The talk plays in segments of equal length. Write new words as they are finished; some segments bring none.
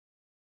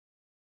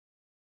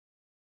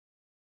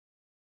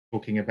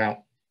talking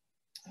about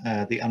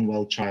the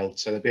unwell child.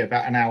 So there'll be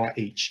about an hour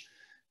each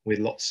with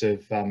lots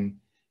of time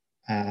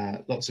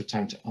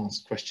to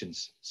ask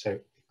questions. So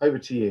over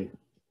to you.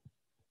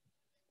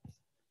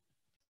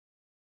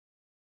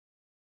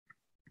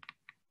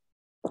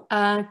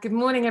 Good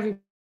morning,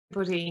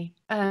 everybody.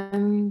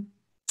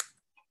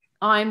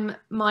 I'm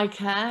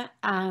Micah,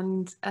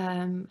 and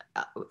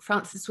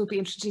Frances will be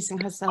introducing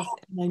herself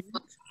in a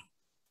moment.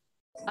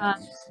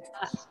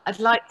 I'd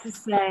like to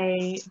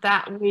say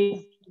that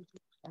we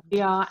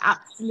are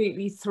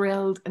absolutely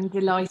thrilled and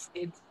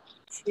delighted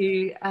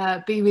to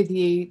be with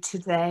you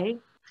today.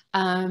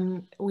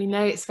 We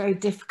know it's very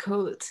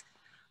difficult,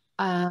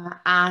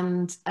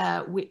 and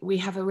we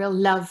have a real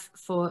love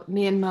for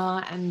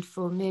Myanmar and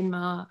for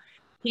Myanmar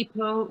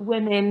people,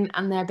 women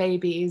and their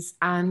babies,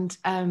 and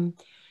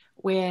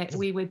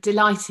we were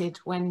delighted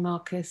when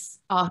Marcus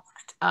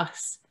asked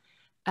us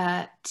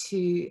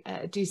to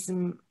do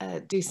some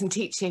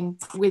teaching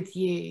with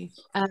you.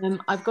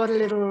 I've got a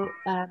little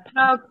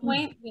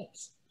PowerPoint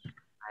which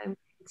I'm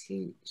going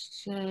to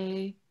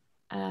show.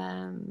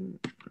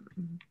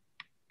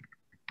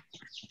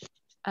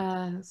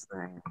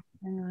 Sorry,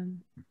 hang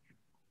on.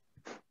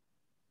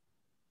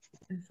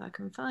 If I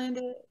can find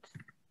it.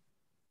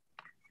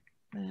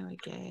 There we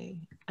go.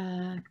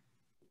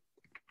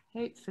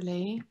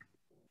 Hopefully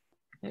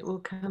it will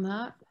come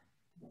up.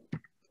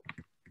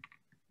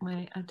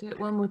 Wait, I'll do it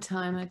one more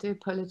time. I do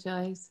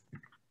apologise.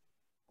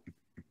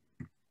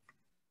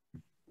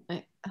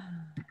 There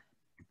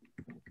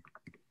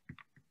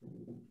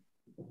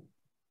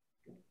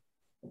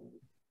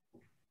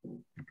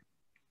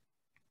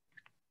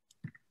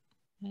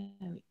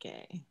we go.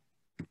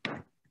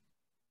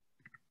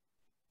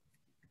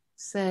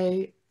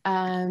 So,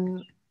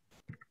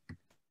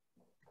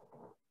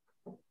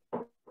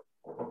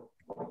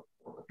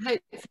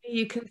 hopefully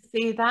you can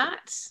see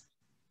that.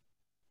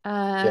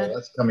 Yeah,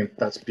 that's coming.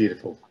 That's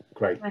beautiful.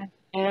 Great.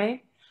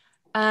 Okay.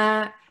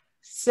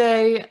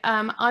 So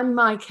I'm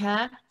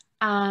Micah,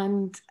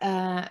 and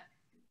some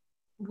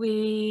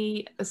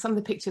of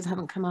the pictures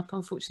haven't come up,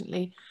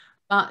 unfortunately,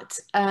 but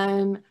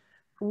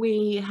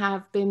we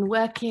have been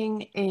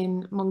working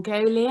in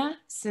Mongolia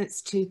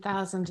since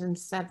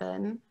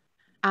 2007,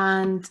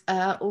 and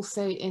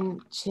also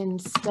in Chin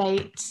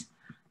State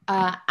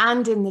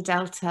and in the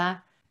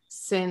Delta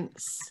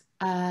since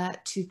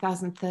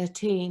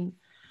 2013.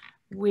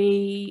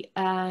 We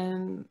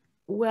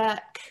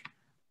work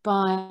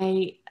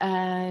by,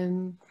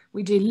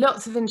 we do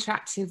lots of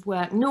interactive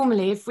work.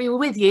 Normally, if we were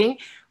with you,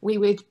 we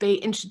would be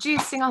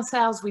introducing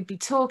ourselves, we'd be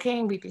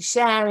talking, we'd be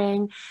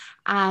sharing,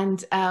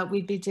 and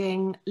we'd be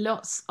doing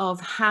lots of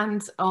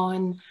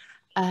hands-on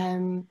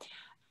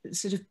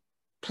sort of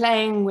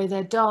playing with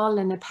a doll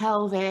and a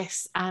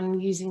pelvis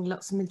and using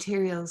lots of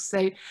materials.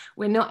 So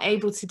we're not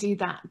able to do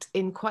that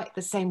in quite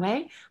the same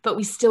way, but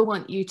we still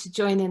want you to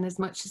join in as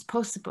much as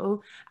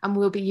possible, and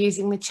we'll be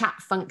using the chat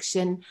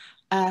function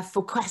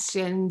for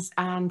questions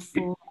and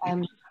for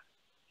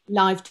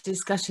live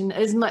discussion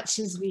as much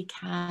as we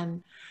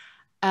can.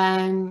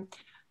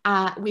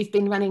 We've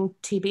been running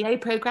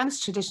TBA programs,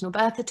 traditional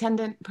birth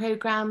attendant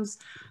programs.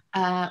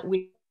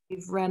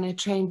 We've run a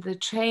train the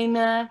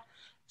trainer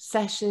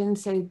session.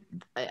 So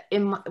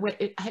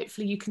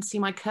hopefully you can see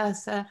my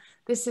cursor.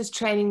 This is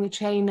training the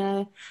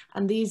trainer,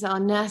 and these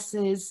are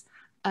nurses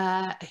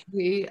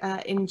who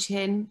in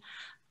Chin,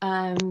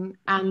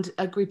 and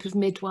a group of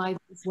midwives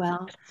as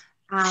well.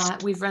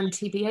 We've run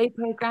TBA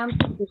programs,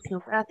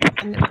 traditional birth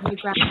attendant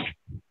programs.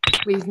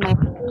 We've made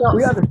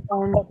lots of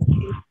fun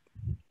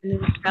in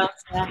the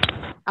shelter,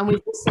 and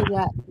we've also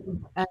worked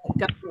with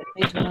government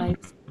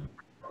midwives,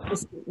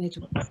 assistant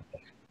midwives.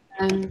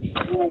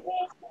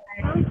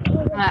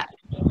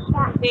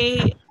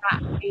 We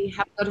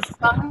have a lot of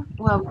fun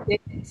while we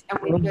do it, and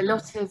we do a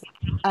lot of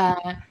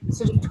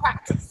sort of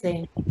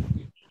practicing.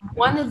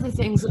 One of the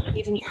things that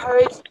we'd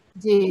encourage you to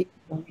do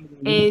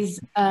is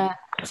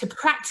to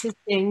practice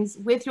things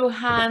with your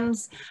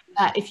hands.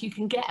 If you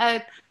can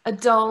get a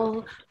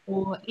doll,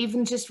 or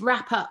even just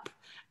wrap up,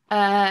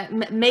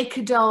 make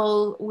a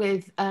doll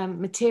with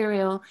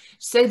material,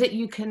 so that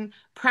you can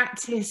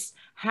practice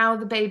how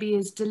the baby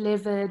is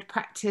delivered,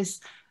 practice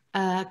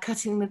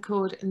cutting the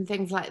cord and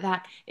things like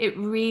that. It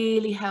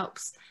really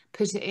helps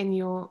put it in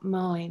your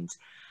mind.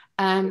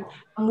 And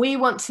we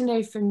want to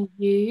know from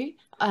you,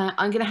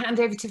 I'm going to hand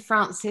over to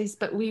Frances,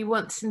 but we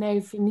want to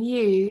know from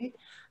you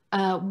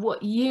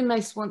what you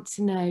most want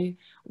to know.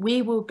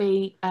 We will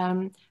be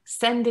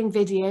sending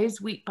videos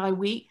week by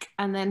week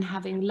and then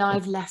having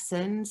live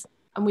lessons,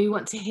 and we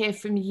want to hear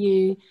from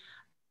you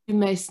who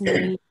most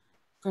need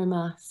from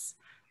us.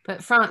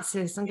 But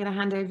Frances, I'm going to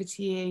hand over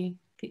to you.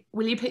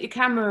 Will you put your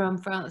camera on,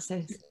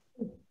 Frances?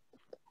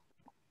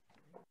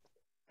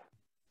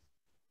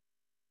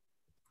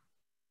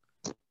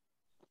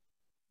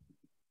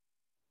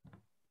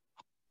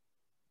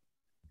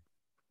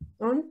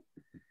 On?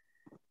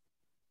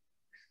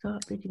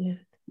 Start video.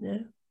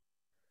 No.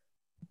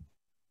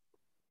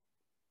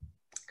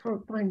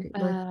 Can't find it.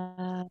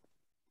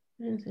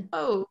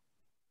 Oh,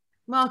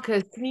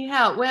 Marcus, can you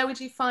help? Where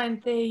would you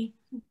find the...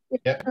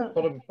 Yeah,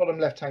 bottom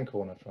left-hand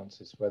corner,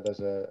 Francis, where there's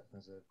a.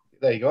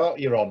 There you go.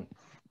 You're on.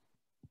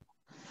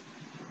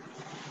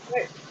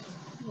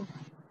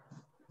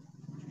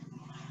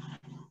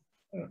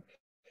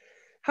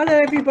 Hello,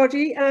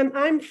 everybody.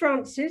 I'm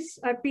Francis.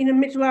 I've been a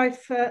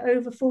midwife for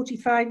over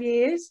 45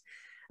 years.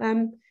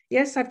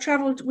 Yes, I've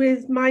travelled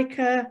with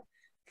Micah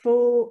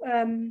for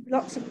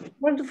lots of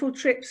wonderful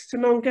trips to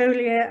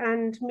Mongolia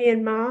and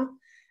Myanmar.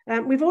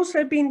 We've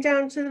also been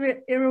down to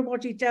the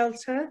Irrawaddy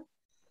Delta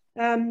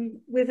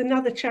with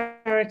another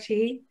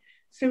charity.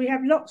 So we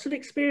have lots of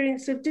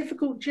experience of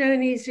difficult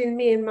journeys in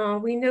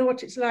Myanmar. We know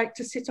what it's like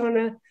to sit on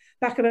the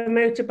back of a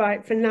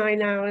motorbike for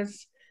 9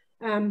 hours.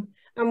 And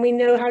we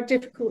know how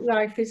difficult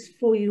life is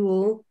for you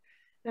all.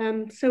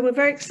 So we're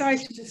very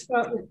excited to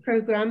start this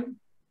programme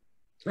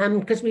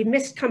because we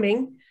missed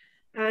coming,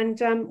 and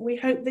we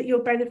hope that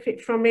you'll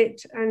benefit from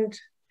it. And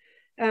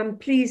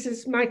please,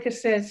 as Micah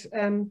says,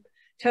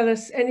 tell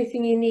us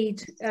anything you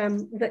need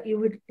that you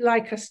would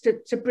like us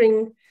to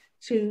bring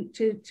to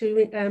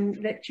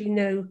let you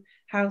know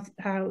how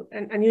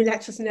and you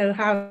let us know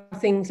how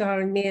things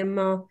are in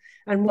Myanmar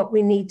and what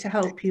we need to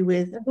help you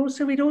with. And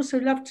also, we'd also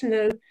love to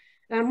know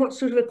what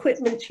sort of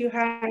equipment you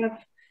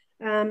have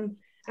and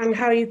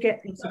how you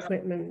get this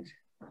equipment.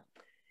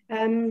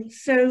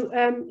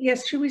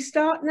 Yes, should we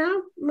start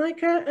now,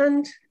 Micah?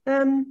 And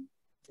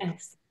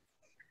yes.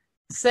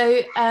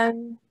 So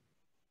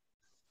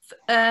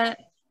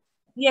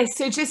yes.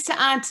 So just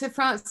to add to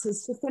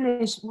Francis, to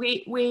finish,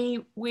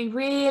 we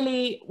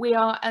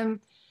are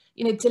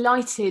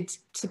delighted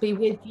to be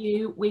with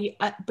you. We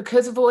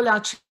because of all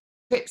our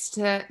trips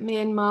to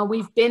Myanmar,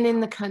 we've been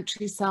in the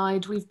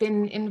countryside, we've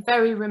been in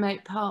very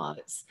remote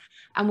parts,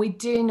 and we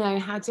do know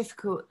how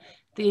difficult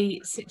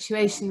the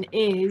situation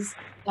is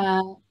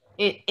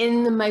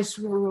in the most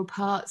rural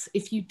parts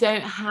if you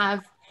don't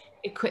have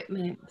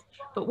equipment.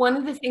 But one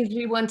of the things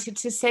we wanted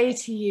to say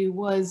to you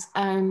was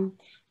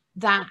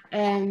that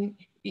when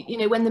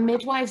the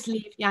midwives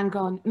leave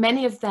Yangon,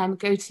 many of them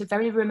go to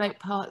very remote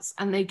parts,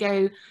 and they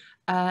go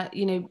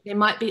they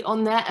might be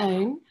on their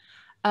own,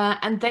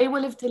 and they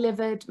will have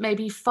delivered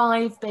maybe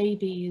 5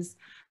 babies.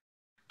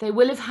 They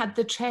will have had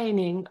the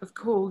training, of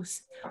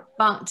course,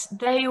 but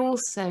they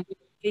also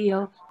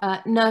feel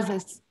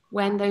nervous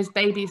when those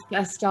babies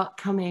first start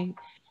coming.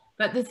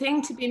 But the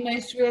thing to be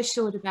most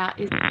reassured about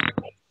is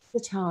the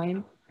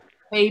time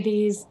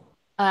babies,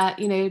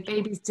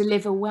 babies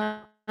deliver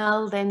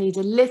well. They need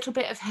a little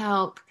bit of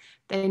help.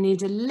 They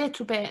need a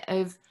little bit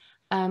of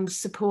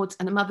support,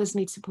 and the mothers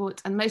need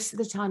support. And most of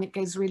the time it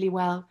goes really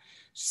well.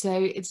 So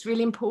it's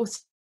really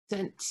important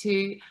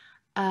to,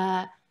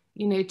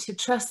 to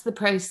trust the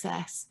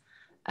process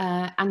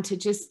and to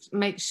just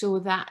make sure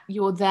that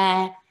you're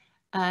there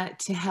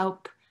to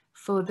help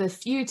for the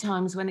few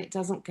times when it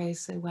doesn't go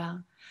so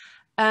well.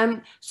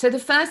 So the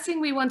first thing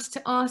we wanted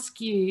to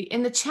ask you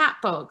in the chat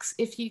box,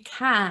 if you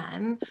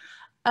can,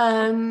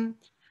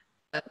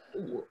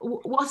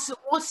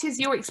 what is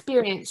your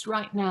experience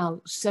right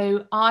now?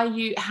 So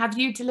have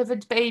you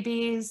delivered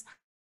babies?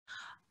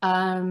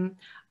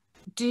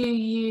 Do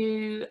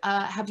you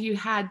have you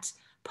had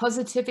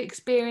positive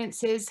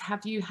experiences?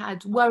 Have you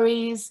had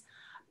worries?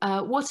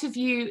 What have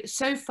you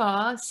so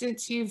far,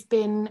 since you've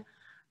been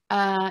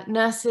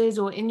nurses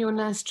or in your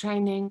nurse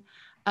training,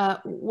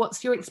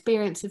 what's your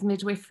experience of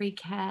midwifery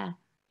care?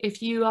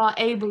 If you are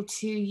able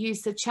to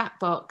use the chat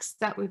box,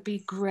 that would be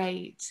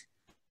great.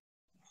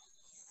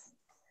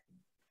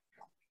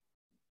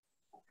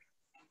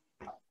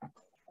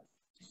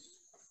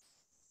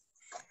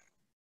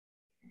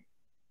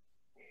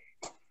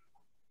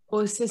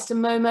 Or Sister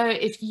Momo,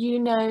 if you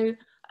know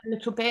a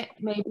little bit,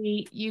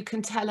 maybe you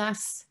can tell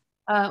us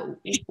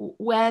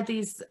where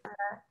these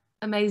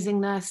amazing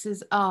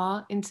nurses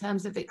are in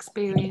terms of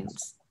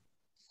experience.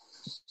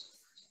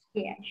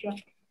 Yeah, sure.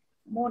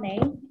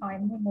 Morning,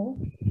 I'm Momo.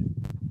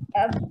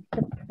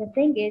 The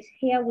thing is,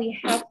 here we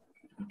have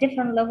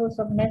different levels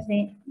of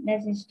nursing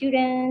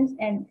students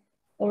and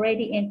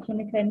already in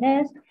clinical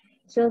nurse.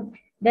 So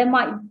they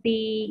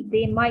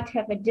might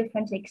have a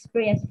different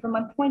experience. From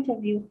my point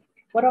of view,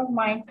 one of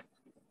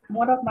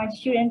my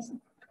students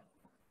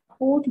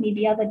called me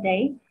the other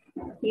day.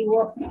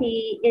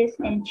 He is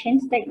in Chin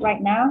State right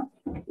now,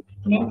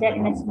 means that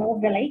in a small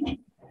village.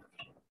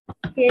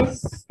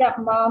 His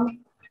stepmom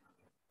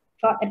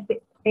got a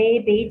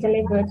baby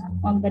delivered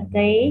on the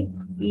day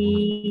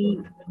he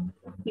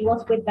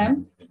was with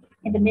them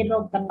in the middle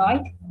of the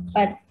night,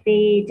 but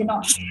they did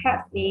not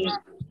have the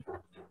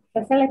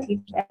facilities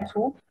at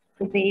all.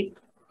 So they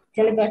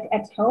delivered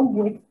at home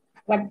with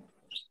what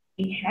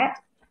we had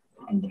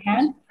in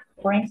hand.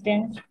 For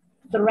instance,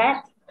 thread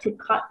to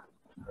cut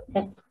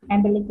the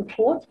umbilical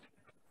cord,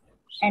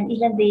 and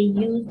even they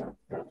used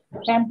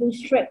bamboo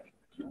strip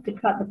to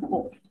cut the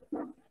cord.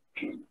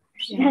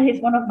 Yeah. That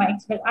is one of my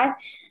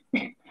experiences.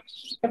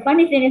 The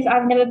funny thing is,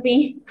 I've never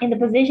been in the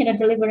position of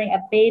delivering a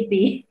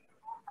baby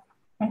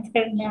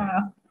until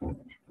now.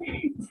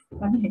 It's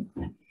funny.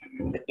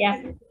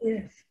 Yeah.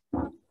 Yes.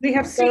 We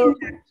have seen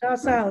that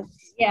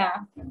ourselves. Yeah.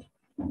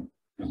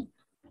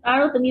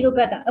 out of the middle,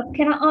 but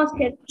can I ask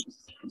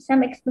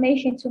some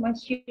explanation to my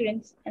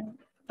students and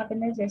other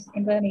nurses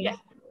in Burmese?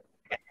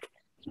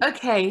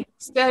 Okay,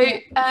 so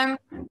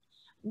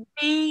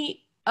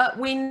we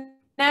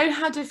know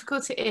how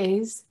difficult it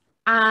is,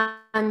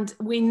 and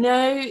we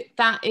know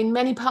that in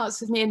many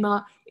parts of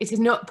Myanmar it is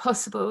not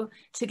possible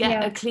to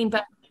get a clean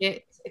birth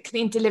kit, a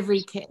clean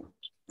delivery kit,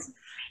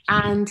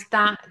 and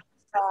that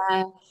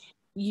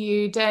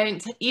you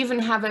don't even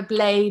have a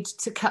blade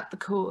to cut the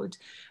cord.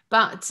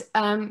 But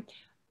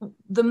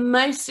the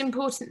most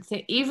important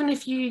thing, even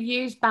if you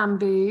use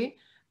bamboo,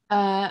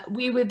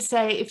 we would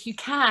say if you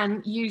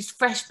can, use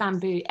fresh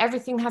bamboo.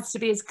 Everything has to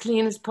be as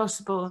clean as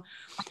possible.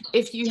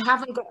 If you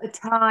haven't got a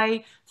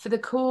tie for the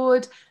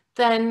cord,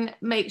 then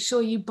make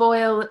sure you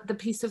boil the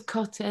piece of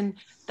cotton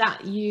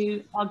that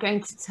you are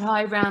going to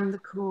tie around the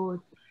cord.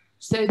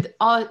 So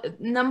our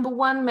number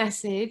one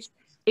message,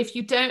 if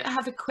you don't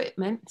have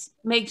equipment,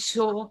 make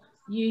sure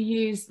you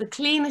use the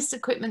cleanest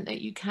equipment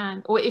that you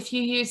can. Or if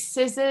you use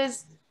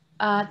scissors,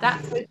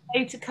 that's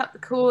okay to cut the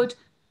cord,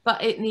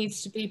 but it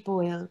needs to be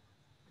boiled.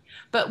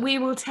 But we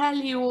will tell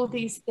you all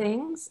these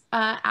things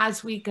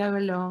as we go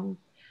along.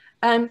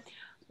 And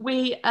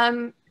we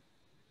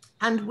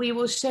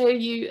will show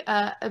you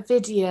a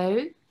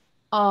video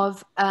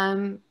of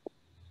sort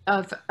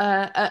of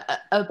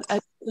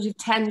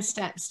 10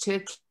 steps to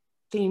a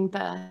clean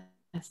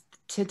birth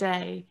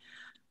today.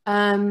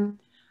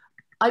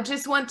 I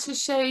just want to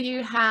show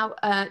you how,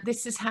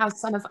 this is how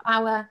some of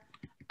our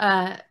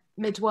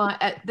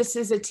midwife, this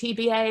is a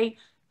TBA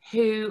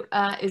who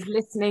is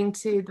listening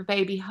to the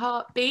baby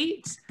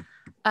heartbeat.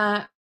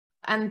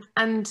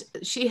 And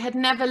she had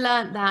never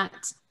learnt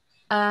that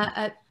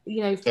at,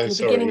 you know, from the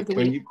beginning of the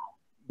week.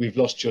 We've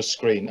lost your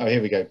screen. Oh,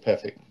 here we go.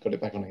 Perfect. Got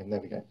it back on again.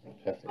 There we go.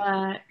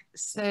 Perfect.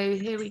 So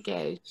here we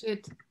go. So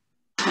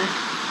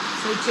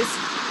just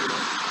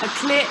a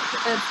clip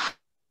of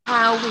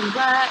how we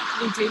work.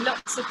 We do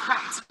lots of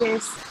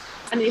practice.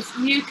 And if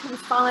you can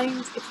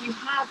find, if you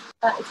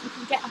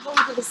can get a hold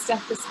of a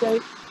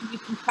stethoscope, you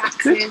can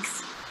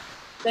practice.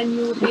 Then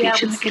you'll be able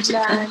to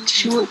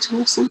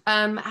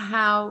learn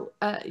how,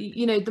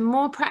 you know, the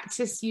more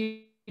practice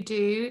you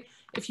do,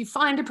 if you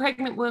find a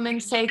pregnant woman,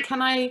 say,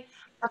 can I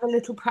have a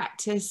little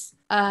practice?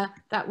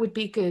 That would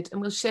be good. And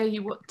we'll show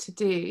you what to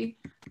do.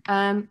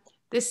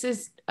 This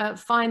is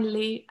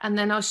finally, and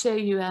then I'll show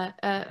you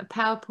a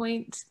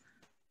PowerPoint.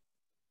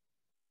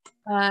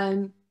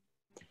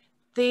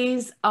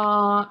 These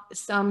are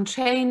some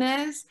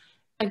trainers.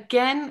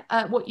 Again,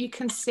 what you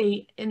can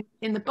see in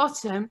the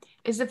bottom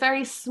is a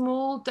very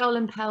small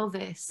dollen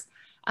pelvis,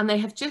 and they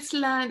have just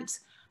learnt,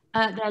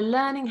 they're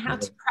learning how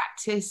to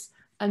practice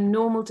a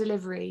normal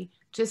delivery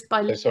just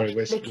by looking. Sorry,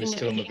 we're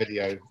still on the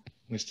video.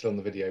 We're still on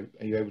the video.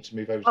 Are you able to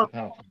move over to the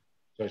PowerPoint?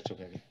 Sorry, stop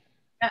over.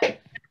 Yeah.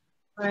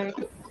 Right.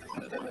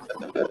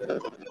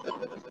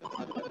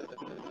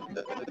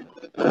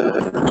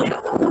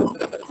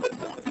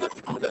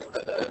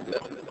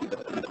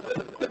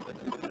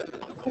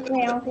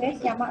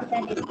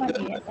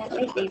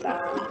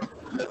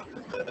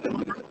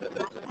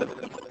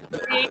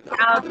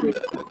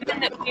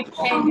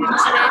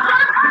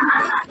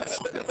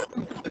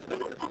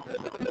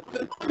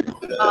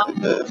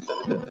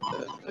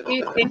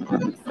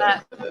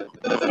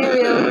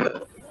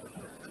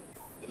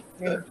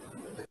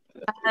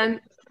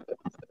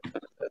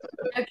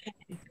 Okay.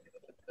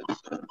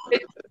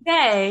 But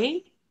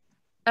today,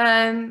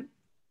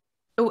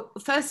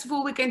 first of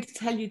all, we're going to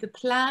tell you the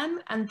plan,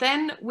 and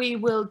then we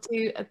will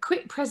do a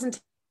quick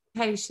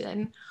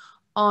presentation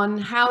on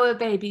how a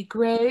baby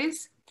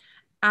grows,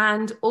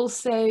 and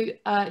also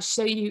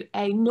show you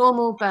a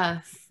normal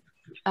birth,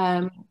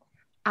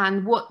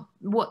 and what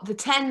the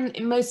 10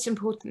 most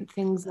important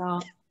things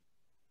are.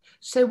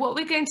 So what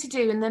we're going to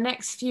do in the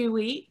next few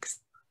weeks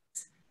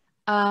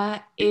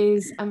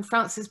is,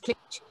 Francis, please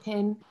chip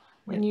in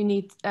when you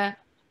need,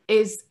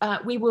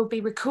 we will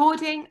be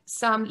recording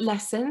some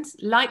lessons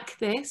like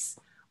this,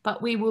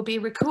 but we will be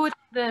recording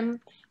them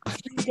a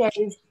few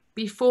days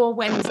before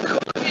Wednesday.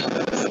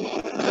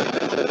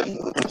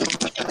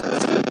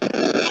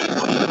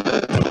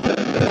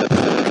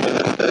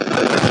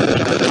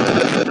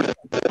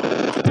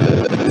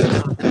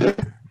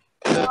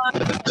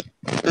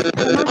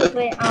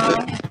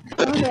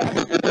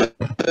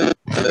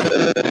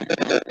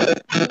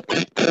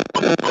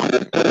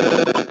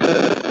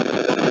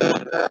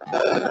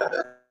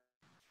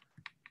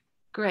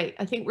 Great,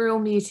 I think we're all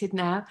muted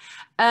now.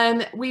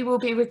 We will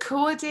be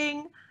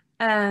recording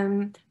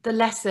the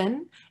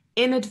lesson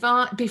in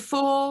advance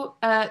before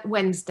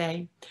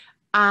Wednesday,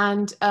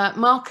 and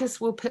Marcus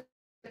will put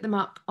them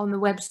up on the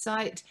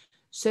website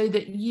so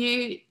that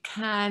you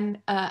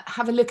can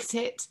have a look at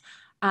it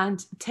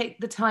and take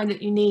the time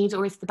that you need,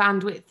 or if the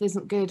bandwidth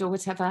isn't good or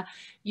whatever,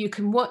 you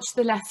can watch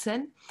the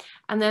lesson.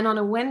 And then on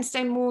a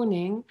Wednesday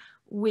morning,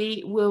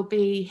 we will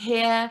be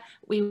here,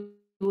 we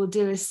will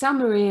do a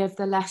summary of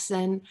the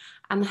lesson,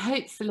 and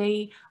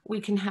hopefully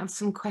we can have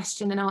some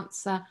question and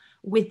answer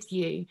with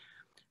you.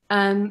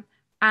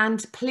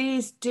 And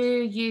please do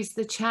use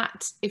the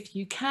chat if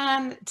you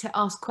can to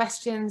ask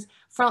questions.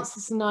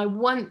 Francis and I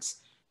want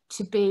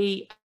to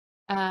be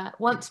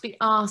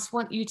asked,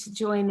 want you to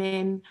join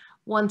in,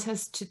 want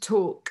us to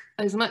talk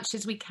as much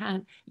as we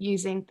can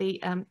using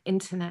the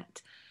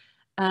internet.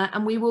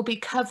 And we will be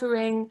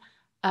covering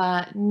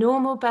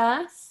normal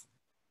birth.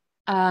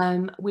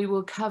 We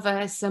will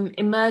cover some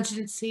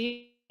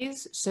emergencies,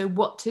 so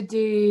what to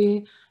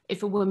do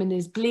if a woman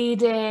is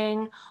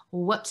bleeding,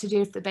 or what to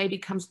do if the baby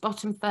comes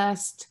bottom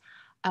first,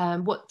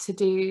 what to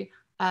do,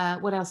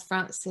 what else,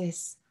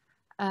 Francis?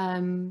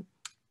 You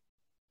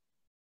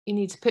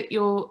need to put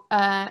your,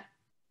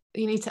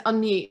 you need to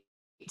unmute.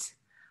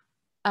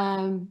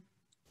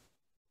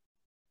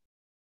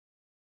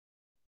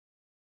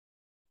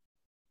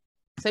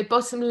 So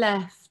bottom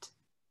left.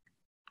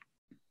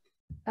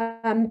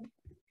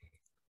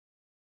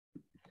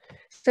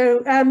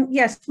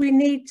 Yes, we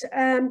need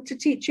to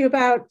teach you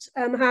about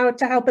how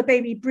to help a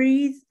baby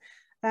breathe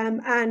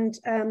and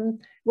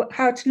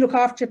how to look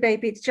after a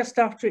baby. It's just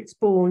after it's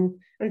born,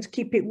 and to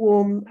keep it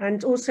warm.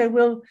 And also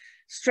we'll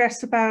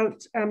stress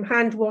about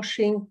hand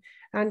washing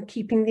and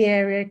keeping the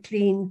area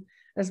clean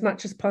as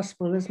much as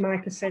possible, as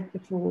Micah said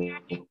before.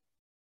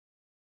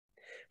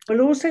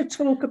 We'll also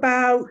talk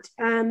about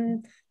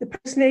the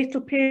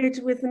postnatal period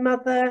with the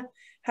mother,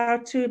 how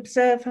to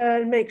observe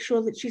her and make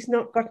sure that she's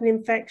not got an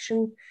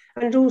infection,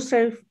 and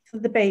also for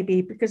the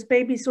baby, because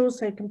babies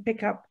also can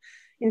pick up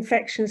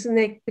infections and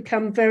they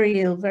become very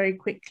ill very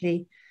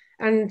quickly.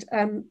 And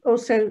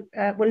also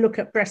we'll look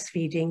at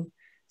breastfeeding.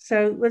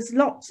 So there's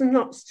lots and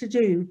lots to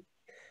do.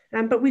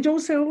 But we'd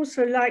also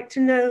like to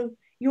know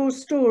your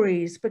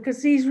stories,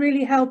 because these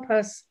really help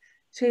us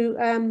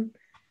to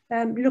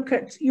look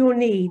at your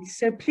needs.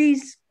 So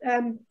please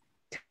tell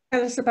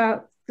us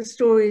about the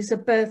stories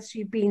of births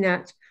you've been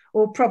at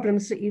or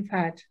problems that you've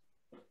had.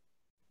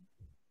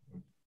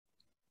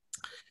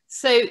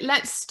 So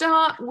let's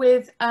start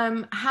with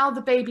how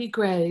the baby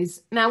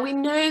grows. Now, we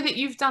know that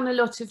you've done a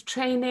lot of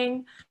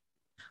training.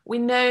 We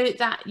know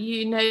that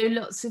you know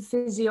lots of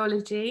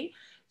physiology.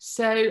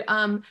 So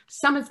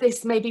some of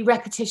this may be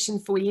repetition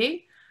for you,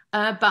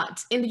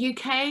 but in the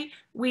UK,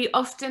 we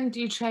often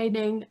do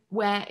training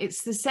where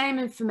it's the same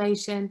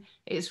information,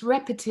 it's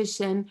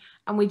repetition,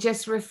 and we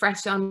just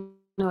refresh our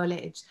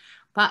knowledge.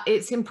 But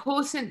it's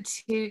important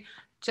to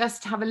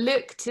just have a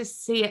look to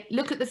see it,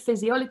 look at the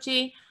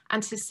physiology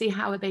and to see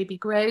how a baby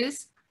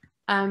grows,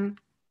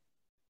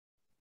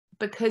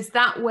 because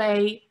that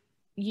way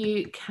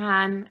you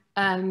can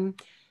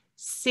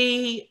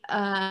see,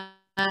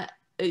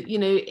 you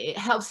know, it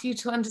helps you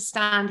to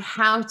understand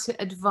how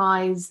to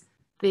advise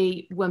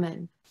the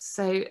woman.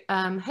 So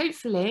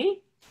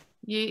hopefully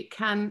you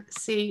can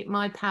see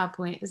my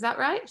PowerPoint. Is that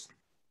right?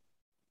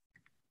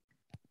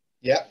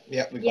 Yeah.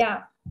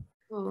 Yeah.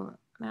 Cool.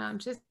 Now I'm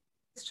just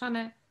trying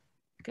to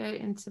go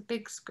into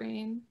big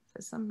screen.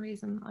 For some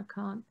reason, I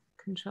can't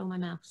control my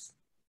mouse.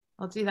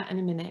 I'll do that in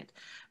a minute.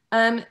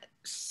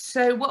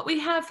 So what we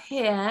have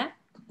here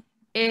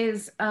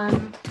is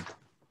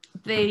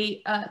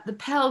the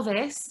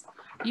pelvis.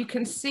 You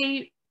can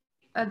see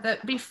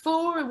that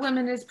before a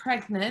woman is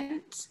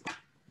pregnant,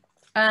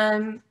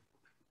 the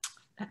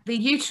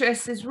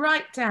uterus is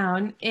right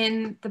down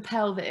in the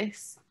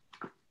pelvis.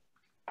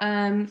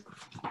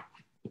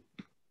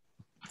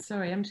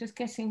 Sorry, I'm just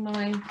getting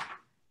my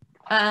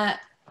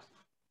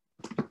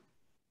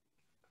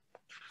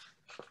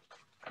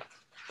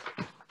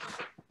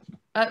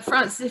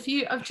Francis,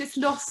 I've just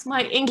lost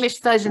my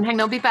English version. Hang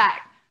on, I'll be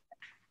back.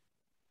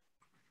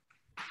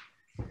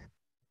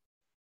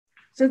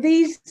 So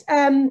these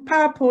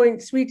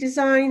PowerPoints we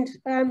designed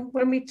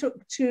when we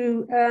took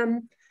to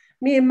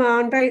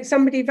Myanmar, and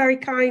somebody very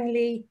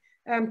kindly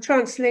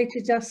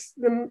translated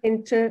them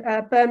into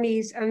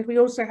Burmese, and we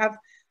also have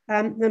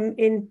them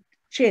in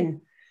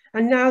Chin.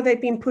 And now they've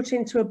been put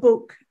into a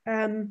book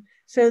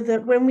so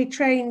that when we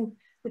train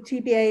the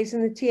TBAs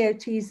and the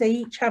TOTs, they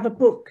each have a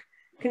book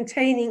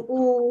containing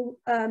all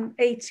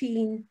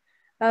 18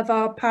 of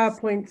our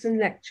PowerPoints and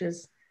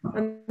lectures.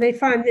 And they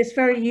find this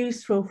very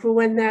useful for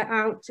when they're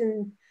out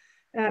in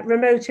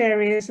remote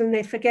areas and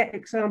they forget, for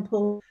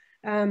example,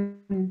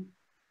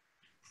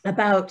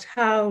 about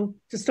how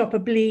to stop a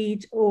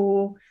bleed,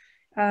 or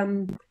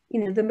you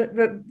know, the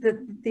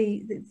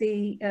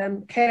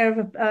care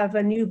of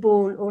a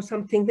newborn or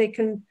something. They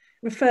can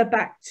refer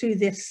back to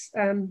this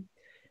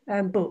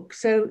book.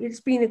 So it's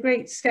been a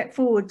great step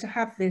forward to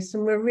have this,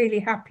 and we're really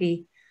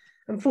happy.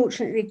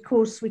 Unfortunately, of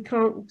course, we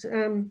can't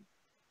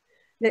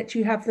let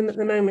you have them at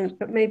the moment,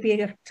 but maybe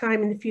a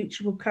time in the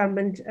future will come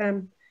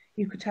and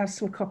you could have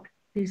some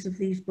copies of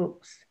these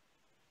books.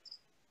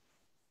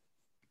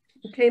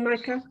 Okay,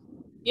 Micah?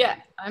 Yeah,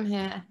 I'm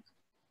here.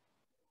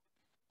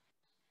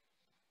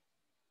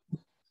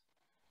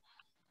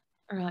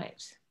 All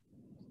right.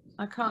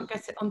 I can't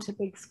get it onto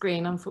big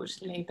screen,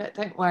 unfortunately, but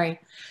don't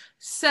worry.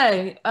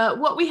 So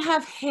what we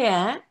have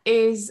here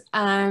is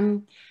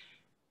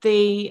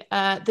the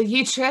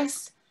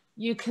uterus.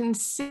 You can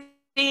see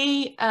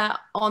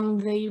on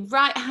the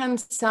right-hand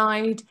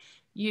side,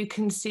 you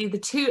can see the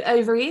 2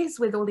 ovaries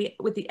with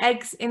the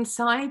eggs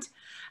inside,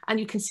 and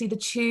you can see the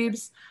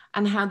tubes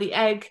and how the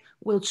egg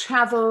will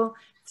travel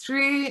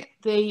through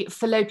the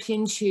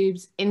fallopian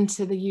tubes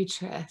into the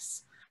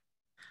uterus.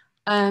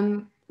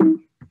 For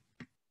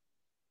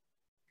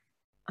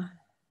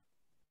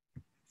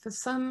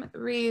some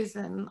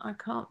reason, I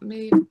can't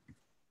move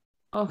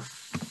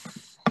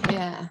off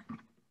here.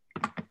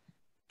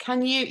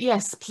 Can you,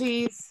 yes,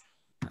 please.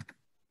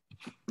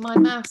 My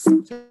mouse,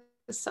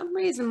 for some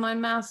reason, my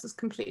mouse has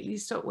completely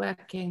stopped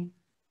working.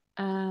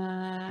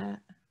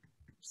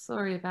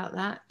 Sorry about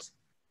that.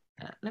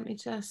 Let me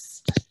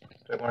just.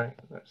 Don't worry.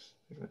 Let's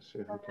see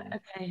if we can.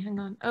 Okay, hang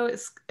on. Oh,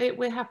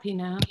 we're happy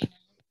now.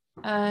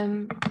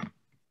 I've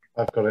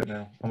got it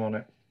now. I'm on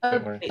it.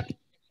 Don't worry.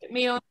 Put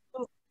me on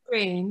full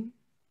screen.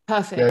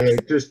 Perfect. Yeah.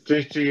 Just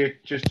do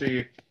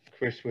your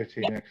Chris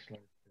Whitty next slide.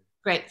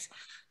 Great.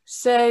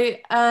 So,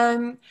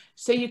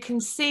 so you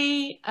can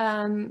see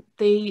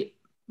the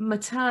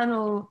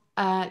maternal.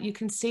 You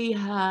can see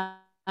her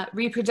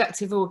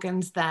reproductive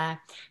organs there.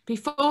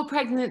 Before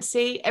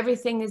pregnancy,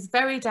 everything is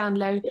very down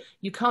low.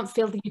 You can't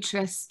feel the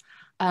uterus.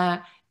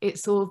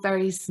 It's all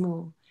very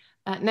small.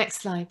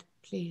 Next slide,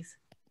 please.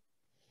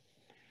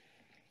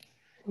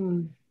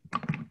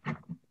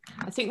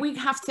 I think we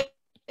have to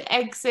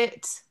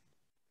exit.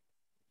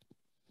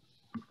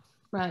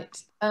 Right.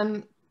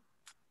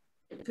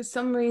 For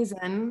some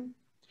reason,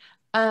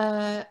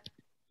 Marcus,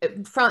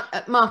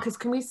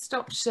 can we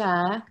stop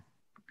share?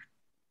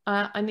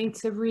 I need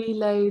to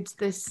reload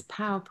this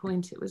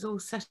PowerPoint. It was all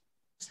set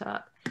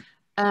up.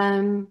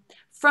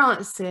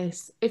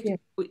 Francis,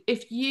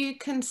 if you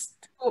can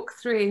talk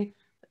through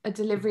a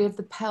delivery of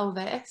the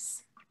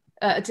pelvis,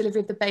 a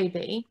delivery of the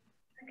baby,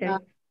 okay.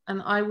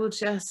 And I will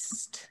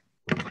just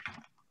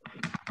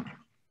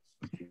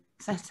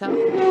set up.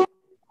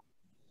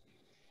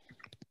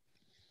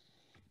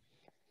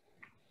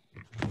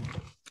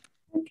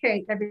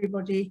 Okay,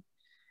 everybody.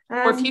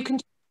 Or if you can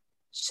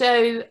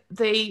show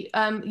the,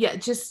 yeah,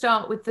 just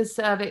start with the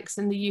cervix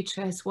and the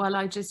uterus while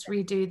I just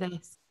redo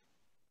this.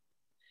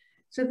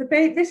 So the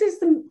baby, this is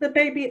the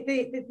baby,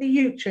 the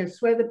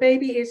uterus, where the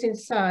baby is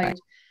inside.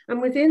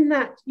 And within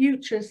that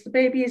uterus, the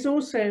baby is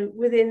also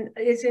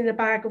in a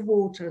bag of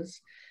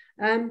waters.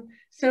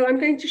 So I'm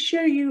going to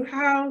show you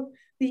how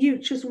the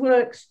uterus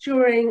works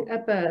during a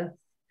birth.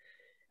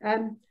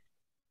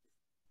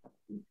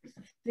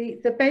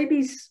 The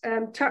baby's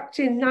tucked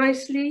in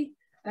nicely,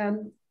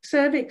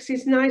 cervix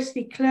is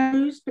nicely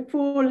closed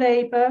before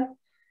labour,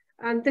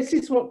 and this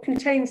is what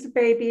contains the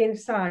baby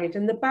inside.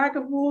 And the bag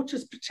of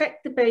waters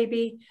protect the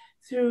baby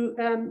through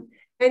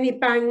any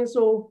bangs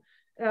or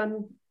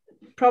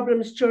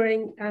problems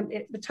during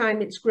the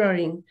time it's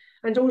growing,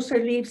 and also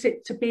leaves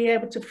it to be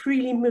able to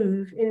freely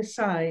move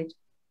inside.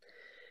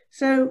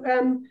 So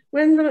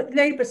when the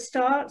labour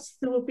starts,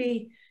 there will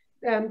be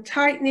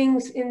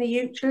tightenings in the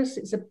uterus.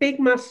 It's a big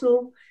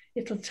muscle.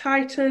 It'll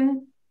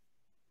tighten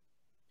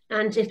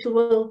and it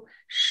will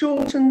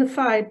shorten the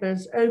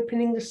fibres,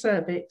 opening the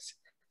cervix.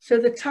 So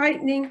the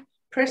tightening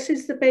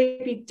presses the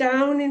baby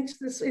down into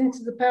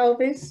the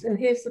pelvis, and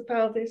here's the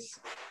pelvis.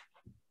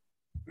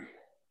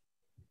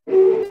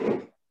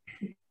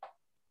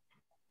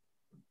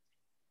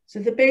 So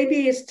the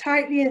baby is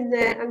tightly in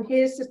there, and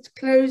here's the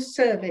closed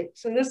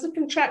cervix. And as the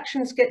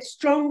contractions get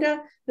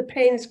stronger, the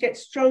pains get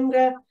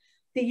stronger,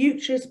 the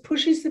uterus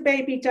pushes the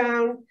baby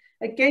down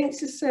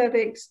against the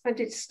cervix and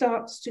it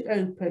starts to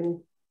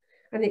open.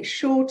 And it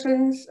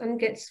shortens and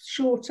gets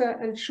shorter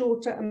and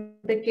shorter and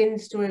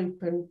begins to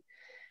open.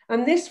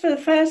 And this, for the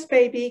first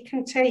baby,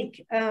 can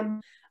take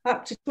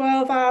up to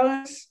 12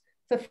 hours,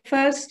 the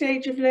first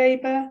stage of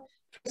labour.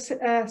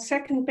 For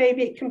second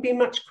baby, it can be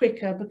much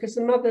quicker because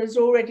the mother has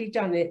already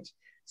done it.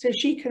 So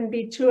she can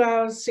be 2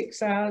 hours,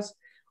 6 hours,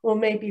 or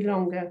maybe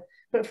longer.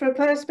 But for a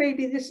first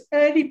baby, this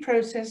early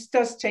process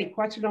does take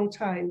quite a long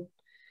time.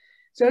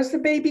 So as the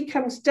baby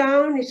comes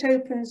down, it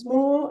opens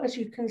more, as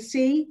you can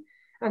see,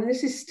 and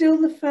this is still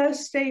the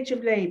first stage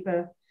of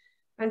labour.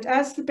 And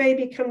as the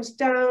baby comes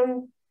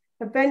down,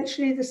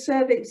 eventually the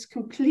cervix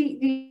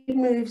completely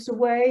moves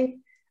away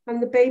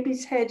and the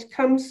baby's head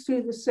comes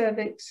through the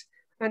cervix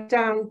and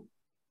down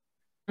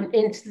and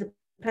into the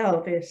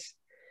pelvis.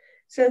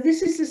 So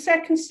this is the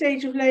second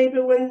stage of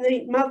labour, when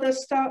the mother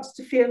starts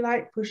to feel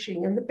like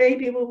pushing and the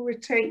baby will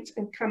rotate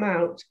and come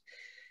out.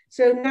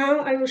 So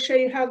now I will show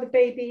you how the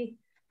baby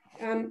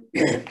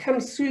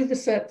comes through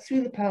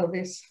the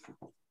pelvis.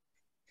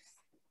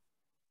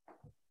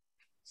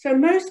 So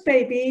most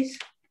babies,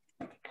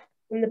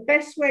 and the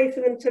best way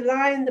for them to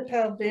lie in the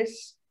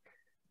pelvis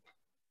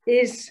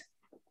is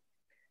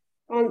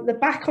on the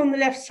back on the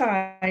left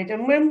side.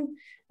 And when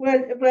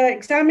we're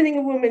examining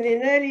a woman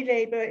in early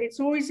labour, it's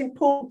always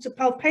important to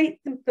palpate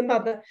the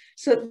mother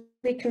so that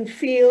they can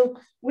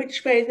feel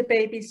which way the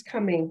baby's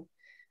coming.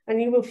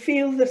 And you will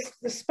feel the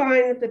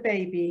spine of the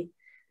baby.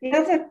 The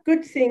other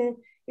good thing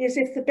is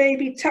if the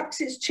baby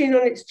tucks its chin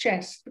on its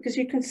chest, because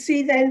you can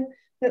see then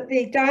that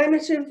the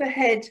diameter of the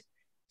head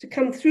to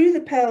come through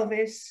the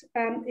pelvis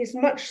is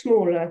much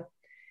smaller.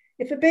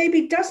 If a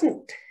baby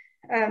doesn't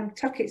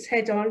tuck its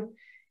head on,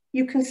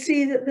 you can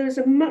see that there's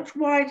a much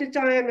wider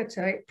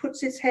diameter. It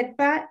puts its head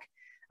back,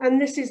 and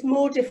this is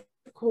more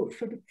difficult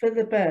for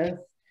the birth.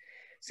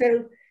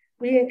 So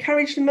we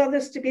encourage the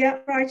mothers to be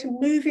upright and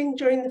moving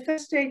during the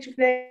first stage of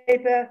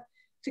labour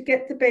to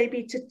get the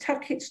baby to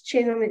tuck its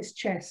chin on its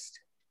chest.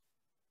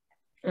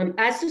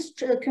 As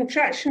the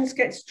contractions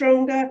get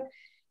stronger,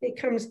 it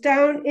comes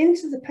down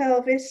into the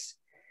pelvis.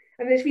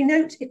 And as we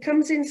note, it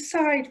comes in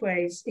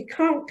sideways. It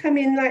can't come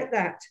in like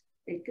that.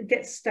 It could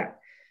get stuck.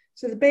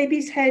 So the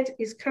baby's head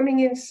is coming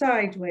in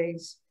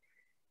sideways.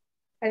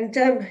 And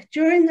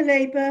during the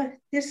labour,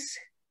 this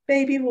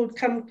baby will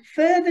come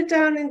further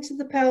down into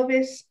the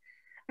pelvis.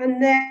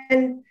 And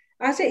then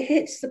as it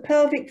hits the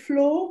pelvic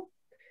floor,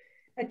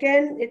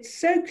 again, it's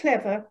so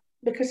clever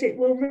because it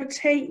will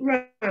rotate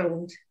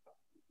round.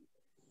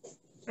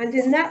 And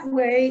in that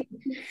way,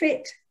 it will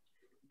fit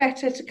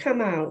better to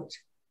come out.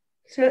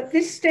 So at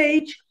this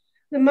stage,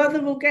 the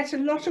mother will get a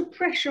lot of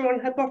pressure on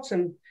her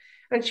bottom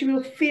and she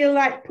will feel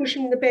like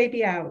pushing the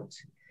baby out.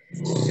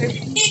 So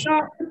she will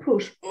start to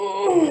push.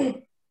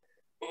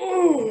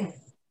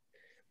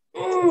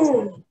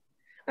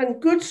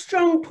 And good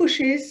strong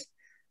pushes,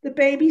 the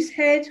baby's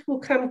head will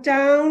come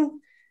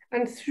down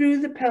and through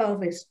the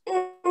pelvis.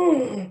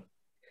 And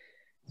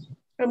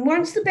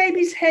once the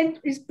baby's head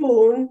is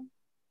born,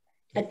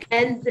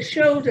 again, the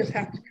shoulders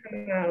have to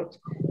come out.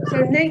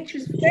 So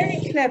nature's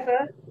very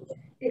clever.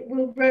 It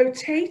will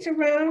rotate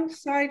around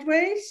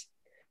sideways.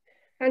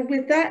 And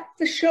with that,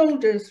 the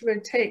shoulders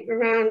rotate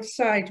around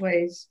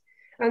sideways.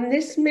 And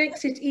this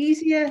makes it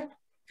easier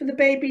for the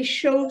baby's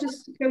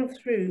shoulders to come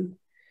through.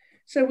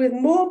 So with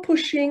more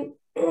pushing,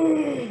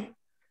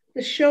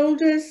 the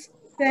shoulders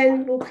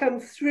then will come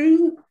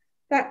through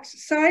that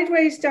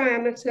sideways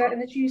diameter.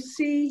 And as you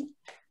see,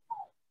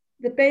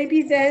 the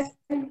baby then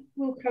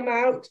will come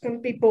out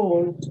and be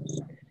born.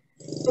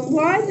 And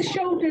why the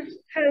shoulders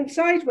turn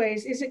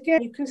sideways is,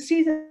 again, you can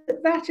see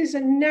that that is a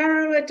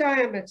narrower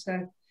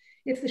diameter.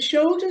 If the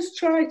shoulders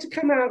try to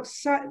come out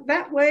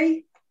that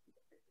way,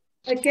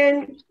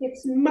 again,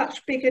 it's a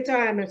much bigger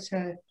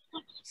diameter.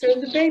 So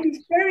the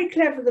baby's very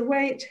clever the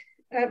way it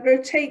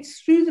rotates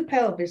through the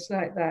pelvis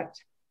like that.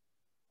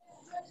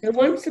 So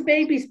once the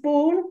baby's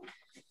born,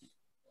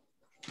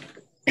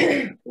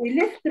 we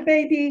lift the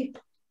baby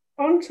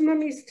onto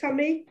mummy's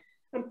tummy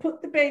and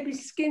put the baby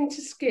skin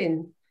to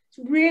skin.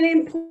 It's really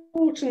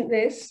important,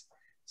 this,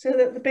 so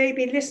that the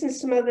baby listens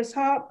to mother's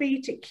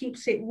heartbeat, it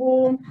keeps it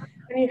warm,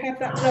 and you have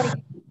that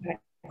lovely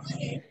effect.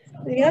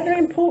 The other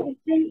important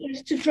thing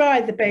is to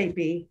dry the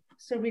baby.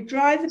 So we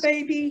dry the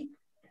baby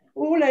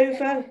all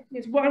over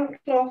with one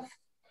cloth,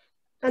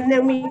 and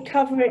then we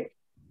cover it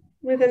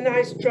with a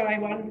nice dry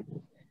one.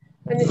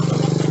 And it's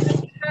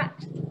a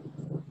hat,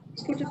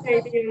 put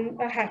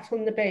a hat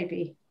on the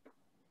baby.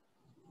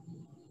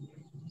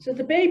 So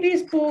the baby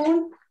is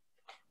born,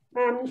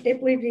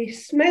 it will be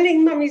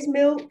smelling mummy's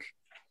milk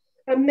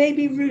and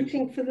maybe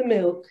rooting for the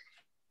milk.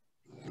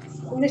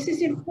 And this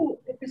is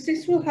important because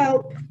this will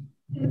help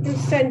the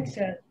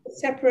placenta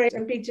separate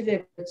and be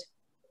delivered.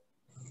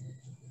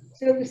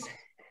 So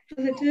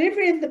for the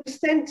delivery of the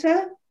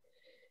placenta,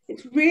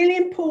 it's really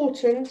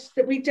important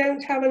that we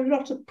don't have a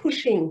lot of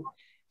pushing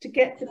to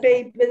get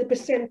the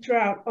placenta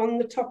out on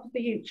the top of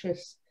the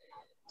uterus,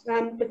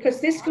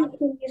 because this can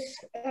cause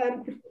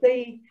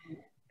the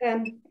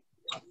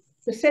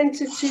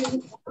placenta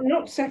to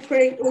not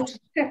separate or to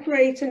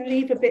separate and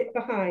leave a bit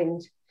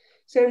behind.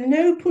 So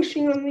no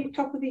pushing on the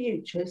top of the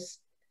uterus.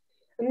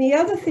 And the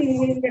other thing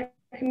we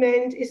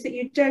recommend is that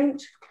you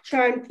don't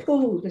try and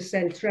pull the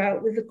placenta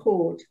out with the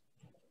cord.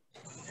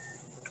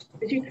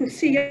 As you can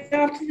see,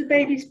 after the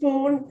baby's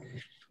born,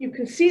 you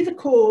can see the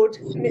cord,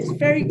 and it's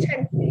very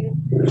tempting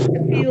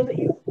to feel that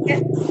you can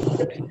get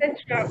the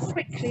placenta out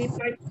quickly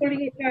by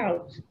pulling it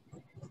out.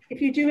 If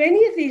you do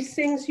any of these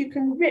things, you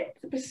can rip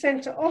the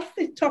placenta off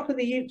the top of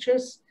the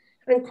uterus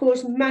and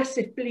cause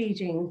massive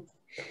bleeding.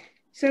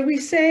 So we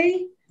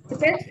say the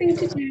best thing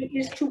to do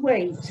is to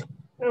wait,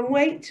 and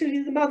wait till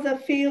the mother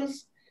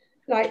feels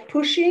like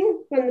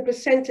pushing when the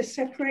placenta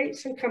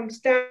separates and comes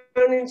down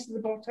into the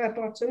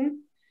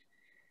bottom.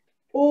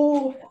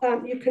 Or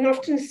you can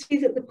often see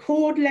that the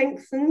cord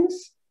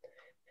lengthens,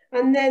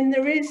 and then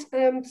there is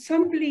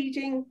some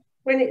bleeding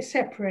when it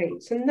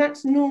separates, and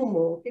that's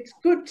normal. It's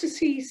good to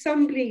see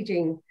some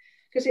bleeding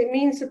because it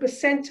means the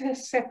placenta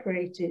has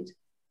separated.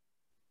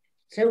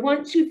 So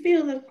once you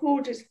feel the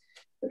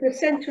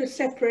placenta is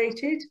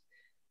separated,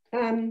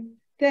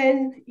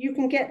 then you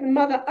can get the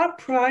mother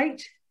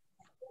upright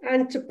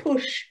and to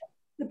push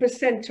the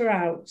placenta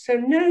out. So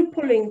no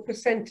pulling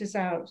placentas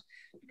out,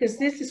 because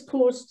this has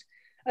caused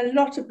a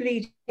lot of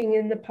bleeding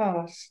in the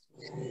past.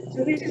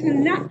 So this is a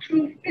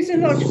natural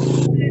physiological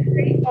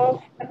delivery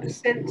of a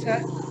placenta,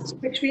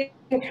 which we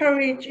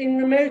encourage in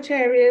remote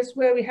areas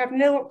where we have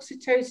no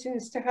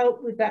oxytocins to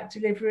help with that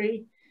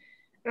delivery.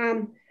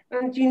 And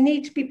you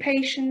need to be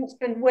patient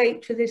and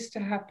wait for this to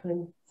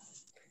happen.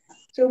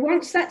 So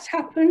once that's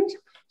happened,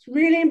 it's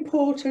really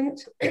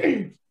important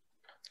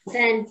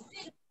then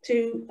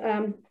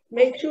to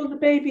make sure the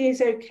baby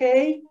is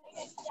okay.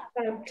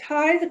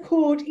 tie the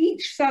cord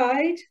each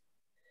side,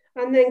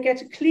 and then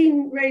get a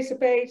clean razor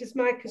blade, as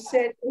Micah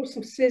said, or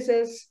some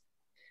scissors,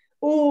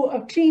 or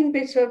a clean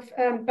bit of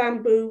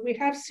bamboo. We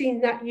have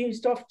seen that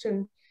used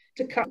often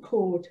to cut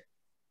cord.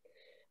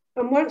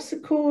 And once the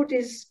cord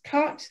is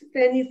cut,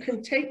 then you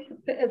can take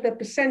the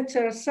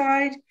placenta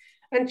aside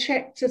and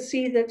check to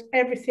see that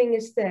everything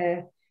is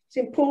there. It's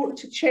important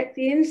to check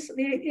the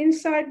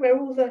inside where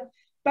all the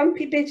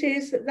bumpy bit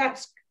is,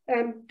 that's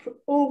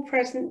all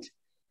present,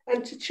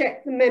 and to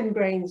check the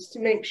membranes to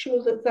make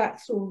sure that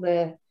that's all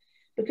there.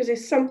 Because if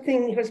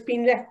something has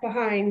been left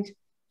behind,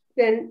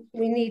 then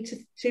we need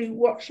to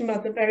watch the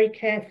mother very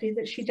carefully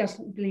that she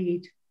doesn't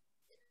bleed.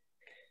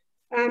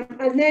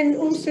 And then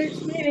also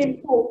it's really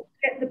important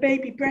to get the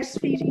baby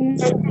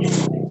breastfeeding,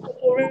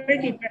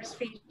 already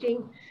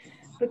breastfeeding,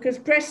 because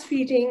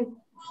breastfeeding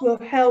will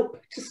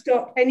help to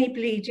stop any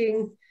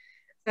bleeding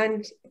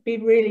and be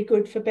really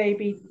good for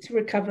baby to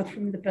recover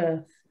from the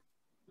birth.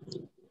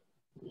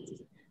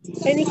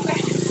 Any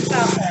questions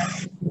about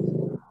that?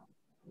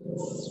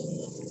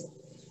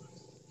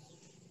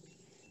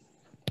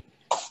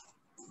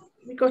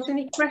 We got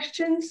any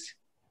questions?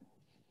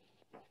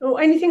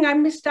 Or anything I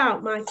missed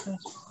out, Micah?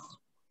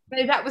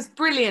 No, that was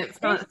brilliant,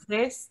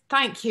 Francis.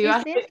 Thank you.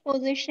 Is this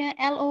position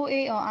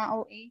LOA or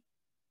ROA?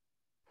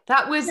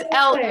 That was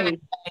LOA.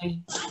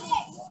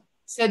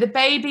 So the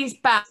baby's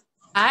back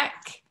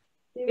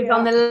is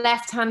on the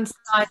left-hand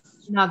side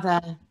of the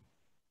mother.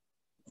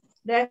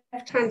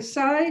 Left-hand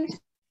side,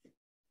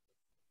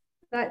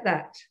 like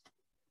that.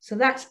 So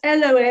that's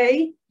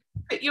LOA.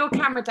 Put your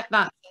camera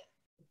down.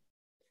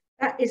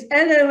 That is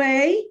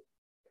LOA.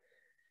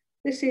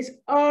 This is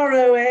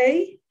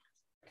ROA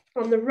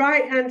on the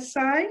right-hand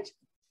side.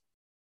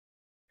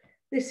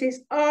 This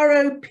is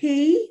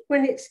ROP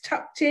when it's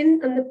tucked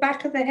in and the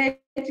back of the head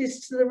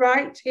is to the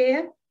right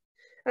here.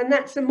 And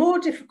that's a more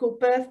difficult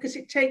birth because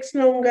it takes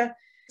longer.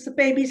 The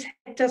baby's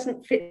head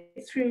doesn't fit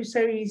through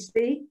so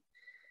easily.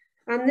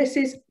 And this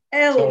is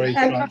LOP.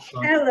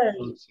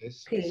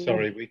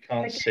 Sorry, we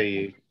can't see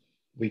you.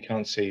 We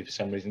can't see you for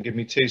some reason. Give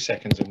me 2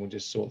 seconds and we'll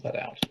just sort that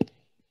out.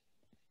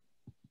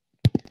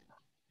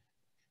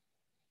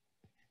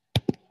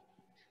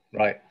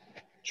 Right,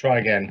 try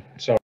again.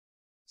 Sorry.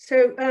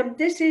 So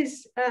this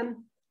is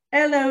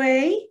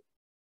LOA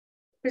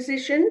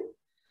position.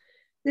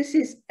 This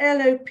is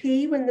LOP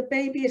when the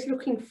baby is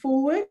looking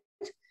forward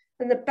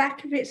and the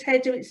back of its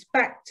head is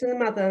back to the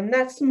mother, and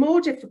that's a more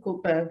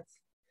difficult birth.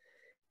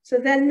 So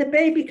then the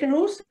baby can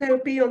also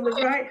be on the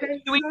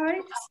right-hand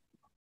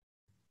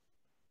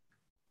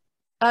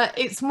side.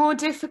 It's more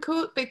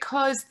difficult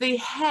because the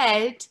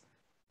head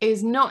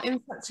is not in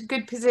such a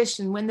good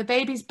position. When the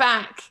baby's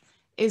back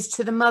is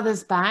to the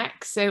mother's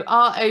back, so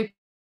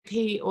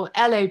ROP or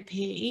LOP,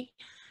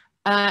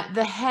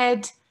 the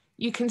head,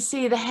 you can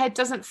see the head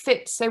doesn't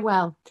fit so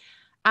well.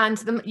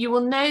 And you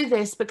will know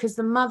this because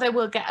the mother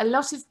will get a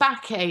lot of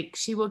backache.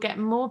 She will get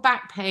more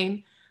back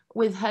pain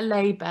with her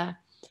labour.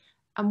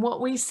 And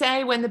what we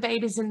say when the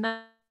baby's in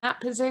that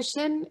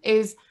position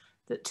is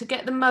that to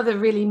get the mother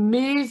really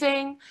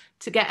moving,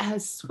 to get her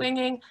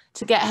swinging,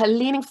 to get her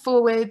leaning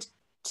forward,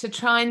 to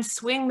try and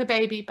swing the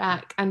baby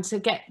back and to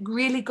get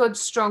really good,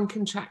 strong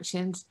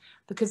contractions,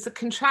 because the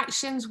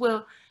contractions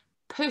will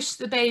push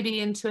the baby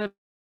into a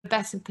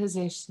better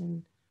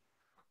position.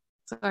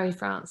 Sorry,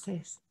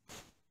 Francis.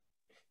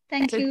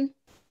 Thank you.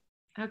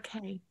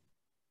 Okay.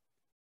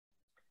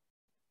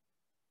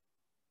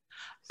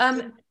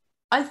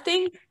 I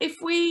think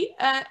if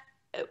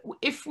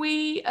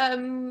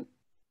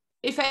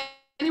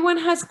anyone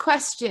has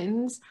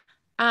questions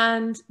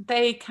and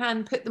they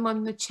can put them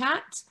on the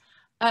chat,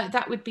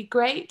 that would be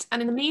great.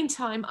 And in the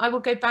meantime, I will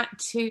go back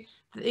to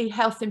the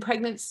health in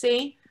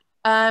pregnancy,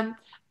 and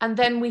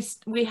then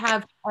we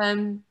have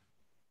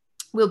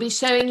we'll be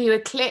showing you a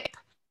clip,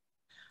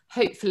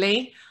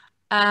 hopefully,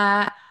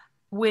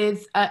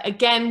 with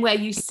again where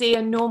you see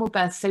a normal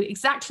birth. So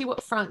exactly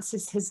what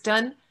Francis has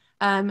done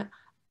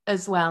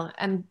as well,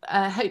 and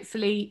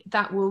hopefully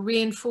that will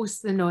reinforce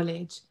the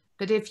knowledge.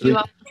 But if you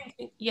are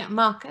thinking, yeah,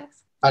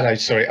 Marcus. Oh, no,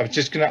 sorry. I was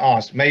just going to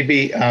ask,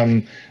 maybe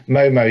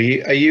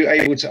Momo, are you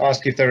able to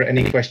ask if there are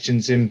any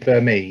questions in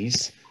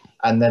Burmese?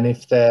 And then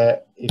if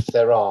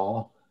there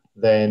are,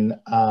 then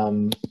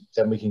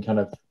we can kind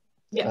of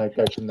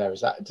go from there.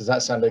 Does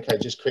that sound okay?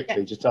 Just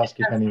quickly, just ask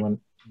if anyone.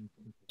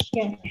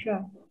 Yeah,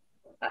 sure.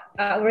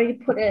 I already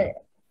put it.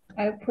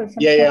 I put some.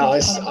 Yeah, I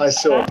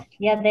saw.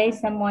 Yeah, there's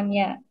someone.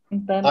 Yeah.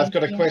 I've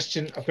got a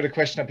question. I've got a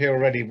question up here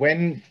already.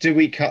 When do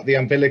we cut the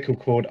umbilical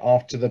cord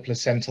after the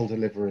placental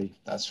delivery?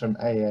 That's from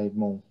AA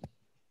Moore.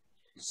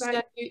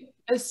 So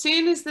as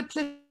soon as the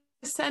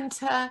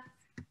placenta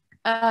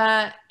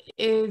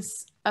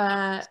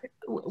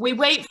we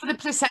wait for the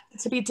placenta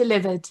to be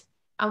delivered,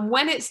 and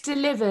when it's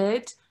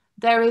delivered,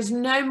 there is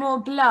no more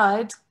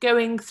blood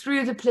going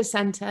through the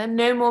placenta,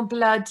 no more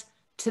blood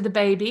to the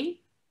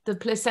baby. The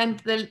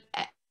placenta,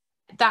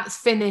 that's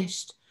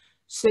finished.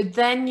 So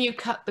then you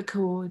cut the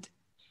cord,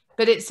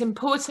 but it's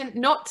important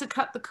not to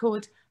cut the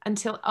cord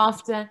until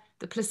after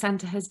the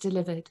placenta has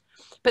delivered.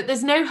 But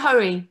there's no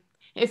hurry.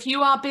 If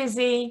you are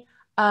busy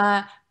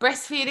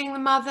breastfeeding the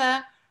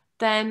mother,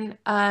 then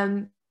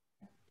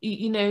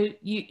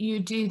you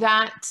do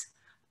that,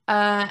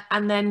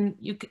 and then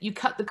you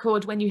cut the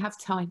cord when you have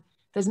time.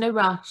 There's no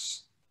rush.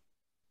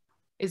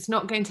 It's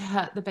not going to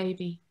hurt the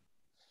baby.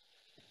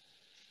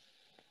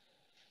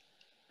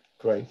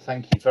 Great,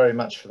 thank you very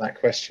much for that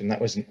question.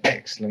 That was an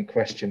excellent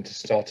question to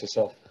start us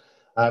off.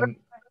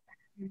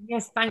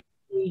 Yes, thank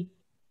you.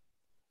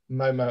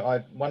 Momo,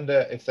 I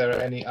wonder if there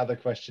are any other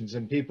questions,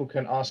 and people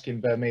can ask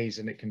in Burmese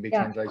and it can be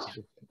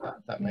translated.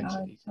 That makes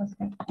it easy.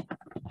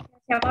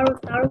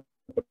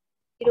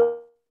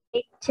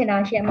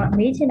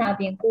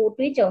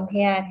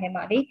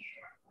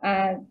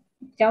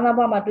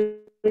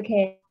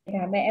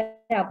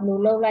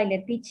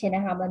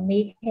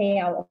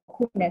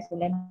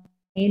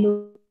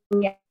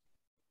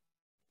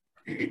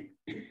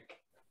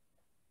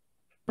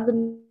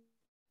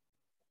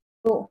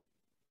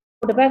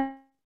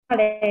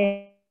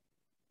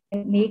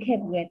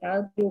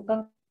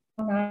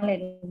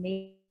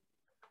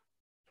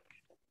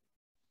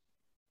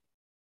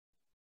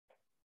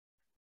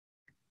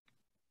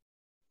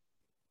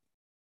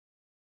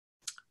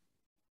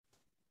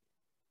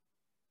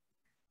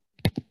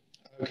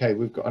 Okay,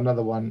 we've got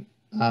another one.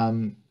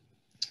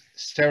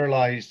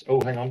 Sterilized. Oh,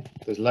 hang on.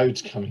 There's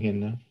loads coming in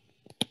now.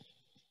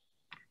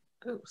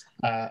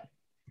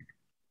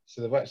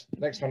 So the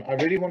next one, I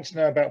really want to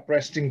know about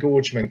breast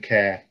engorgement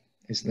care,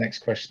 is the next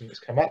question that's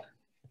come up.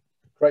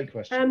 Great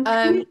question.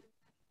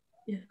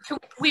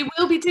 We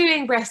will be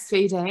doing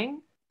breastfeeding.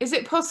 Is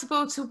it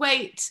possible to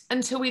wait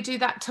until we do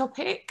that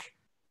topic?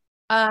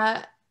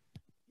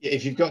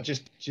 If you've got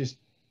just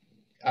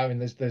I mean,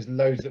 there's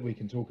loads that we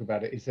can talk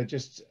about it. Is there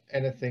just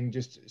anything,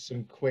 just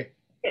some quick?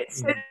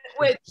 So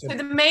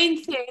the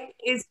main thing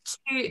is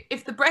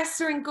if the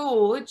breasts are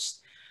engorged,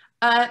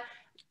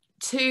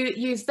 to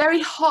use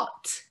very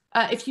hot,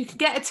 if you can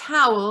get a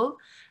towel,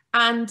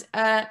 and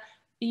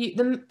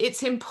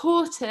it's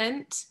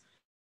important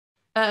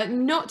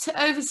not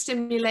to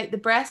overstimulate the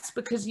breast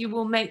because you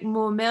will make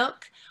more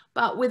milk,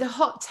 but with a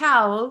hot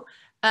towel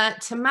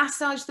to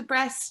massage the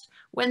breast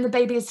when the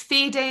baby is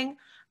feeding,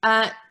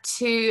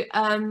 to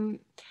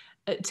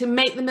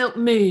make the milk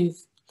move.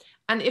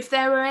 And if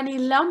there are any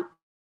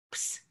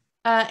lumps,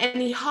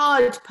 any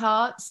hard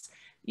parts,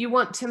 you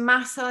want to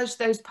massage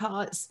those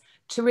parts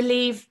to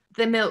relieve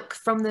the milk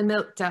from the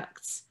milk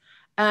ducts.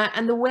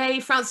 And the way,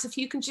 Francis, if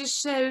you can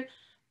just show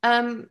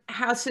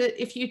how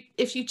to,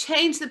 if you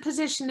change the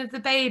position of the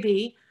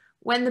baby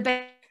when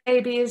the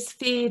baby is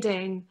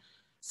feeding,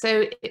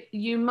 so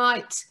you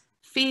might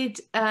feed,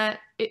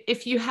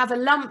 if you have a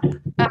lump,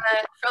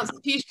 Francis,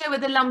 if you show where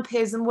the lump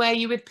is and where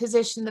you would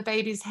position the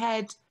baby's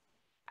head,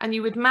 and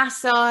you would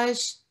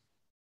massage.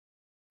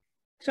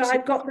 So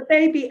I've got the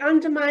baby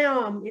under my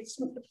arm. It's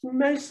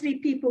mostly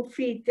people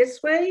feed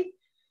this way,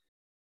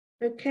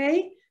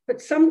 okay?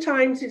 But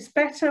sometimes it's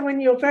better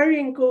when you're very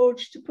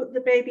engorged to put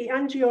the baby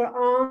under your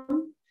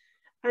arm.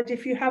 And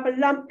if you have a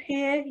lump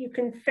here, you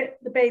can fit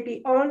the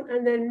baby on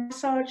and then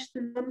massage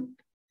the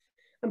lump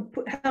and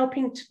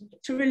helping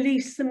to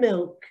release the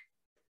milk.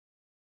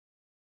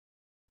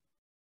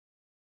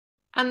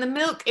 And the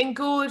milk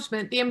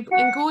engorgement, the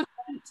engorgement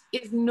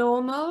is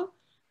normal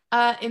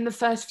in the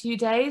first few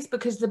days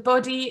because the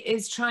body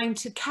is trying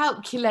to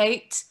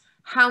calculate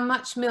how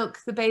much milk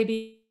the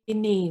baby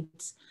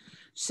needs.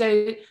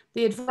 So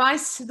the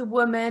advice to the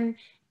woman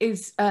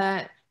is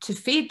to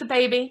feed the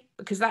baby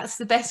because that's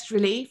the best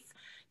relief,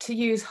 to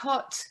use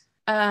hot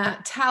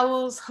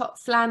towels, hot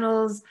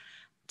flannels,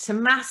 to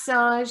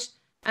massage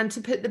and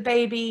to put the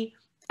baby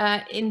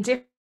in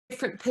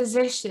different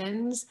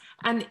positions,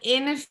 and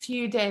in a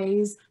few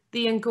days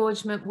the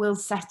engorgement will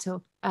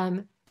settle.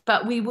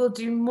 But we will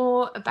do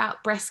more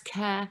about breast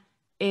care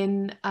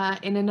in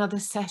another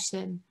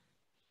session.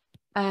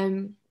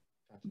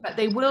 But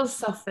they will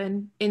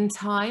soften in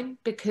time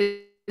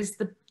because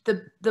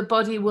the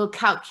body will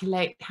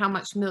calculate how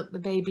much milk the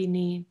baby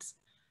needs.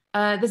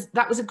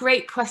 That was a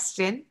great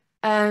question.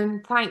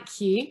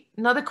 Thank you.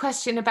 Another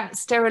question about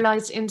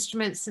sterilized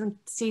instruments and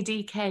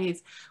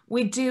CDKs.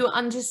 We do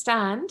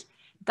understand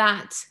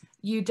that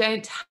you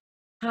don't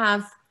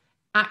have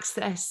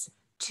access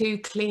to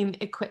clean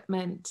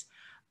equipment,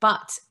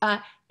 but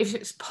if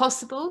it's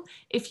possible,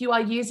 if you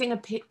are using a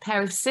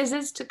pair of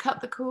scissors to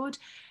cut the cord,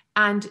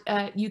 and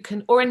you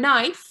can, or a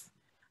knife,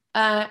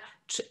 that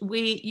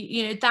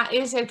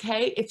is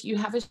okay if you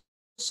have a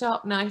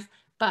sharp knife,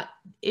 but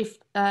if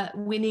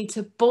we need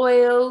to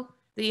boil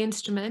the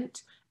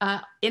instrument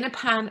in a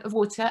pan of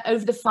water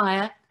over the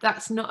fire,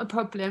 that's not a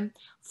problem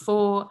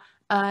for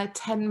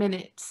 10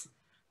 minutes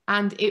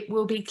and it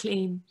will be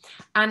clean.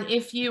 And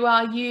if you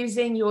are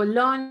using your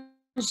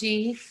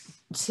lingerie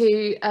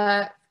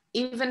to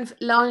even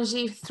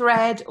lingerie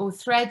thread or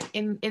thread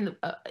in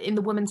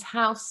the woman's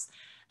house,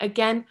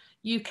 again,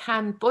 you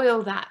can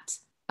boil that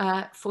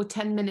for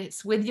 10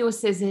 minutes with your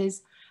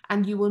scissors,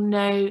 and you will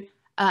know.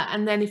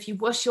 And then if you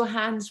wash your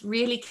hands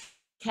really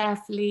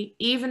carefully,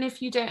 even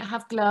if you don't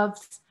have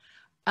gloves,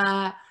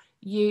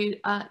 you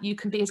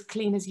can be as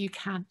clean as you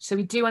can. So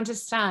we do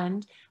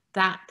understand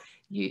that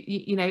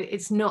you know,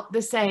 it's not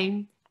the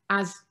same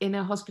as in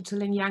a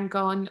hospital in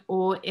Yangon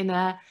or in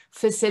a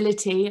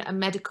facility, a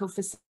medical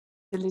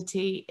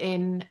facility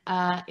in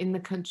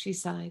the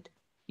countryside.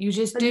 You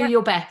just do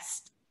your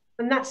best.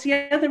 And that's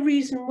the other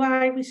reason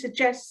why we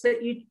suggest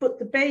that you put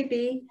the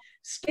baby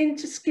skin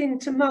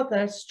to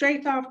mother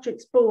straight after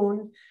it's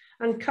born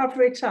and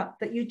cover it up,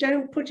 that you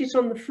don't put it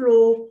on the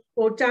floor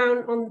or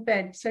down on the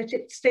bed, so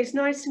it stays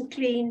nice and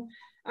clean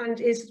and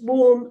is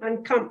warm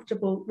and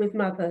comfortable with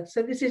mother.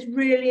 So this is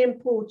really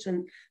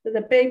important, that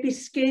the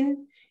baby's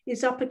skin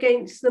is up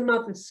against the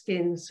mother's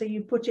skin. So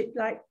you put it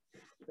like,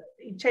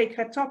 you take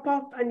her top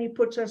off and you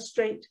put her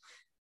straight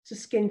to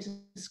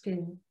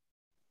skin.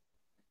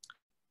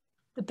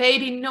 The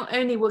baby not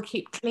only will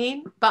keep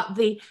clean, but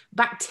the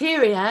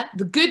bacteria,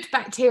 the good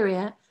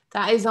bacteria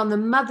that is on the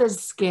mother's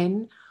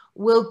skin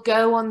will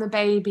go on the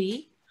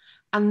baby,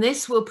 and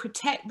this will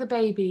protect the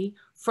baby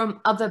from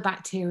other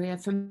bacteria,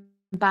 from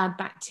bad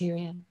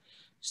bacteria.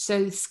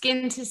 So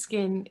skin to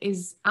skin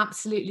is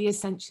absolutely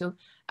essential,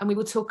 and we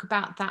will talk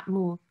about that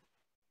more.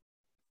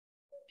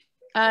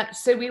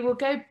 So we will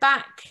go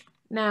back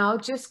now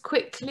just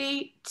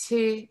quickly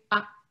to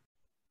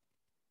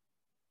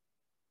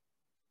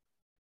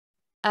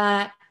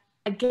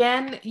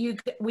again,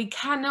 we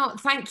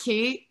cannot, thank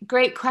you,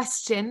 great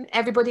question.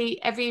 Every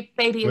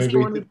baby is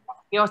born with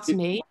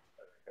episiotomy.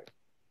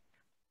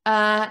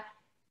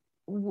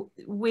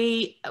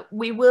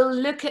 We will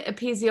look at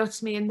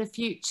episiotomy in the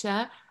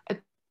future.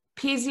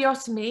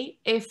 Episiotomy,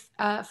 if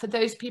for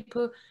those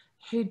people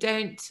who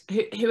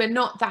are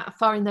not that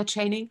far in their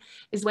training,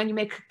 is when you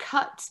make a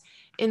cut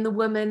in the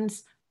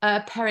woman's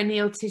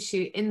perineal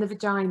tissue in the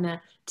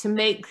vagina to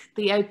make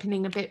the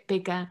opening a bit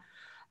bigger.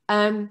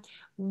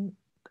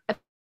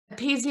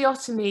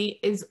 Episiotomy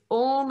is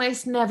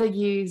almost never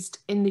used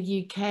in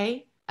the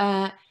UK.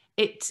 I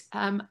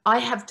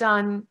have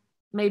done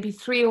maybe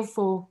 3 or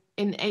 4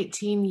 in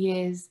 18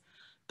 years,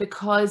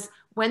 because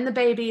when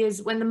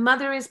the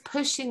mother is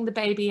pushing the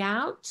baby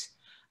out,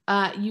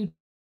 you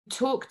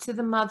talk to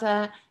the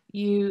mother.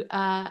 We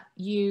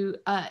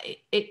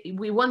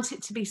want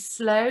it to be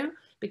slow,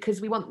 because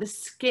we want the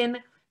skin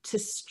to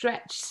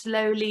stretch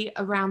slowly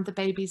around the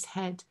baby's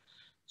head.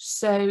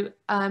 So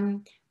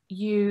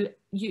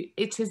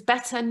it is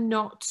better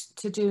not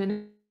to do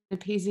an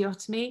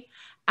episiotomy,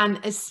 and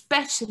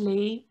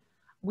especially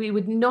we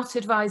would not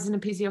advise an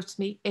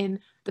episiotomy in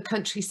the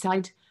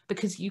countryside,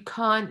 because you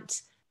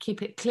can't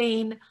keep it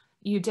clean.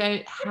 You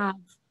don't have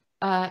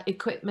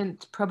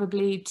equipment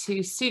probably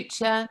to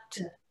suture.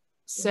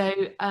 So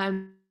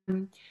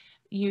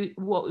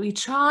what we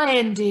try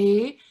and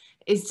do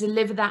is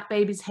deliver that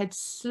baby's head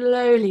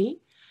slowly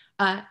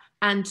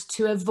and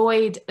to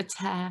avoid a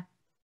tear.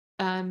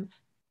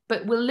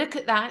 But we'll look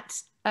at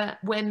that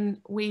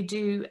when we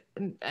do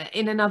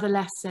in another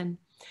lesson.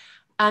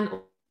 And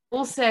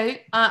also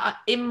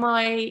in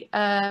my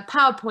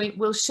PowerPoint,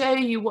 we'll show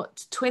you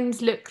what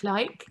twins look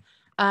like,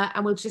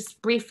 and we'll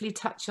just briefly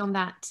touch on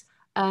that.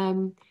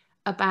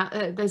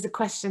 There's a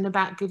question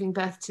about giving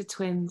birth to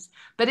twins,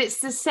 but it's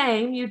the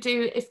same you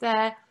do if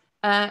they're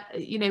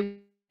you know,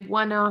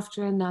 one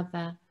after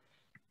another.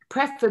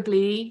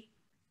 Preferably,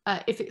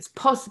 if it's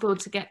possible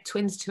to get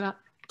twins to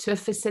a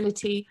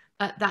facility,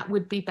 that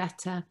would be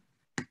better.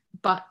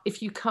 But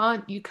if you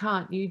can't, you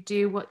can't. You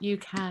do what you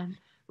can.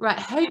 Right,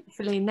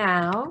 hopefully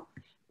now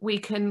we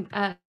can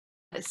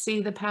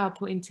see the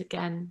PowerPoint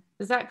again.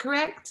 Is that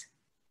correct?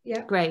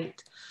 Yeah.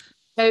 Great.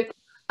 So,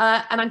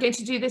 and I'm going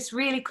to do this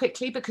really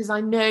quickly, because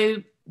I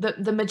know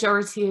that the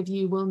majority of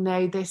you will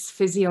know this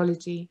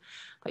physiology.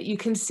 But you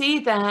can see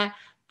there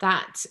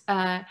that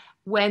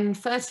when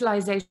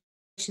fertilization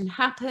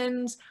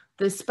happens,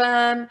 the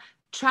sperm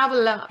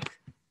travel up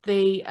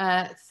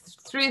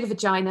through the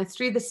vagina,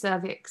 through the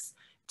cervix,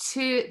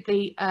 to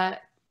the,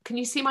 can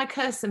you see my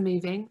cursor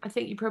moving? I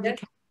think you probably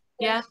can.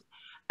 Yes.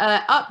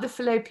 Yeah. Up the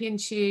fallopian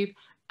tube,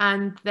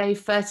 and they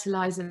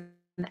fertilize an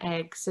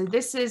egg. So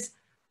this is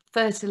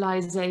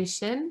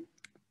fertilization.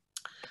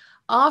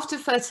 After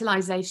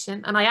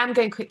fertilization, and I am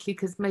going quickly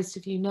because most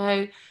of you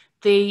know,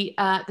 the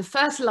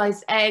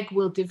fertilized egg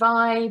will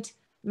divide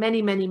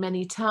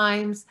many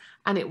times,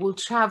 and it will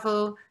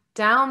travel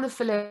down the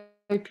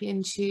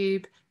fallopian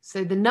tube.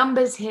 So the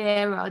numbers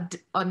here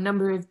are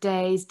number of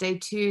days, day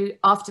 2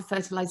 after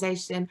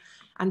fertilization,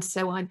 and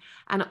so on.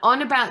 And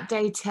on about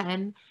day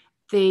 10,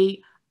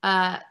 the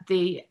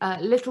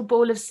little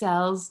ball of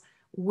cells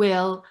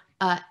will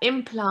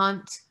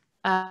implant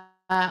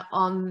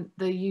on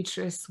the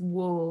uterus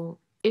wall.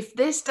 If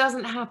this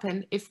doesn't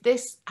happen, if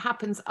this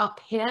happens up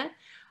here,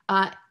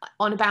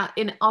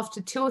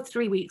 after 2 or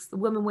 3 weeks, the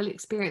woman will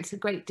experience a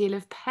great deal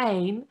of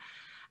pain.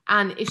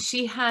 And if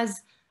she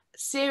has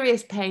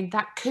serious pain,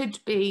 that could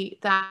be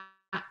that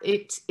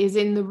it is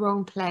in the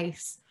wrong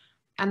place.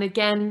 And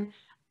again,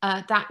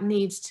 that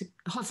needs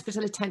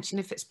hospital attention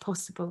if it's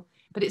possible.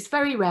 But it's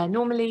very rare.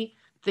 Normally,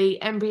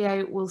 the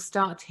embryo will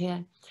start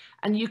here.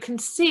 And you can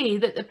see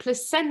that the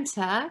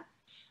placenta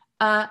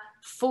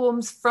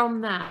forms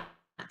from that.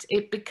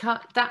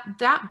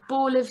 that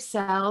ball of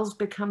cells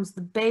becomes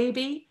the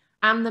baby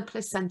and the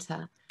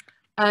placenta.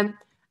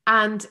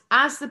 And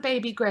as the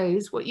baby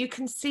grows, what you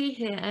can see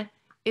here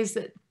is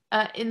that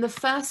in the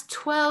first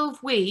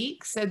 12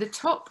 weeks, so the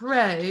top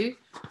row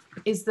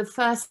is the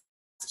first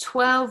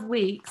 12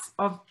 weeks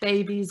of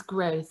baby's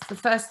growth, the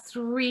first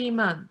 3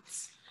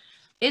 months.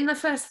 In the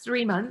first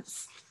 3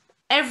 months,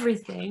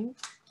 everything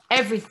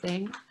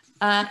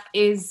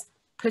is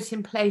put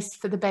in place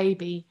for the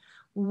baby,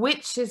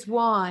 which is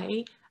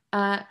why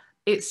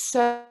it's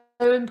so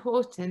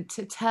important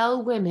to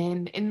tell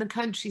women in the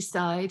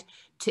countryside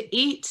to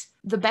eat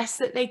the best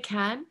that they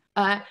can.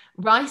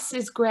 Rice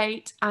is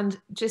great, and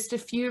just a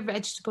few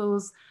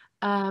vegetables,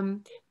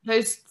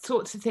 those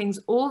sorts of things.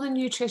 All the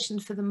nutrition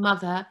for the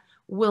mother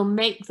will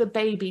make the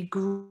baby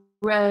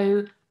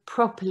grow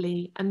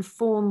properly and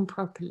form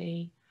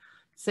properly.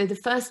 So the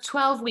first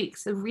 12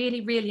 weeks are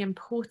really, really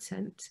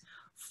important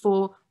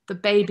for the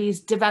baby's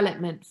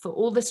development, for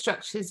all the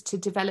structures to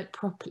develop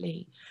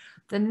properly.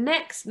 The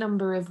next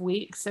number of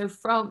weeks, so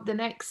from the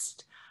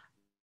next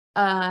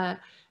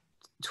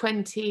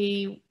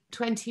 20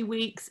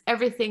 weeks,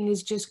 everything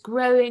is just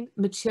growing,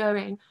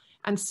 maturing,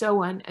 and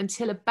so on,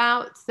 until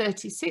about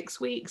 36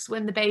 weeks,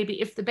 when the baby,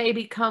 if the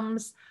baby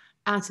comes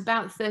at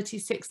about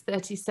 36,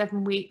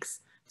 37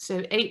 weeks,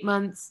 so 8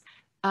 months,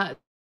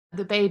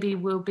 the baby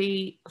will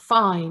be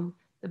fine.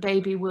 The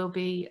baby will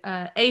be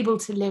able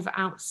to live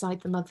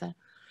outside the mother.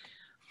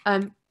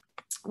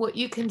 What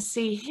you can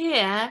see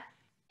here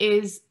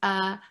is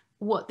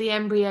what the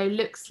embryo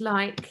looks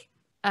like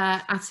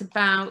at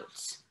about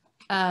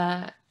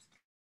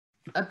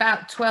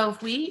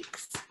 12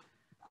 weeks.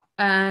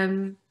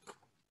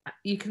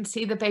 You can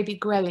see the baby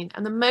growing,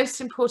 and the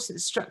most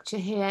important structure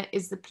here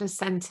is the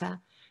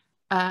placenta,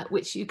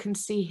 which you can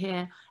see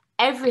here.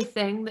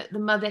 Everything that the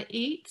mother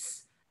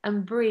eats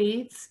and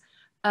breathes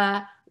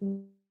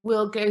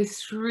will go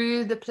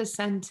through the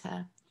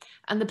placenta,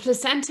 and the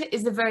placenta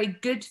is a very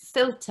good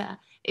filter.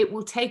 It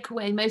will take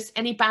away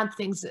any bad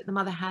things that the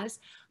mother has,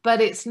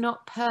 but it's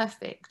not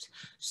perfect.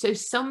 So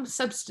some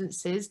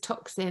substances,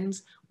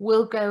 toxins,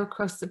 will go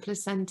across the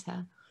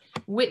placenta,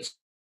 which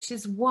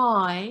is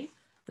why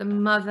the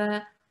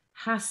mother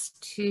has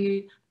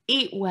to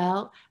eat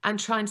well and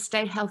try and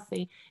stay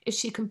healthy. If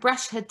she can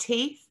brush her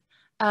teeth,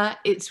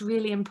 it's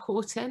really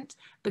important,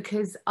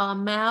 because our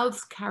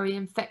mouths carry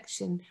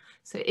infection.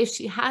 So if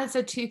she has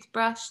a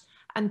toothbrush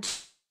and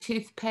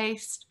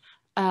toothpaste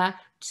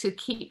to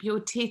keep your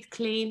teeth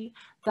clean,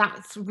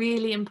 that's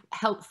really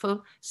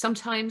helpful.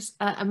 Sometimes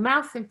a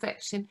mouth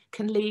infection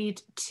can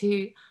lead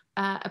to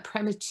a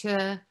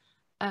premature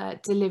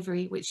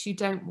delivery, which you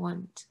don't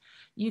want.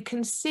 You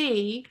can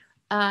see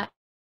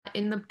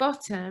in the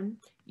bottom,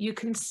 you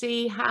can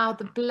see how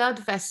the blood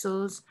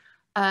vessels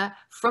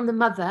from the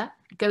mother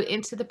go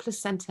into the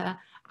placenta,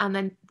 and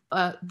then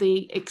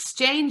the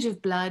exchange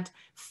of blood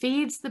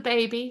feeds the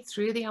baby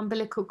through the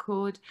umbilical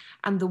cord,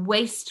 and the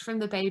waste from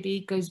the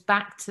baby goes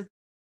back to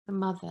the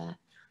mother.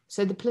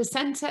 So the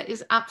placenta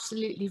is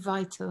absolutely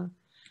vital.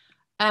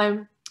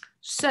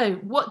 So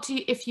what do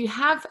you, if you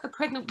have a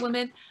pregnant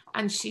woman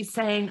and she's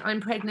saying,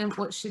 I'm pregnant,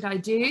 what should I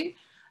do?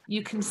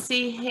 You can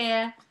see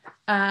here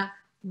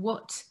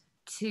what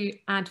to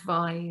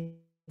advise.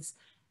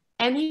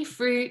 Any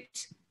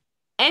fruit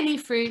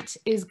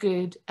is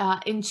good.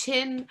 In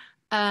Chin,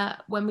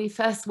 when we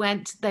first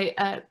went, the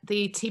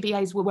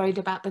TBAs were worried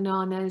about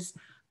bananas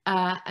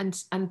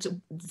and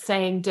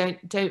saying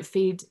don't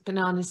feed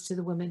bananas to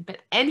the woman.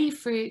 But any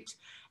fruit,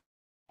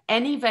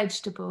 any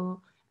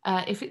vegetable,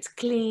 if it's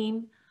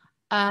clean,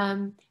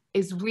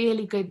 is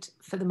really good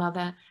for the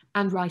mother.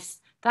 And rice,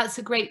 that's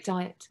a great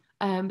diet.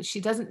 She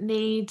doesn't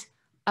need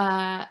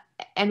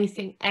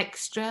anything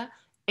extra,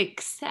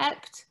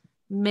 except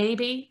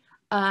maybe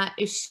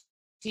if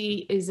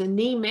she is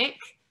anemic,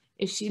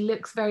 if she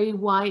looks very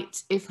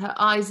white, if her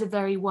eyes are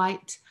very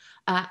white,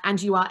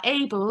 and you are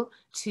able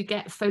to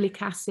get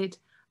folic acid,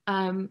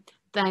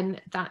 then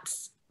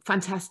that's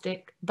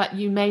fantastic. But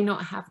you may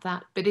not have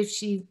that. But if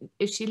she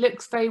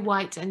looks very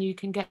white and you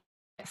can get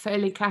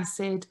folic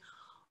acid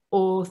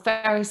or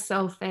ferrous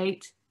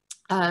sulfate,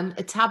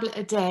 a tablet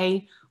a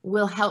day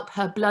will help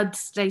her blood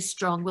stay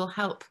strong, will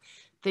help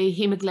the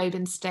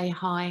hemoglobin stay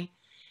high.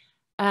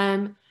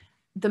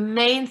 The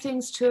main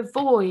things to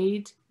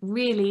avoid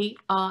really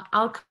are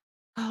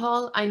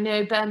alcohol. I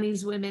know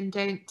Burmese women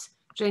don't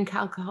drink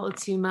alcohol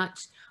too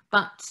much,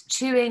 but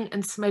chewing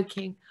and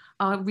smoking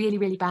are really,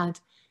 really bad.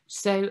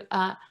 So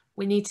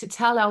we need to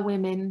tell our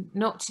women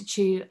not to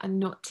chew and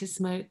not to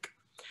smoke.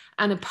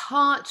 And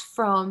apart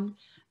from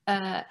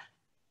a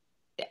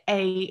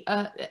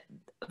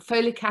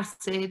folic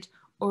acid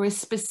or a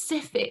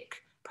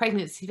specific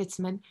pregnancy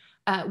vitamin,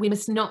 we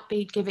must not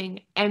be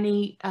giving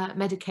any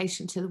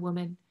medication to the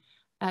woman.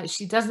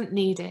 She doesn't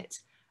need it,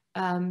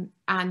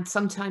 and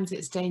sometimes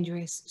it's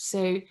dangerous.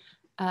 So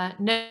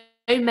no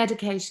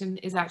medication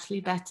is actually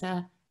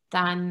better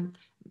than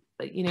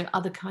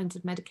other kinds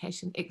of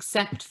medication,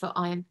 except for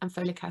iron and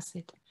folic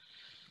acid.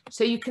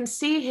 So you can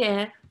see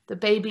here the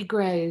baby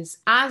grows.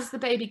 As the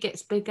baby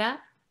gets bigger,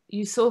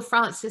 You saw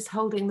Francis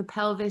holding the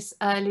pelvis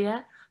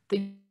earlier.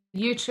 The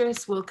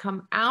uterus will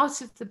come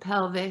out of the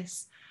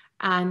pelvis,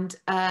 and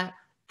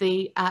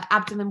the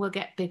abdomen will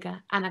get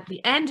bigger. And at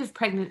the end of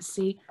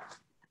pregnancy,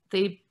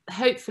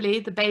 hopefully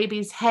the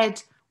baby's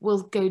head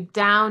will go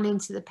down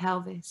into the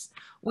pelvis.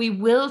 We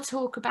will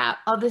talk about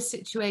other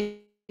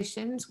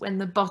situations when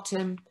the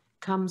bottom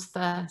comes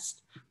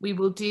first. We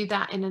will do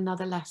that in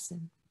another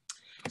lesson.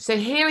 So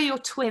here are your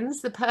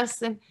twins, the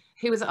person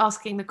who was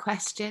asking the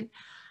question.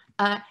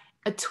 A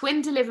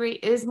twin delivery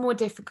is more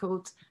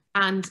difficult,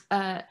 and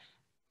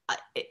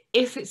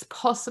if it's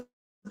possible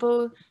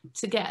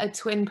to get a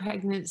twin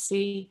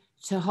pregnancy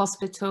to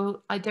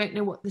hospital, I don't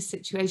know what the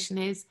situation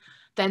is,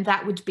 then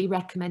that would be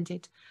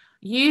recommended.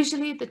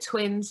 Usually the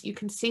twins, you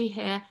can see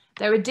here,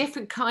 there are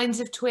different kinds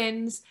of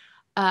twins,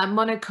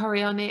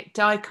 monochorionic,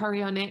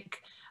 dichorionic,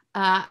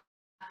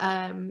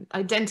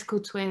 identical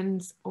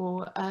twins,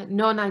 or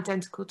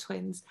non-identical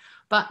twins,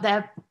 but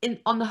they're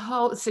on the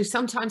whole, so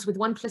sometimes with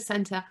one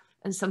placenta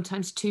and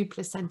sometimes two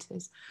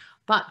placentas,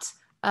 but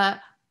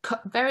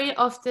very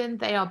often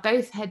they are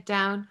both head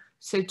down.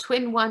 So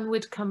twin one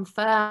would come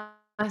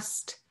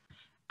first,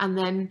 and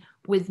then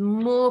with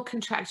more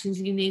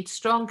contractions, you need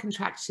strong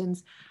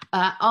contractions.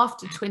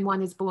 After twin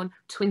one is born,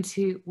 twin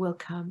two will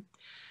come.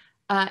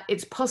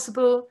 It's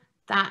possible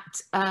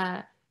that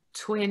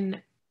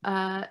twin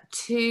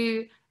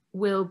two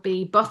will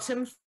be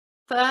bottom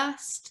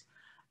first.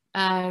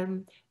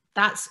 You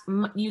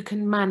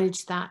can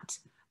manage that,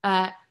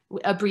 a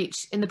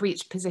breech, in the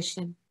breech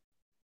position.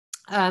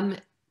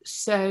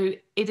 So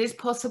it is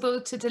possible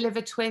to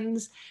deliver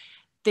twins.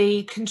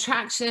 The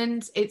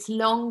contractions, it's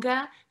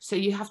longer, so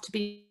you have to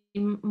be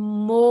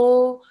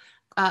more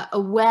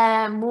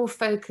aware, more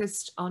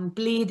focused on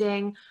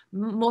bleeding,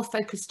 more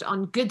focused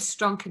on good,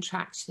 strong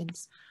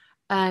contractions.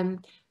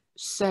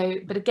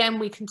 But again,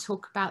 we can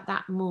talk about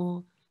that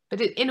more.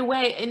 But in a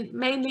way,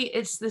 mainly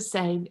it's the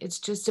same. It's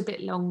just a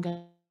bit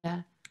longer.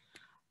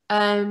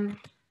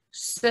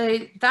 So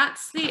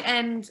that's the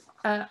end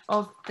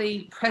of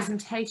the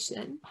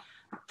presentation.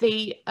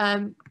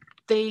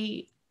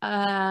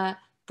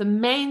 The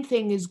main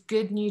thing is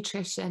good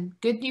nutrition,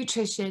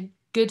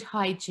 good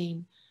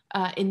hygiene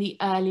in the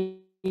early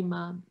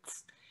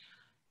months.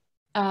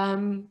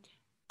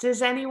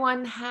 Does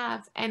anyone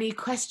have any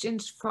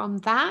questions from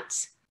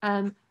that?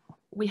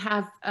 We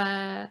have,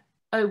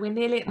 we're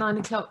nearly at 9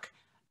 o'clock.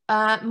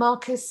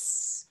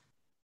 Marcus,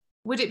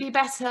 would it be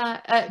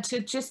better to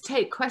just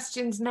take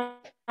questions now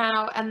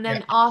and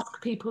then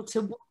ask people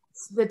to watch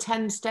the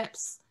 10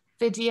 steps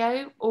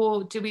video,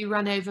 or do we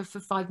run over for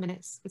 5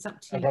 minutes? It's up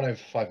to you. I'll run over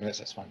for 5 minutes,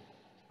 that's fine.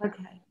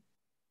 Okay.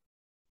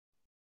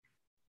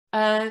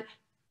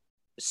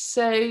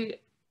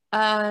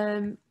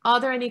 Are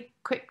there any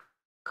quick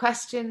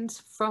questions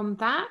from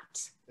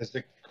that? There's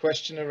a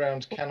question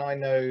around, can I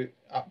know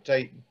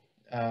update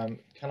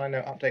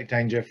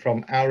danger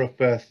from hour of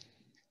birth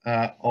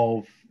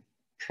of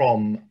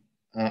prom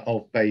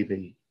of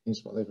baby,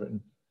 is what they've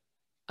written.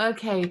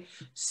 Okay,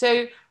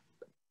 so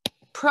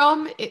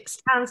PROM, it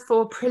stands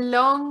for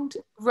prolonged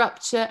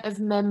rupture of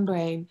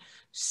membrane.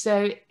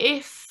 So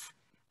if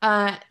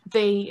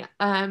the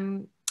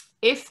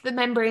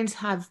membranes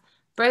have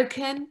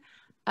broken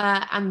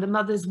and the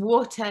mother's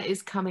water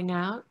is coming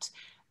out,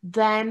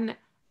 then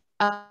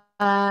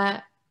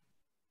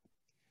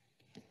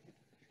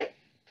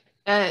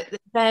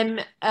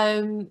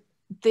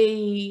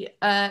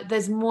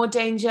there's more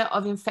danger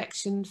of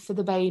infection for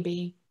the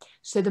baby.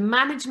 So the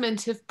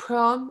management of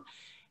PROM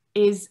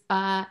is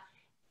for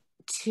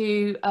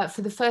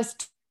the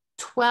first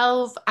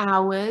 12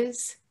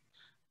 hours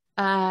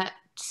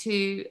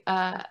to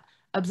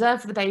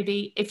observe the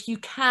baby. If you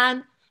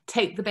can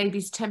take the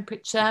baby's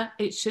temperature,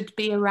 it should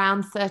be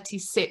around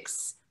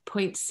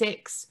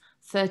 36.6,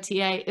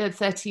 38,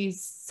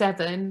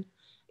 37,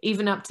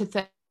 even up to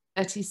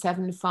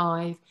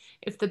 37.5.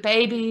 If the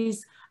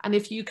baby's, and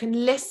if you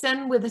can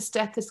listen with a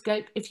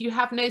stethoscope, if you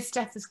have no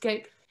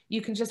stethoscope, you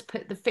can just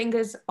put the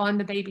fingers on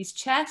the baby's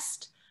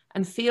chest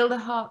and feel the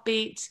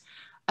heartbeat.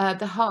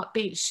 The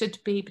heartbeat should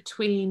be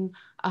between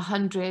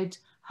 100,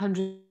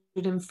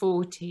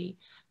 140.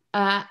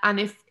 And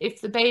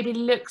if the baby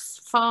looks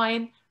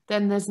fine,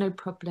 then there's no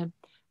problem.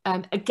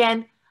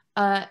 Again,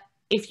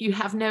 if you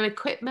have no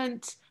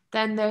equipment,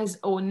 then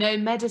or no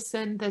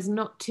medicine, there's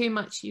not too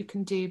much you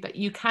can do, but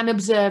you can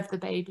observe the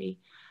baby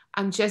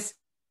and just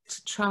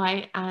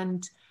try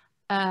and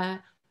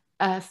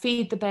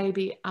feed the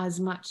baby as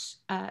much,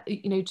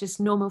 just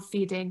normal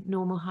feeding,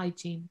 normal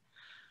hygiene.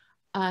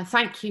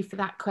 Thank you for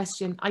that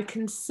question. I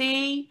can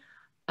see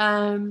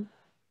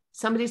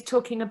somebody's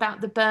talking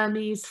about the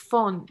Burmese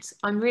font.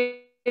 I'm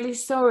really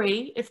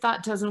sorry if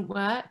that doesn't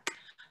work.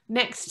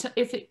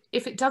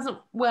 If it doesn't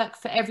work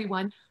for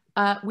everyone,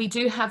 we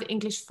do have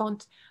English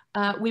font.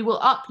 We will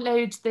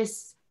upload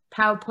this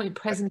PowerPoint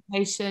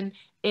presentation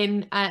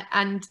in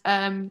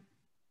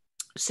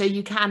so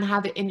you can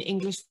have it in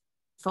English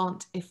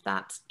font if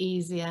that's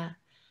easier.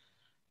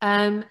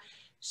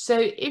 So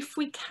if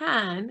we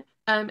can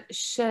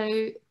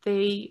show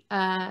the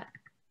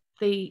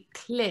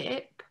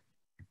clip,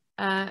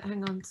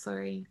 hang on,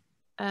 sorry.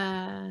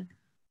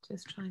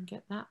 Just try and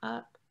get that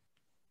up.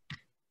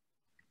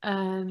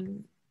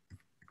 Hang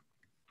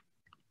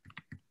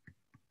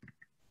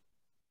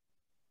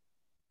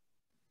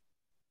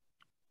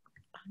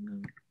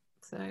on,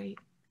 sorry.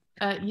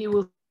 You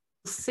will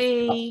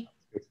see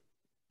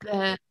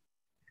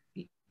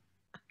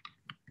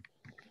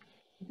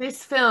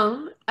this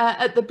film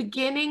at the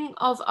beginning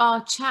of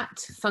our chat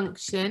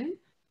function.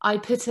 I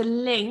put a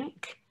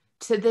link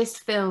to this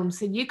film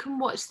so you can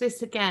watch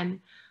this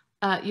again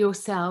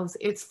yourselves.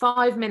 It's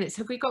 5 minutes.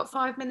 Have we got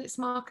 5 minutes,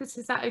 Marcus?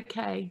 Is that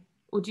okay?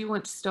 Or do you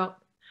want to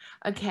stop?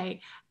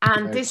 Okay.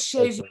 And this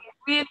shows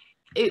you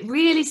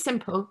really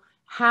simple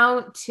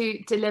how to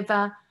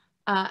deliver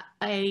a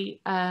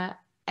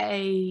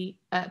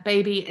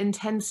baby in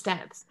 10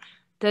 steps.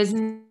 There's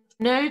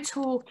no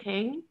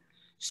talking.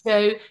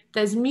 So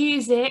there's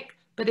music,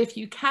 but if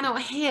you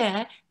cannot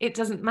hear, it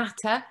doesn't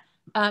matter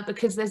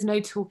because there's no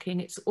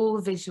talking. It's all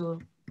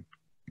visual.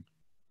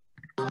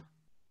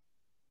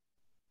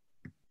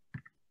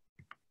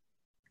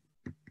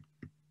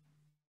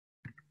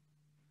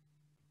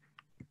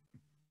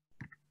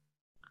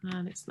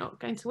 And it's not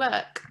going to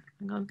work.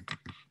 Hang on.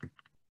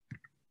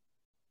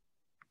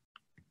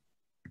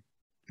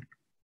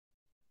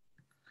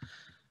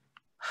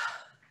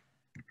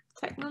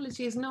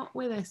 Technology is not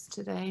with us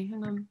today.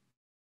 Hang on.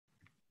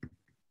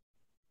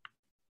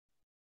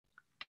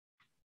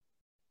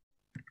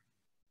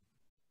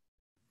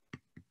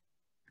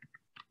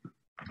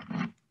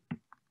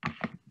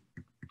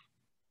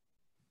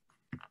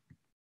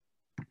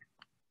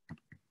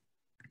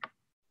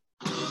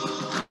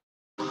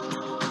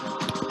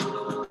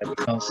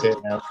 I can't see it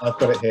now. I've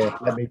got it here.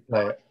 Let me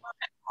play it.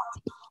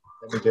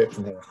 Let me do it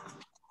from here.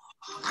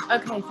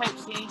 Okay,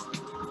 thank you.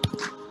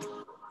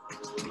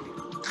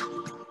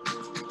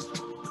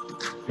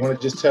 You want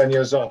to just turn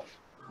yours off?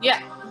 Yeah.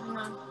 Hang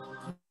on.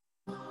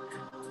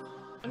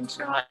 I'm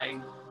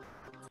trying.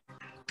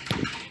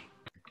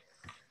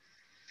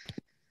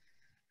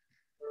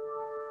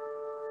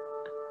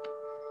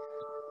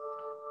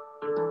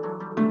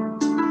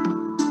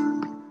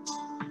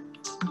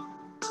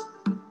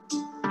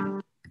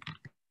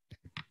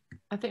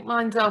 I think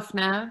mine's off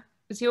now.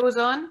 Is yours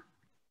on?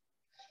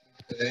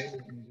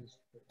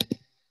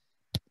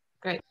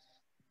 Great.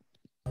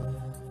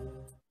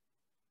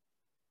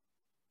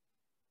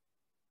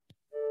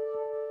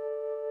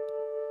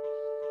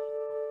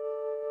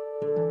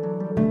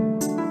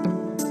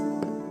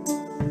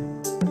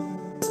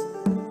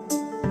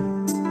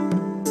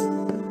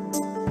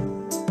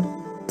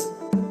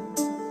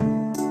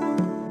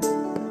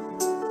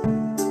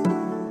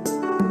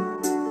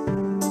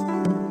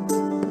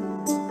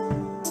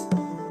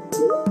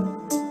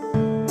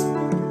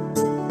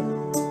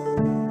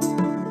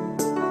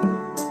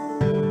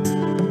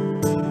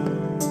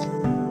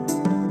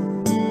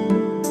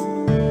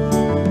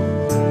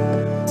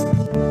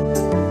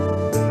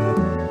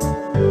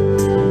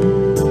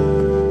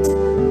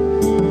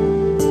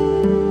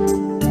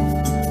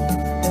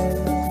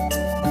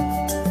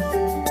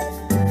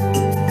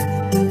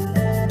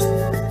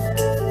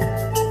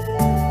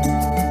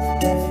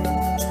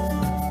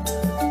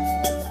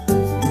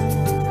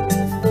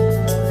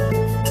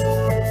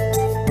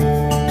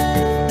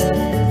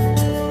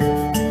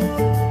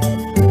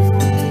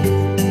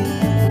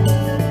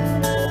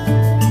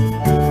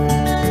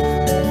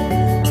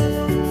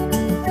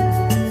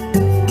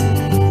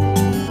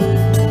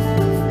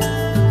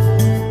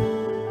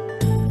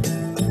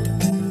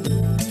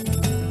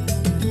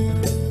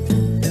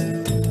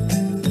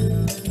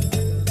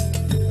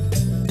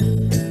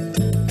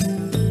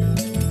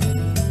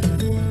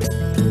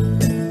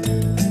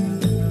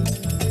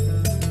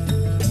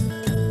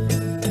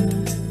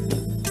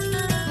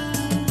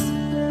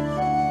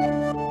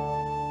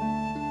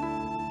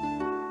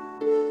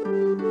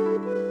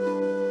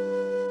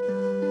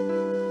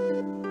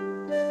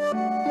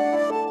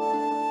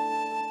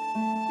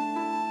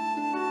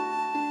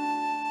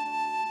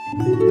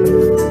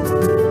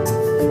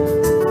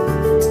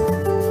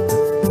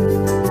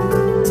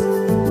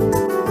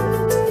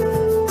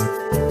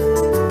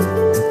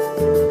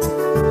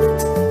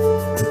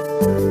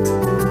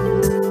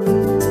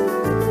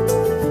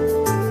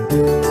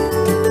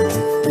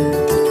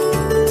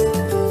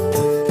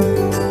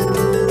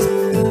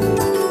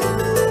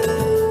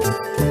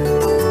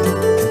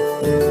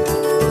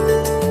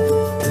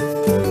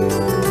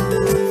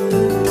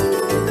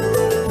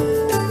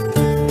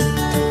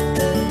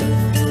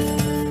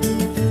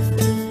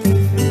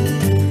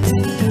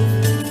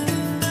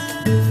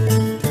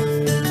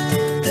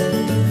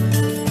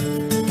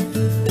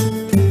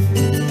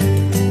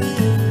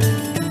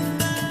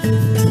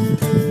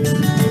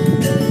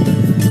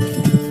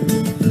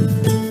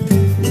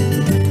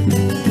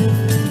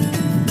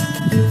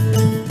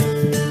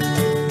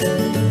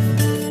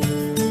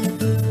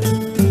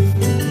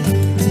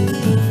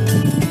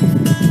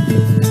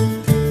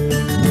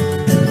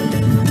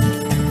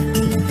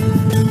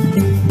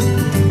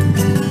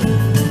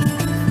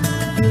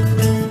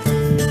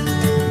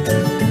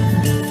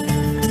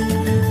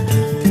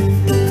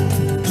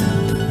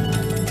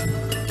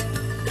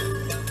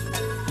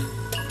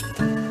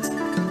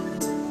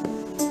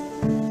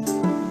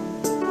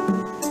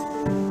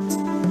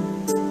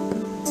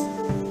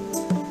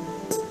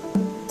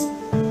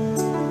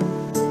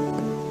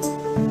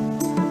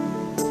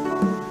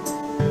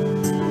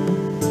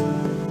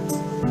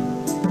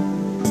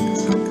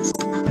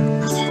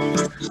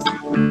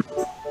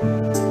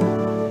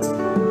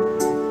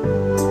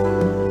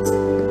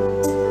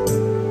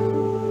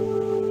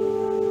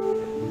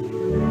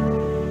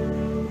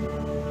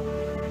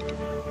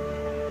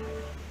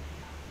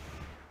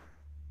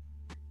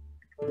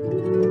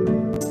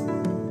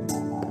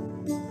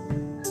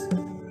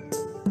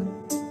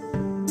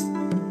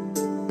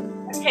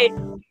 Okay,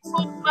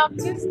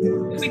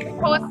 we can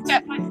pause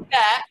step by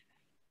step.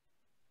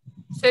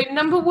 So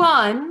number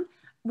one,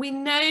 we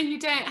know you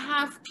don't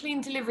have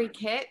clean delivery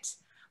kit,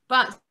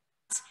 but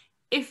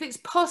if it's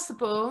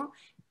possible,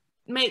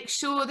 make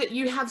sure that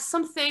you have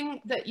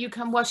something that you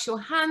can wash your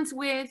hands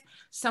with,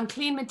 some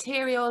clean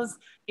materials.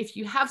 If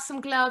you have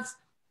some gloves,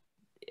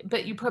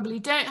 but you probably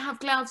don't have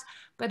gloves,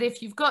 but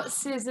if you've got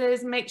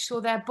scissors, make sure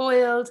they're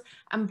boiled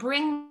and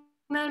bring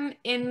them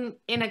in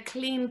a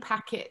clean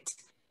packet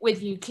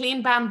with you,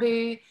 clean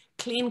bamboo,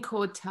 clean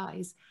cord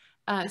ties.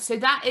 So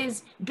that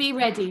is, be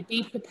ready,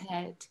 be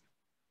prepared.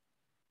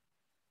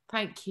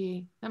 Thank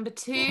you. Number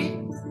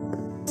two.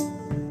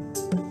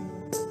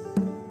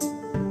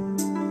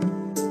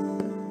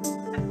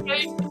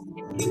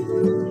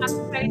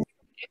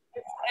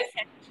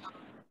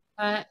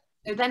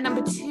 So then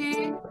number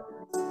two.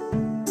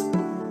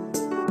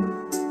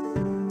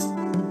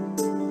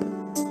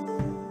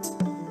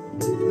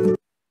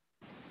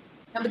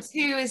 Number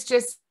two is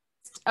just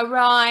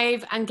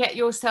arrive and get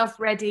yourself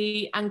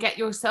ready and get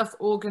yourself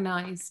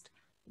organized.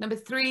 Number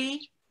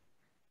three.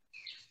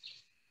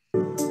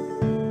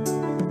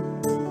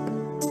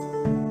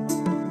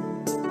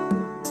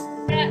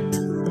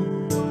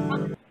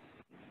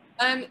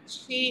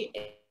 She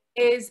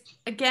is,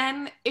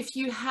 again, if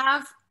you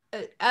have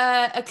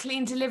a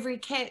clean delivery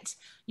kit,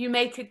 you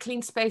make a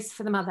clean space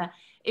for the mother.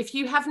 If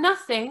you have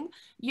nothing,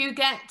 you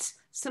get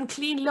some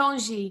clean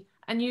lingerie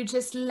and you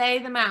just lay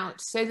them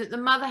out so that the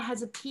mother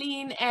has a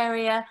clean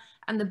area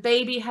and the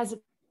baby has a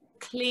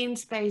clean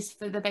space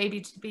for the baby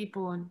to be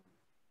born.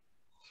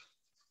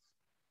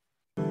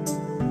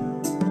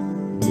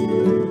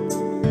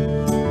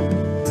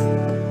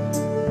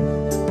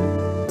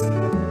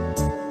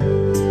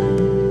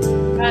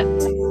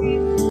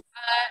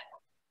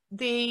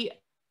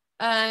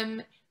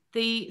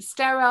 The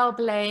sterile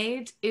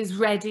blade is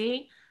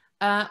ready,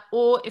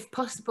 or if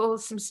possible,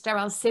 some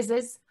sterile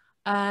scissors.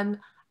 And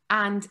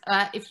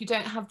if you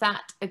don't have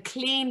that, a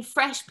clean,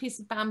 fresh piece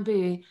of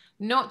bamboo,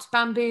 not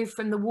bamboo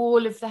from the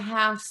wall of the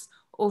house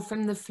or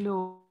from the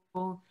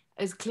floor,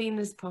 as clean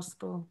as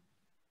possible.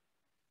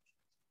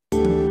 5.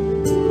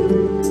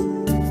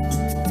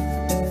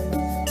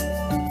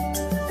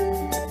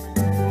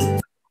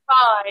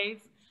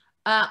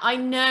 I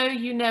know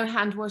you know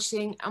hand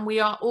washing, and we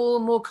are all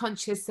more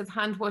conscious of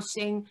hand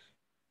washing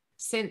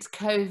since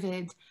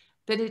COVID,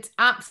 but it's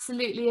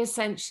absolutely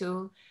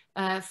essential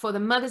for the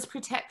mother's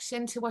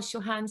protection to wash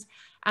your hands,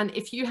 and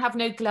if you have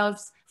no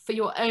gloves, for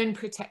your own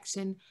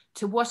protection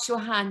to wash your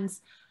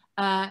hands,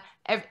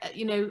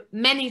 you know,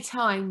 many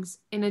times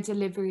in a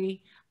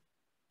delivery.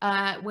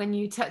 When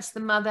you touch the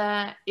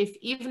mother,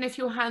 even if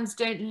your hands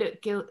don't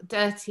look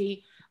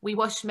dirty, we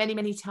wash many,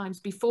 many times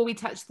before we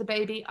touch the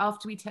baby,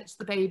 after we touch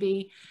the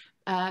baby,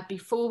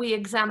 before we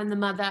examine the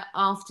mother,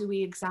 after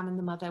we examine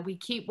the mother. We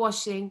keep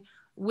washing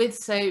with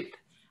soap,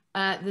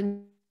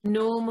 the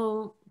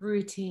normal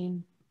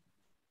routine.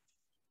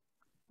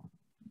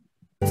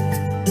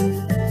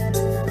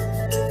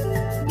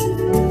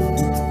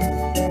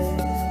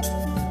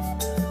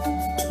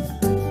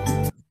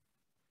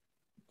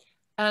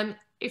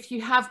 If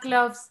you have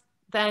gloves,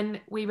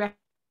 then we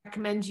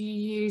recommend you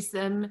use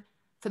them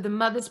for the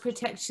mother's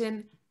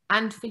protection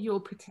and for your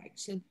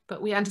protection,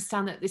 but we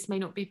understand that this may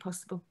not be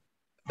possible.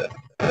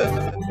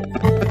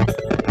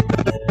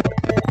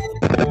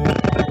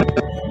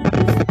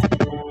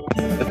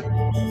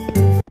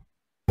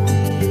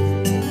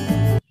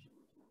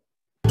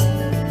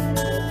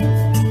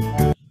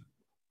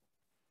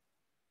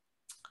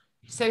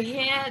 So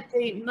here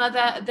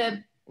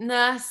the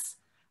nurse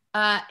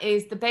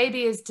the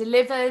baby is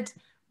delivered.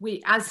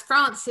 As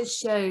Francis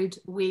showed,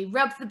 we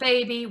rub the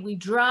baby, we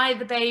dry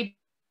the baby.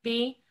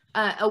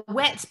 A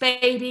wet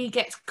baby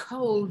gets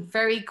cold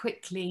very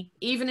quickly,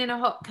 even in a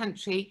hot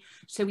country.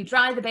 So we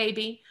dry the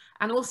baby,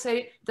 and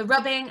also the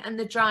rubbing and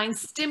the drying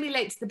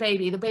stimulates the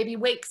baby. The baby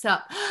wakes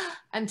up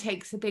and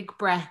takes a big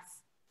breath.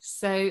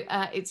 So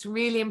it's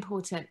really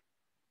important.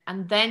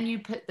 And then you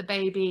put the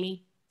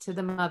baby to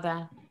the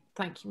mother.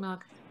 Thank you,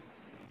 Margaret.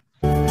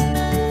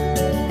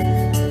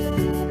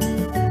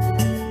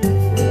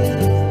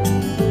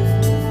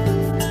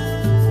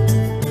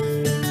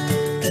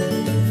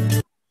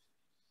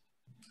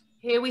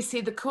 Here we see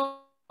the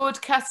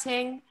cord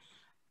cutting.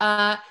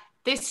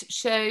 This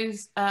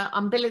shows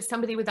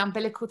somebody with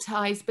umbilical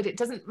ties, but it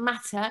doesn't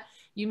matter.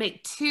 You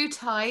make 2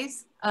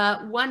 ties,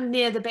 one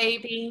near the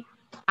baby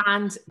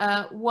and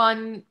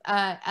one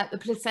at the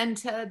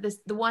placenta.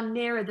 The one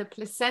nearer the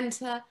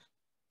placenta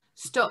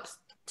stops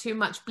too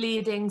much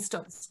bleeding,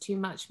 stops too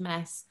much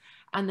mess.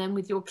 And then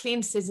with your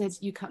clean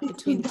scissors, you cut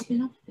between the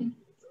 2.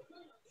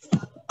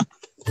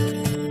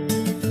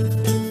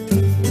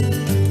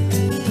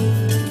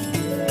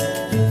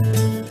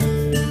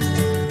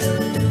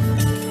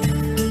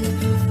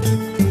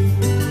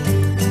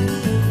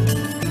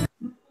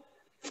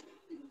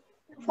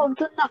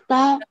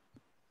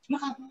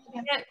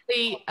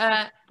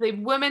 The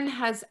woman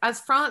has,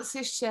 as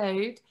Francis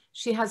showed,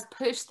 she has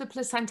pushed the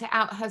placenta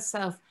out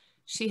herself.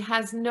 She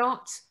has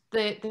not,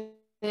 the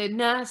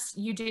nurse,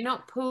 you do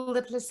not pull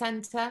the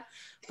placenta,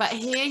 but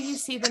here you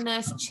see the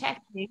nurse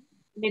checking,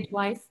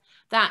 midwife,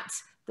 that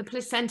the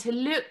placenta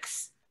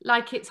looks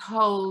like it's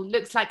whole,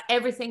 looks like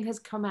everything has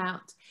come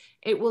out.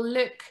 It will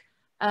look,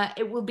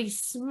 it will be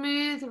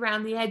smooth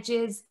around the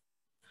edges,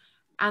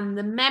 and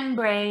the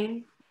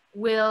membrane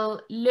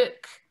will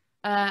look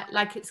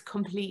like it's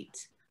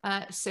complete.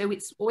 So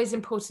it's always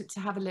important to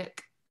have a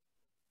look.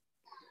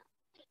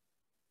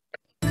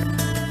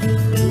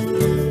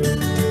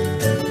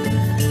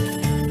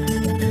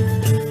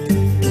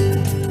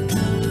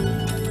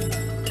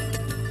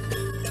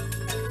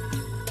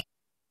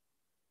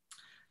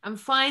 And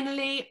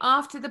finally,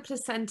 after the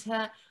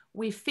placenta,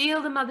 we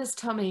feel the mother's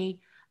tummy.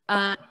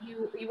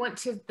 You want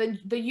to,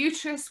 the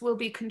uterus will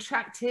be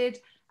contracted,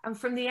 and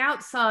from the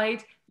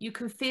outside, you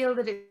can feel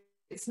that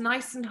it's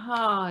nice and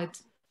hard.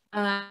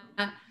 If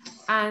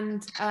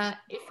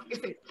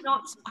it's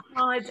not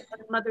hard and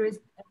the mother is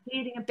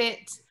bleeding a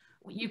bit,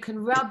 you can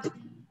rub the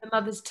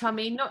mother's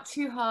tummy, not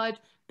too hard,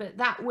 but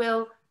that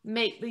will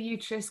make the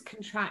uterus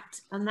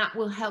contract, and that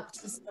will help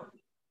to stop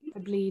the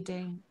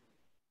bleeding.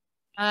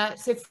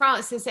 So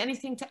Francis,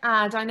 anything to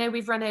add? I know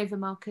we've run over,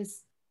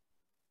 Marcus.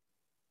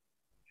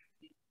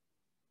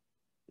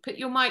 Put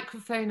your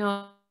microphone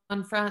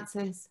on,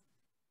 Francis.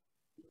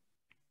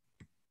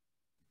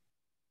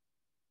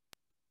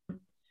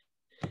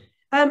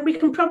 We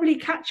can probably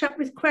catch up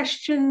with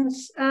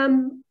questions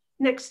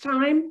next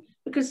time,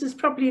 because there's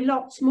probably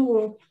lots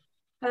more.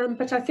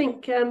 But I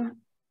think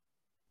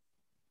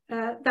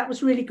that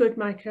was really good,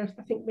 Micah.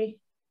 I think we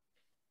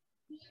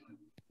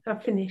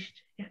have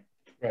finished. Yeah.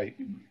 Great.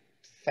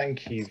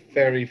 Thank you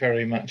very,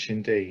 very much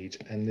indeed.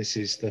 And this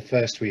is the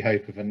first, we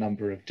hope, of a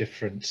number of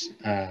different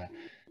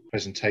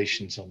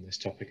presentations on this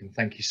topic. And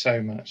thank you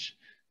so much,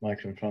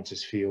 Micah and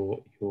Francis, for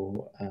your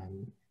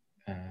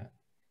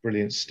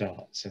brilliant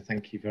start. So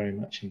thank you very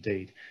much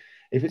indeed.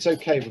 If it's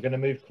okay, we're going to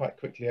move quite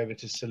quickly over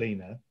to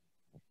Selina,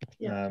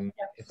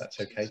 if that's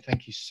okay.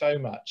 Thank you so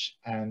much.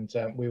 And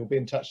we will be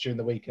in touch during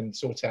the week and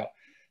sort out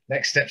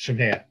next steps from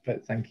here.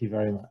 But thank you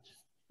very much.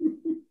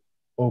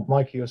 Oh,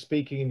 Micah, you're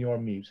speaking and you're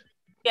on mute.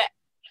 Yeah.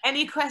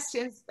 Any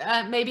questions?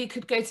 Maybe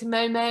could go to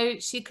Momo.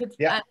 She could,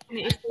 if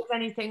there's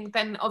anything,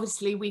 then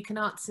obviously we can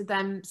answer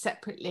them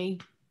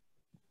separately.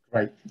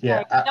 Great.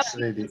 Yeah,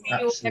 absolutely.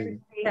 Absolutely.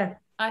 Yeah.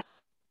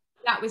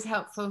 That was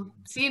helpful.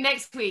 See you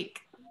next week.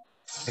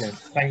 Yeah,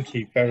 thank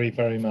you very,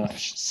 very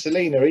much.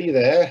 Selina, are you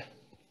there?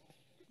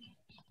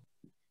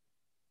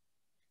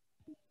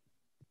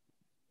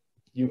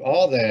 You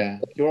are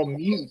there. You're on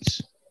mute.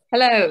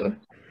 Hello.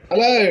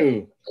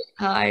 Hello.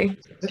 Hi.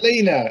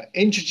 Selina,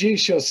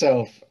 introduce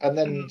yourself and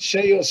then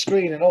share your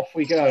screen and off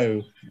we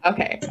go.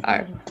 Okay.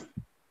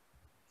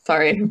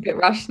 Sorry, I'm a bit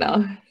rushed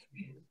now.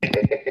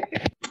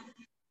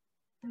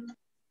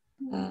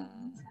 Share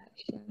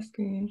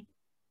screen.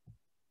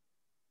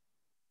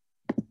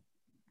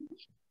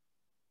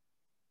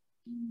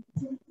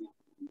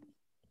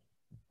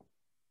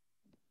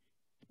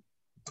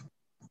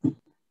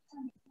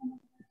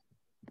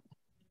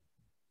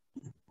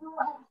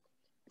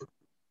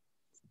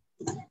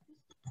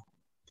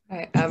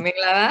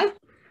 Mingla,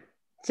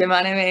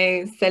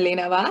 Jemane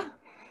Selina ba,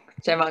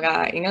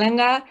 Jemaga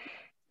Inglanga,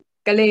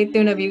 Kale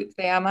Tunabut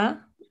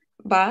Sayama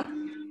ba,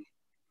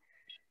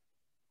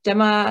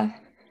 Jema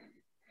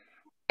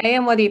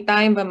Ayam wadi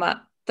time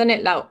bama,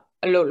 Tanet lau,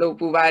 a lo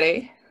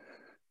pubare,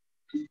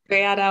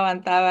 Kayada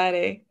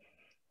wantabare.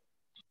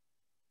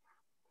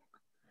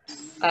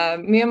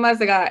 Myanmar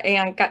saga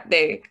Ayan kat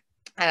de,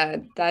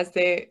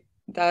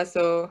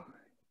 daso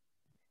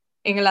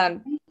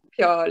England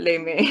pure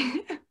leme.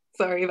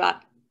 Sorry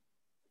about.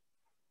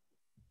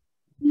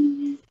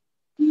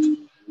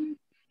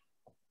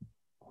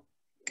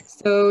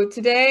 So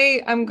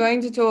today I'm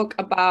going to talk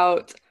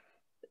about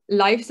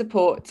life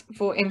support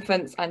for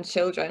infants and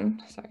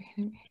children. Sorry.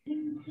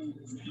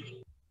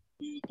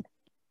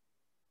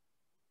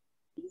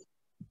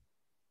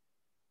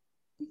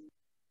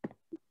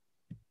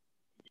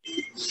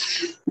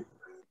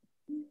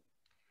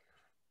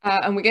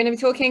 And we're going to be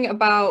talking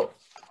about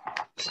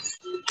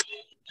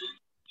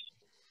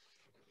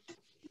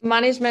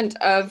management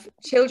of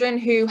children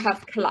who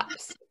have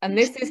collapsed. And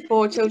this is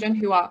for children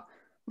who are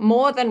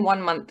more than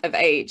 1 month of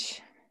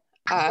age.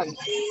 The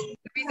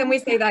reason we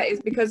say that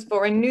is because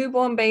for a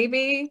newborn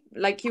baby,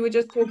 like you were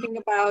just talking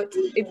about,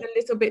 it's a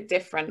little bit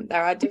different.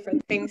 There are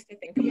different things to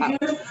think about.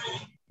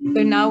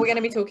 So now we're going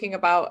to be talking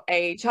about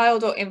a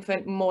child or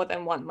infant more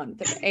than 1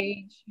 month of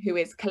age who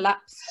is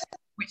collapsed,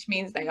 which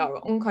means they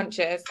are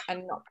unconscious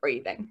and not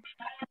breathing.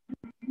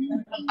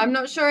 I'm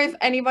not sure if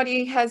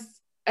anybody has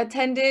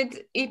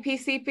attended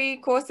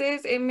EPCP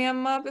courses in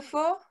Myanmar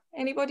before.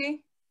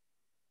 Anybody?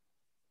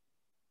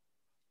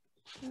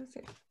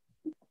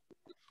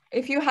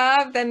 If you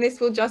have, then this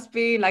will just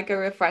be like a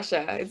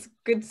refresher. It's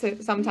good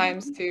to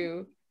sometimes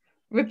to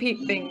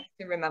repeat things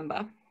to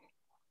remember.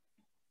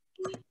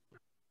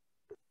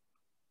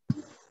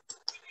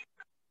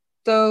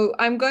 So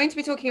I'm going to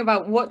be talking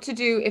about what to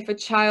do if a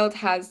child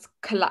has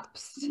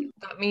collapsed.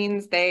 That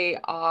means they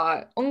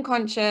are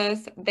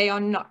unconscious, they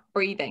are not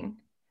breathing.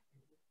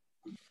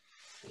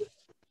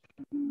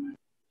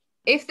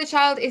 If the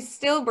child is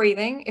still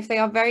breathing, if they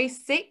are very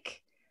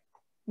sick,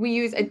 we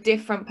use a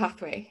different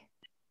pathway.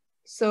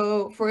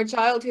 So for a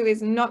child who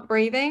is not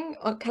breathing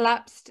or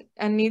collapsed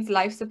and needs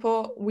life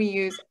support, we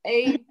use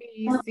A,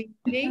 B, C,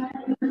 D,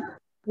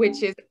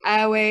 which is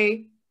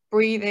airway,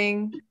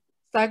 breathing,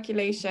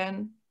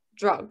 circulation,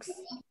 drugs.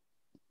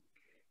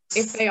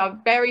 If they are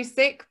very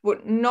sick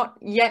but not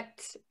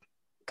yet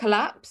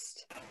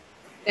collapsed,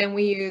 then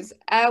we use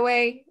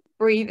airway,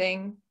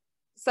 breathing,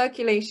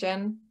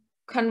 circulation,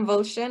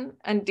 convulsion,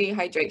 and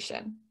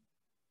dehydration.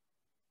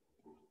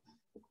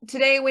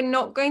 Today, we're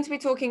not going to be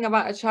talking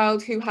about a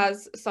child who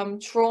has some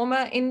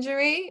trauma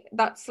injury.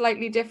 That's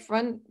slightly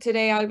different.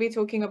 Today, I'll be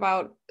talking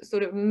about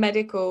sort of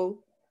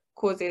medical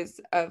causes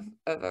of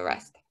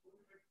arrest.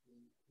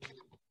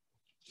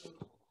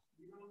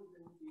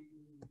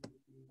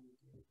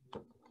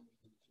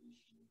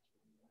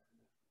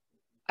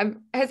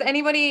 Has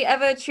anybody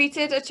ever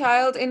treated a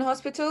child in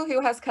hospital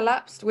who has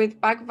collapsed with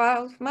bag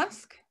valve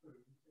mask?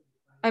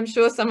 I'm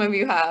sure some of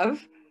you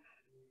have.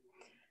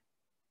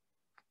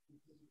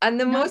 And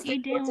the most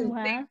important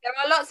thing, there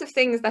are lots of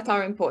things that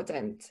are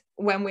important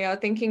when we are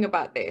thinking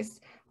about this.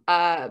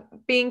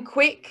 Being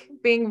quick,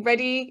 being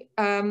ready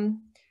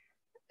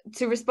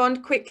to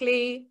respond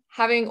quickly,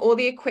 having all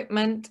the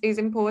equipment is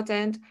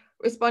important.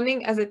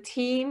 Responding as a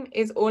team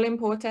is all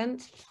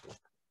important.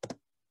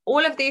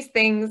 All of these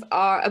things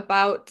are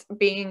about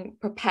being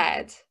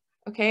prepared,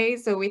 okay?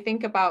 So we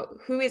think about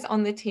who is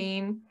on the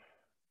team.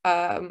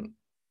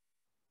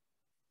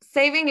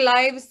 Saving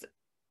lives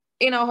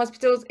in our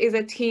hospitals is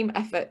a team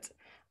effort,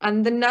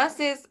 and the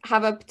nurses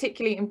have a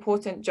particularly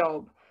important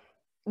job.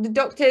 The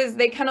doctors,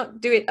 they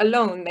cannot do it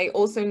alone. They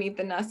also need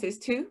the nurses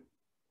too.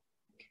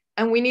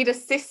 And we need a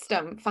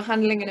system for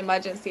handling an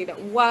emergency that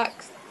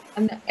works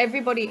and that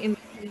everybody in the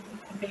team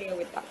is familiar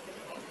with that.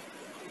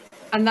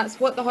 And that's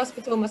what the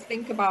hospital must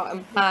think about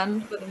and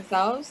plan for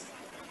themselves.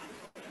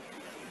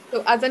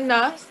 So as a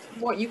nurse,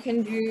 what you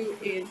can do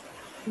is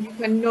you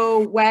can know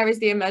where is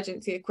the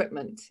emergency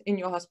equipment in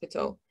your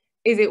hospital.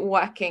 Is it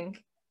working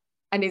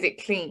and is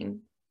it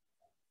clean?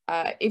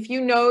 If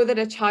you know that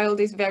a child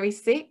is very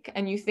sick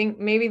and you think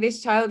maybe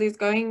this child is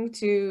going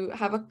to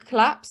have a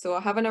collapse or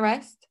have an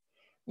arrest,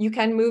 you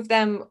can move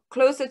them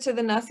closer to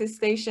the nurse's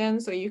station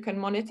so you can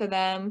monitor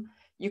them.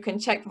 You can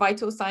check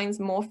vital signs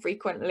more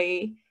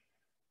frequently.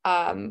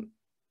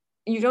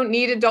 You don't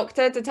need a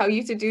doctor to tell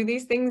you to do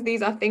these things.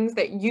 These are things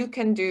that you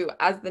can do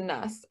as the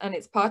nurse, and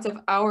it's part of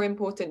our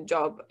important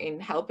job in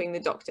helping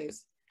the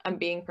doctors and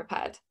being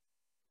prepared.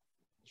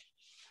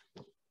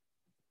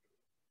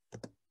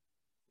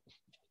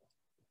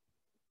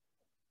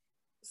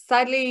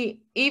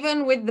 Sadly,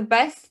 even with the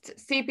best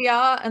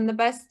CPR and the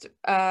best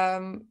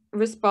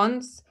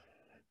response,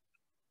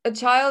 a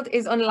child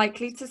is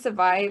unlikely to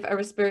survive a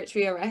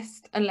respiratory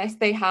arrest unless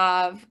they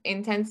have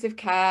intensive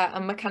care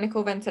and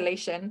mechanical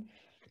ventilation,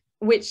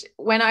 which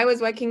when I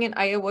was working in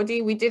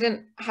Ayeyarwady, we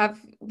didn't have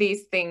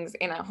these things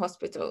in our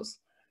hospitals.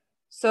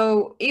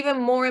 So even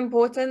more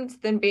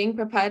important than being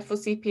prepared for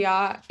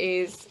CPR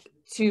is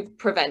to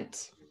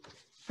prevent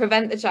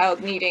the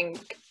child needing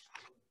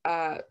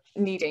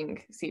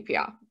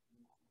CPR.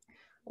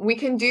 We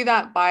can do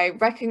that by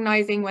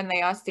recognizing when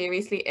they are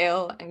seriously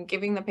ill and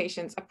giving the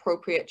patients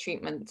appropriate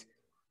treatment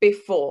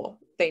before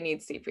they need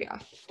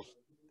CPR.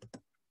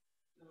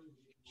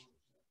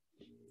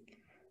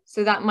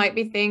 So that might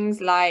be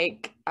things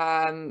like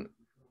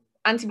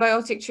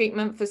antibiotic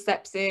treatment for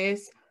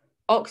sepsis,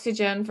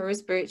 oxygen for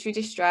respiratory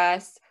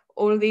distress,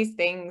 all of these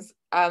things.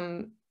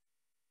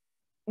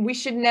 We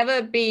should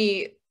never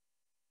be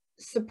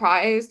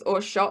surprised or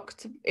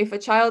shocked if a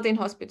child in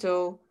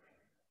hospital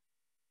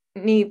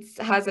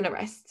has an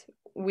arrest.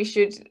 We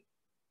should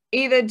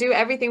either do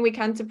everything we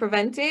can to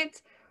prevent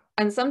it,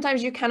 and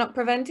sometimes you cannot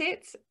prevent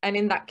it, and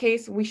in that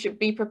case we should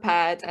be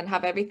prepared and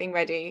have everything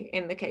ready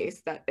in the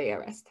case that they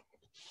arrest.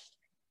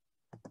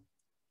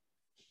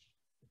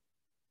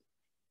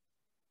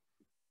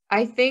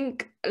 I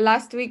think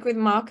last week with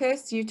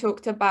Marcus you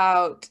talked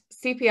about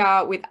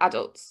CPR with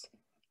adults,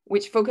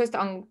 which focused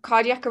on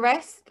cardiac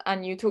arrest,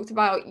 and you talked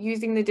about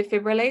using the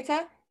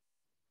defibrillator.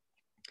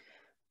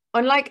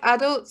 Unlike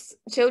adults,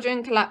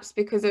 children collapse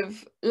because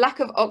of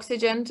lack of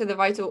oxygen to the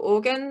vital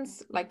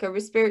organs, like a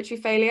respiratory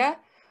failure,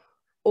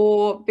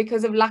 or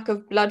because of lack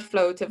of blood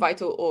flow to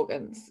vital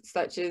organs,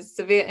 such as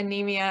severe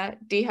anemia,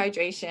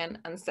 dehydration,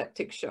 and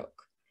septic shock.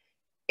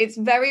 It's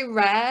very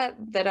rare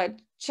that a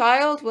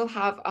child will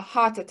have a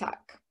heart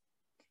attack,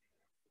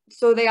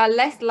 so they are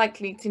less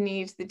likely to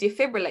need the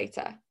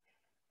defibrillator.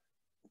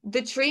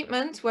 The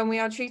treatment when we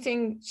are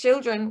treating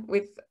children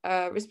with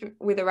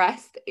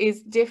arrest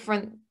is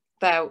different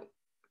though.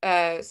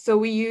 So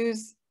we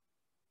use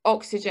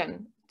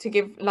oxygen to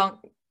give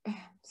the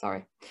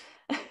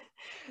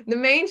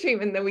main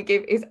treatment that we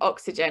give is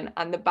oxygen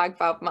and the bag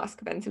valve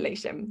mask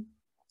ventilation.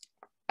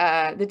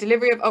 The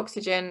delivery of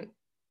oxygen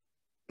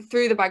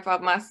through the bag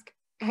valve mask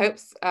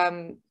helps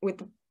with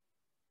the,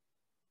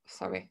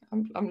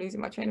 I'm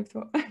losing my train of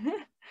thought.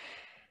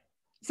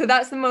 So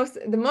that's the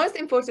most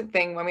important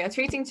thing when we are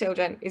treating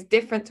children is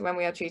different to when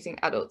we are treating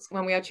adults.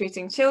 When we are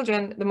treating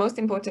children, the most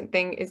important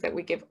thing is that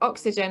we give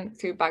oxygen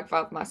through bag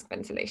valve mask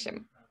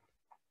ventilation.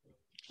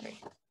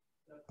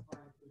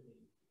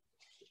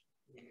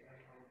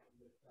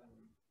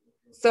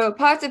 So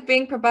part of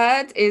being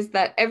prepared is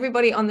that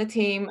everybody on the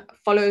team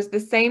follows the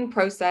same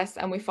process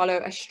and we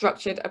follow a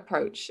structured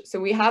approach. So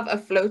we have a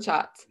flow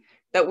chart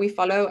that we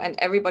follow and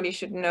everybody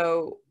should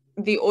know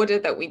the order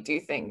that we do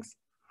things.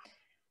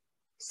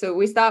 So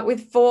we start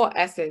with 4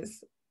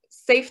 S's: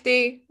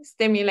 safety,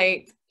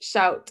 stimulate,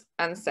 shout,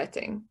 and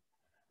setting.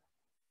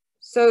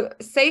 So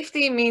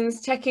safety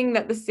means checking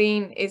that the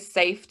scene is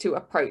safe to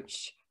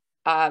approach.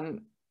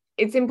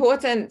 It's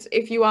important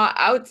if you are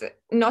out,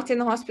 not in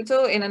the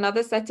hospital, in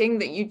another setting,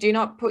 that you do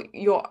not put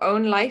your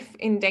own life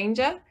in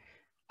danger,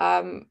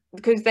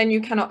 because then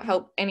you cannot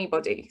help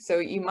anybody. So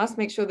you must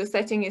make sure the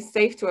setting is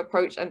safe to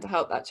approach and to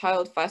help that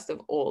child first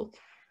of all.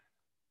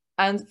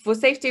 And for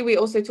safety, we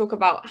also talk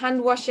about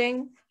hand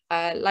washing.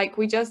 Like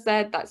we just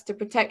said, that's to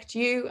protect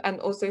you and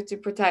also to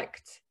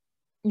protect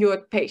your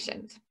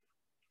patient.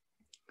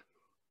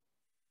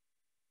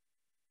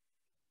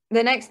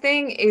 The next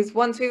thing is,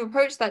 once we've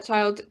approached that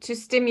child, to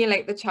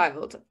stimulate the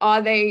child.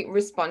 Are they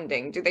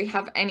responding? Do they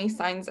have any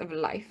signs of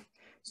life?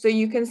 So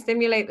you can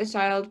stimulate the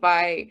child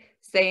by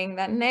saying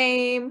their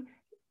name.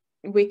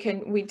 We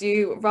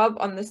do rub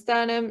on the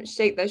sternum,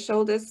 shake their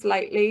shoulders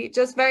slightly,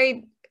 just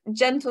very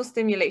gentle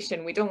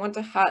stimulation. We don't want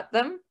to hurt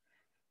them,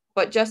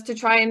 but just to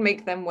try and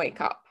make them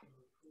wake up.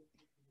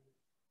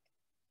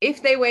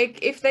 If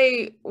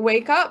they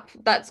wake up,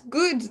 that's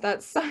good.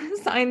 That's a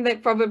sign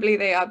that probably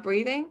they are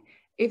breathing.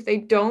 If they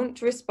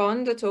don't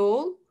respond at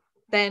all,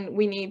 then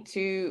we need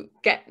to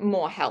get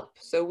more help.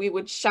 So we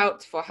would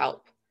shout for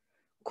help,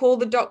 call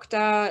the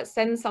doctor,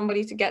 send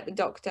somebody to get the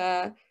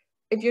doctor.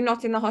 If you're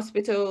not in the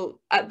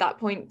hospital at that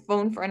point,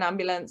 phone for an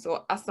ambulance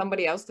or ask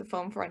somebody else to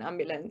phone for an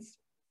ambulance.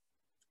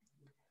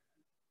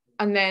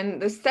 And then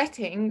the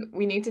setting,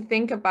 we need to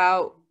think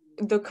about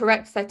the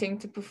correct setting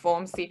to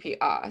perform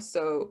CPR.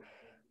 So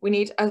we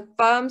need a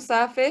firm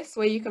surface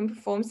where you can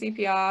perform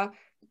CPR.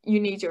 You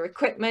need your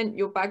equipment,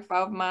 your bag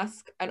valve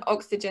mask, an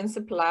oxygen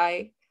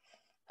supply.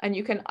 And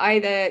you can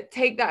either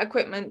take that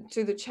equipment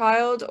to the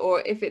child,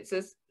 or if it's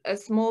a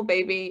small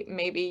baby,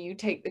 maybe you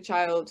take the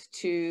child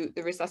to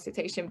the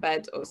resuscitation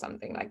bed or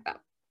something like that.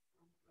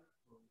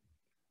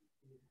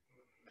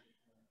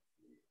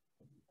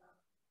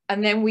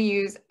 And then we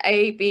use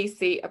A, B,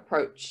 C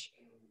approach.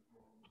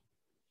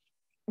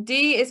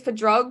 D is for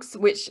drugs,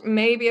 which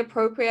may be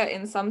appropriate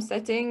in some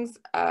settings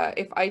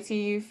if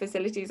ITU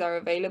facilities are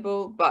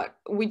available, but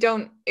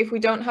if we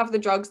don't have the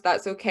drugs,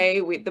 that's okay.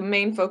 The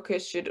main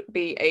focus should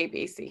be A,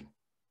 B, C.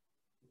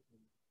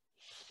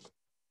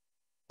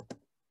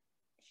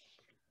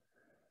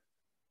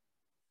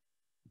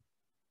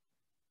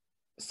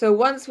 So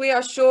once we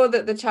are sure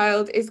that the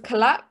child is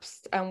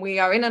collapsed and we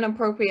are in an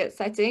appropriate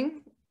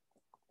setting,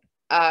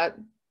 the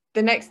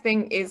next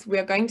thing is we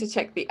are going to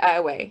check the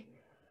airway.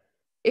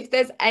 If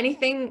there's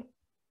anything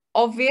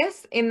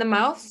obvious in the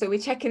mouth, so we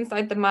check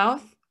inside the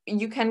mouth,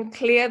 you can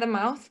clear the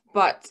mouth,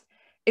 but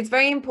it's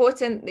very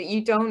important that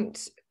you can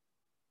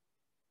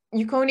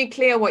only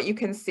clear what you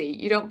can see.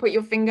 You don't put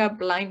your finger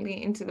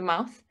blindly into the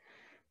mouth.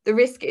 The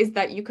risk is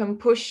that you can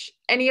push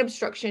any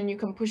obstruction, you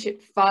can push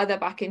it further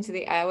back into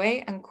the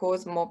airway and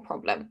cause more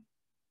problem.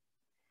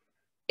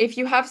 If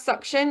you have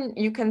suction,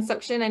 you can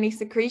suction any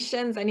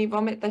secretions, any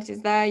vomit that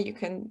is there, you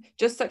can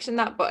just suction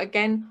that, but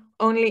again,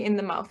 only in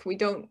the mouth. We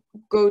don't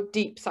go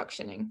deep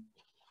suctioning.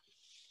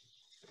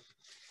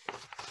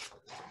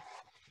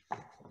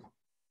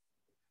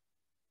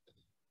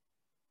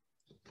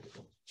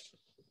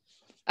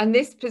 And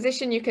this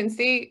position, you can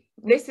see,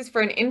 this is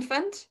for an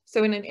infant.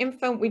 So in an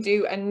infant, we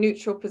do a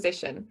neutral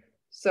position.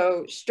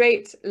 So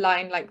straight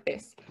line like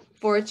this.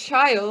 For a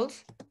child,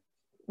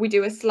 we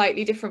do a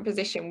slightly different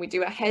position. We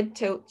do a head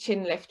tilt,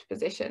 chin lift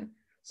position.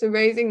 So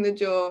raising the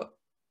jaw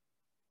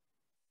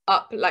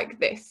up like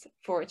this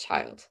for a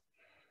child.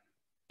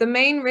 The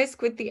main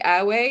risk with the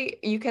airway,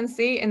 you can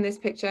see in this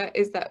picture,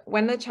 is that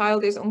when the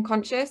child is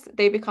unconscious,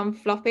 they become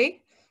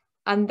floppy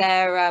and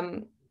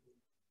their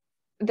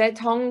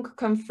tongue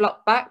can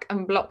flop back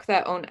and block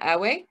their own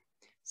airway.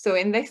 So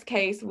in this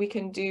case,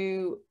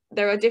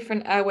 there are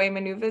different airway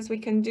maneuvers we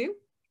can do.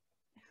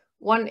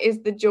 One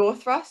is the jaw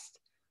thrust,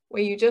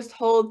 where you just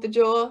hold the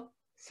jaw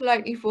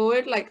slightly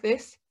forward like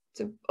this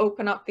to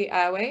open up the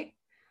airway.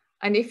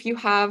 And if you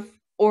have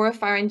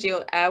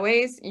oropharyngeal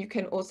airways, you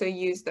can also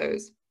use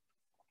those.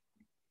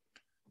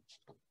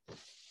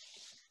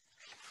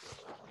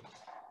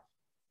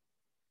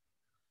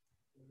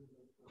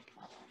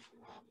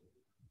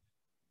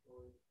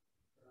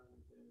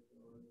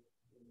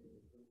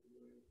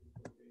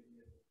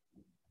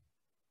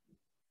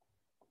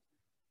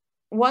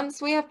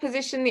 Once we have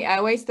positioned the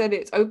airway so that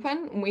it's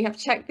open and we have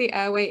checked the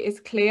airway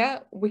is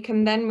clear, we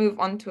can then move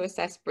on to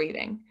assess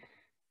breathing.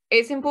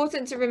 It's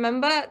important to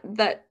remember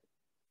that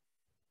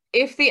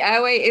if the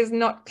airway is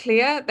not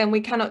clear, then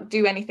we cannot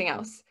do anything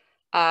else.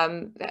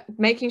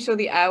 Making sure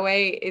the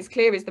airway is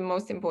clear is the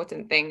most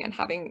important thing, and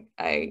having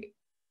a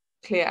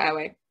clear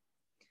airway.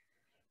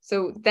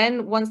 So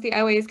then once the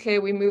airway is clear,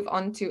 we move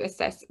on to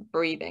assess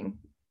breathing.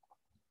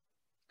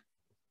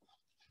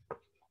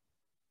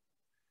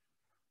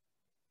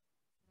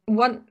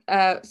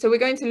 So we're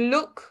going to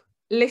look,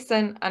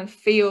 listen, and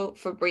feel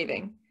for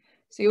breathing.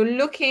 So you're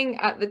looking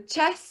at the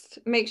chest.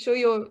 Make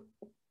sure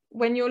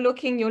when you're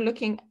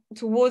looking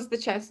towards the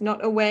chest,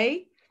 not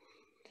away.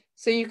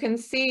 So you can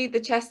see the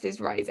chest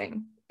is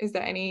rising. Is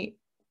there any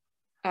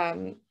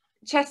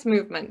chest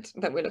movement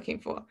that we're looking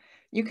for?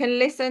 You can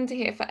listen to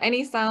hear for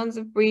any sounds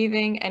of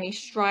breathing, any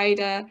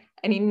stridor,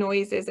 any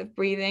noises of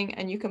breathing,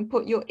 and you can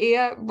put your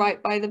ear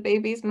right by the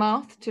baby's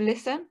mouth to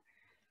listen.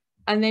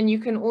 And then you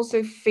can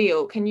also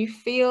feel. Can you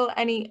feel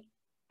any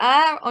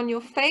air on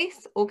your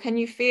face, or can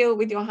you feel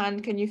with your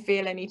hand, can you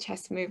feel any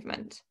chest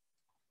movement?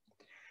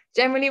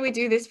 Generally, we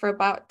do this for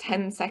about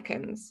 10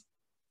 seconds.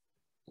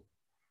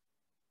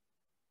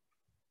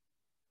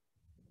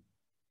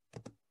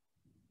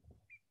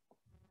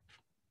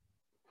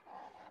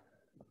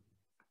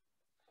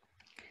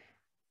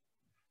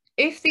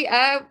 If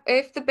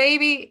the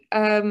baby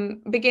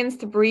begins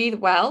to breathe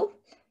well,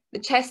 the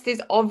chest is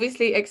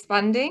obviously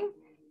expanding,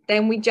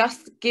 then we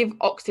just give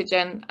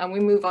oxygen and we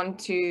move on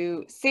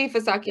to see for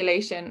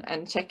circulation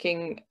and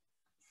checking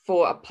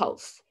for a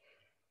pulse.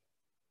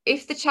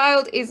 If the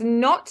child is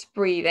not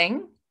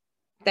breathing,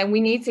 then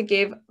we need to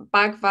give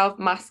bag valve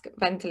mask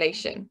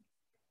ventilation.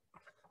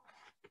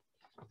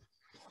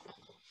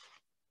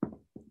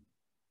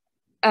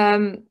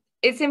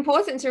 It's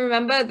important to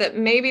remember that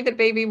maybe the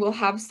baby will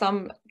have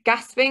some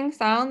gasping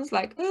sounds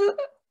like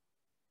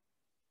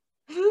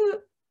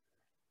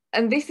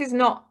and this is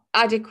not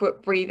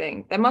adequate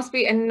breathing. There must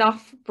be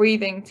enough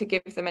breathing to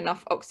give them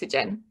enough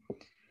oxygen.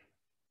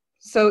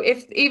 So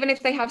even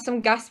if they have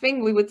some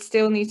gasping, we would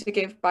still need to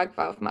give bag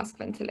valve mask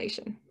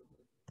ventilation.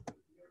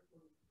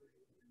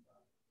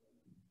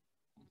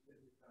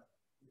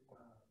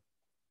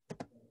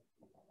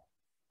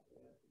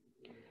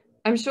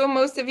 I'm sure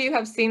most of you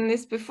have seen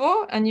this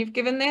before and you've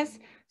given this.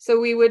 So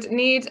we would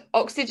need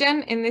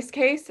oxygen in this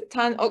case,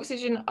 turn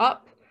oxygen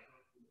up,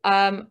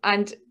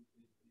 and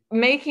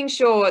making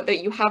sure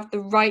that you have the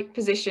right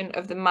position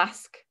of the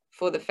mask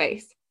for the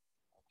face.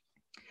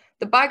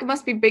 The bag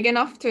must be big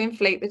enough to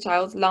inflate the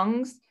child's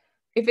lungs.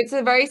 If it's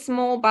a very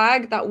small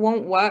bag, that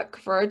won't work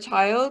for a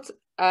child.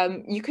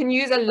 You can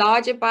use a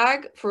larger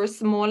bag for a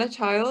smaller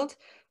child,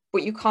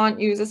 but you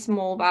can't use a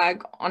small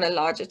bag on a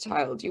larger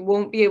child. You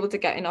won't be able to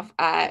get enough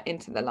air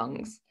into the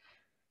lungs.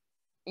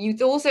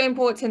 It's also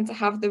important to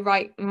have the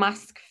right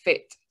mask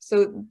fit.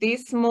 So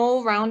these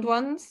small round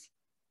ones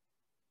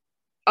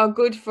are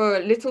good for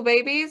little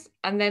babies,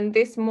 and then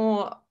this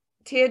more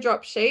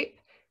teardrop shape,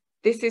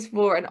 this is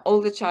for an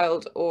older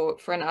child or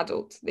for an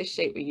adult, this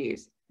shape we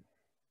use.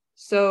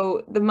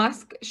 So the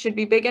mask should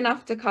be big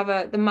enough to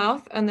cover the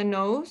mouth and the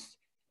nose,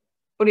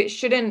 but it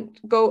shouldn't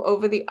go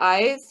over the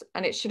eyes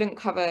and it shouldn't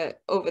cover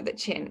over the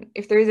chin.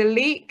 If there is a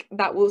leak,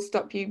 that will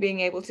stop you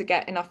being able to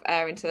get enough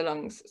air into the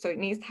lungs. So it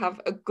needs to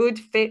have a good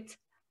fit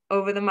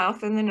over the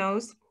mouth and the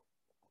nose.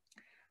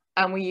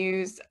 And we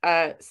use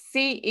a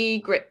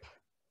CE grip.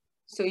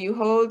 So you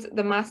hold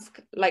the mask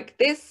like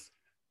this,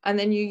 and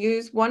then you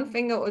use one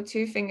finger or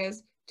two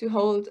fingers to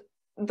hold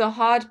the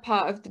hard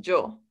part of the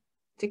jaw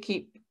to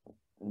keep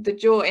the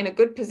jaw in a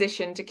good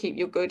position, to keep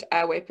your good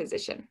airway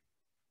position.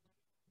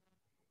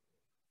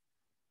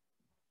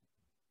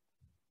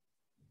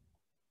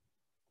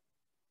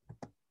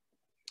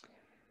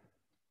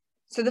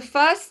 So the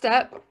first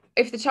step,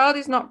 if the child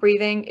is not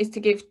breathing, is to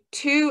give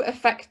 2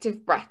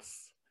 effective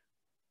breaths,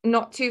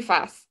 not too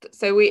fast.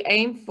 So we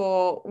aim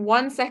for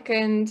 1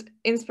 second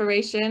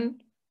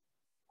inspiration,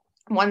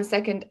 1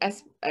 second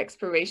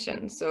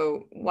expiration.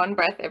 So 1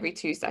 breath every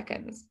 2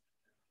 seconds.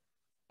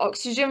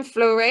 Oxygen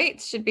flow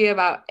rate should be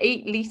about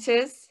 8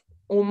 liters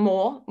or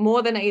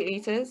more than 8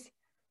 liters,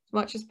 as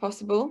much as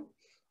possible.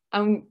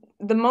 And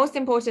the most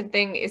important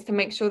thing is to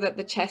make sure that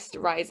the chest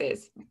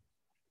rises.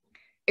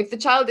 If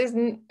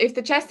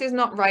the chest is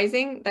not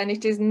rising, then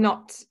it is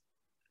not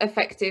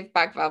effective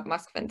bag valve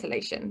mask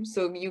ventilation.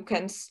 So you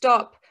can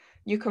stop,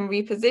 you can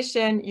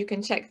reposition, you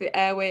can check the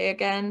airway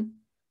again,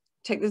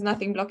 check there's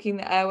nothing blocking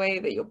the airway,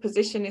 that your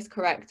position is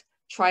correct,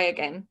 try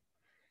again.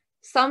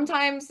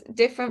 Sometimes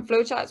different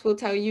flowcharts will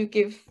tell you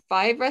give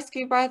 5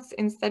 rescue breaths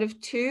instead of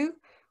 2.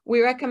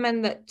 We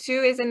recommend that 2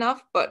 is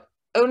enough, but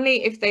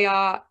only if they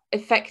are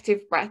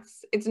effective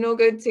breaths. It's no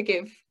good to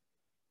give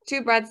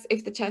 2 breaths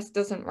if the chest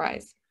doesn't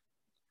rise.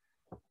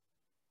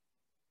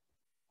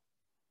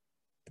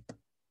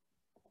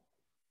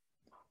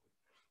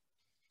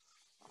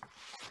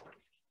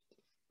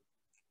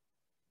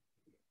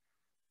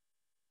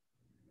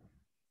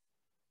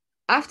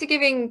 After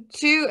giving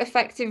 2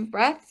 effective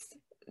breaths,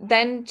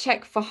 then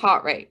check for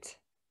heart rate.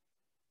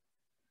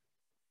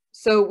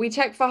 So we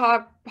check for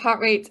heart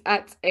rate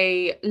at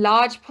a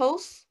large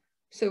pulse.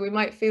 So we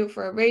might feel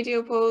for a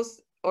radial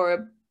pulse or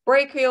a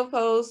brachial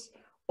pulse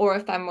or a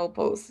femoral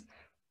pulse.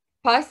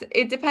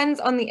 It depends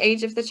on the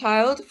age of the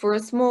child. For a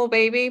small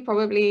baby,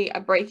 probably a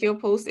brachial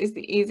pulse is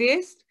the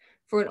easiest.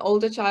 For an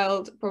older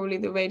child, probably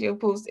the radial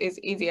pulse is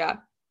easier.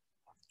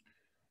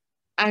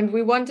 And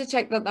we want to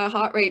check that their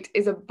heart rate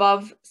is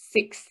above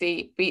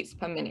 60 beats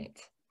per minute,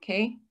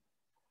 okay?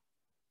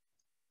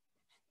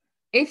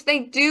 If they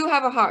do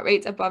have a heart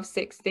rate above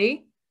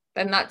 60,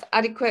 then that's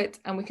adequate,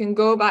 and we can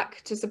go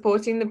back to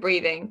supporting the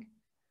breathing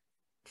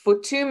for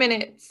 2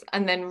 minutes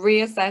and then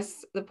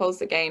reassess the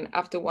pulse again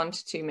after 1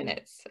 to 2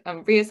 minutes,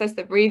 and reassess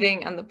the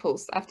breathing and the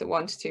pulse after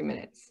 1 to 2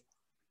 minutes.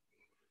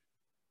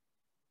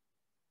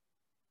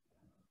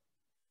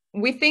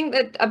 We think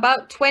that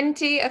about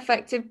 20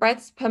 effective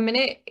breaths per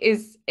minute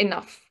is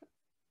enough,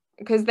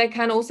 because there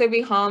can also be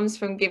harms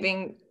from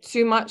giving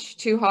too much,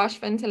 too harsh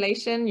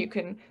ventilation. You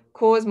can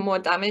cause more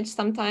damage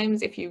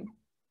sometimes if you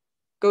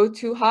go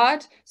too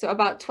hard. So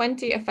about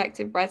 20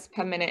 effective breaths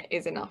per minute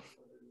is enough.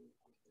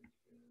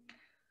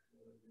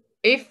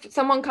 If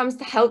someone comes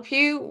to help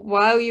you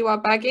while you are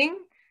bagging,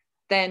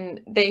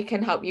 then they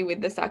can help you with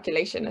the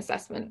circulation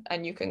assessment,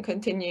 and you can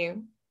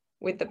continue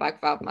with the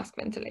bag valve mask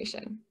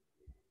ventilation.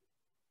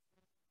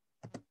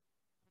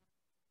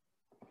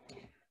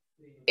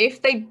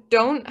 If they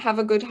don't have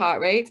a good heart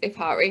rate, if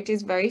heart rate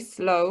is very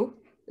slow,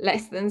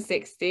 less than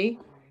 60,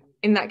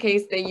 in that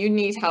case, then you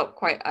need help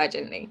quite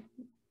urgently.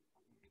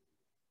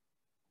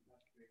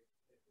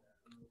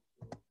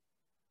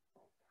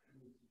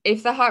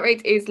 If the heart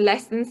rate is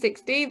less than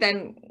 60,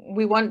 then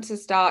we want to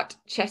start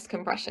chest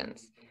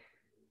compressions.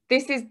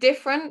 This is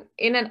different.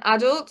 In an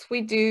adult,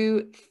 we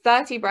do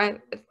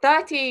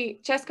 30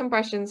 chest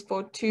compressions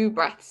for 2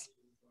 breaths.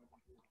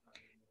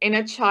 In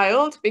a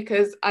child,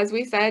 because as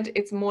we said,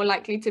 it's more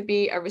likely to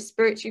be a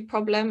respiratory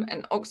problem,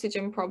 an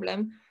oxygen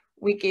problem,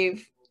 we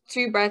give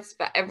 2 breaths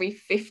for every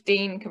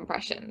 15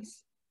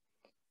 compressions.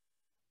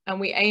 And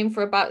we aim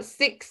for about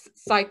 6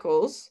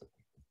 cycles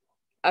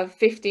of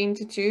 15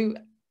 to 2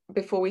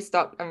 before we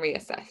stop and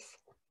reassess.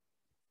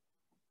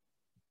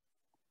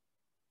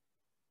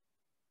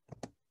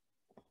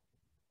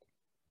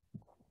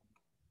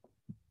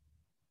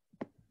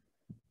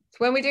 So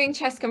when we're doing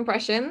chest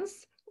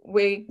compressions,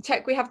 we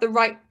check we have the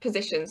right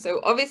position. So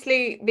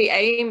obviously the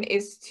aim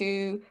is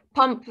to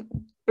pump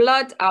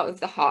blood out of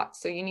the heart.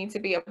 So you need to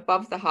be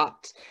above the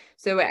heart.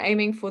 So we're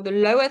aiming for the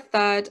lower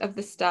third of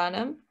the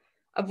sternum,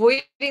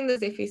 avoiding the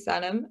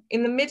xiphisternum,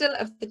 in the middle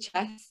of the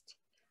chest,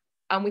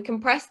 and we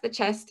compress the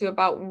chest to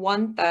about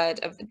 1/3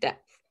 of the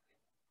depth.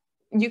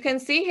 You can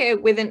see here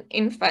with an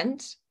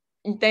infant,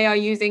 they are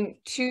using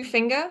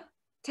 2-finger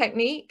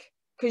technique,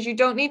 because you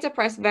don't need to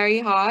press very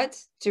hard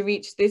to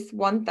reach this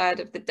 1/3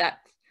 of the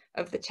depth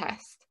of the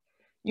chest.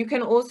 You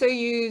can also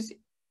use,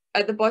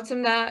 at the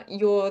bottom there,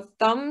 your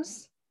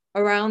thumbs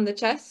around the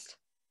chest,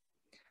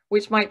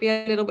 which might be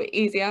a little bit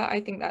easier.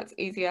 I think that's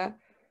easier.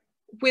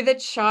 With a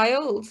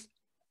child,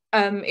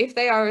 if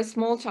they are a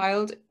small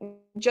child,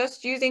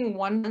 just using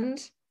one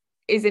hand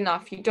is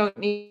enough. You don't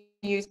need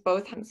to use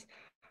both hands.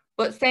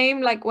 But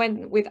same like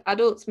when with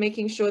adults,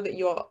 making sure that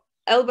your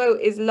elbow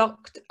is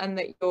locked and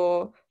that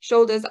your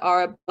shoulders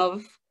are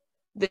above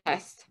the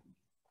chest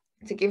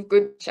to give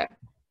good check.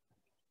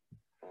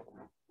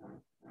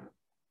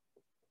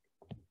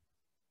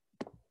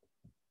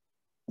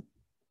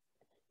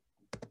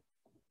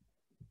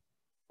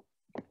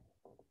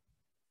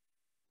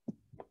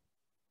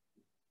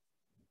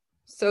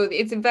 So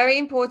it's very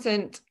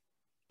important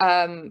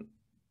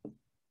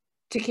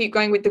to keep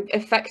going with the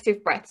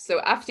effective breaths. So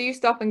after you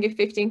stop and give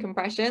 15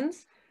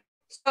 compressions,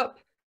 stop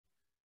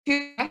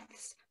 2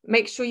 breaths,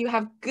 make sure you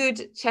have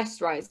good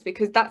chest rise,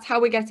 because that's how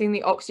we're getting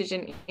the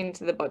oxygen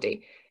into the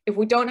body. If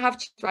we don't have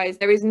chest rise,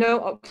 there is no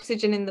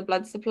oxygen in the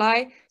blood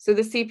supply, so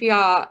the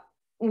CPR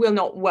will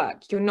not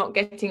work. You're not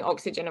getting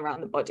oxygen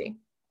around the body.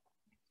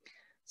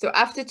 So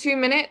after 2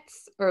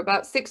 minutes, or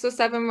about 6 or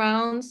 7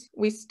 rounds,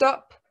 we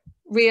stop,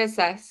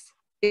 reassess.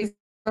 Is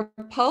there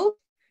a pulse?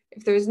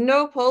 If there is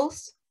no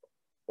pulse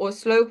or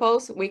slow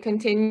pulse, we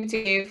continue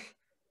to give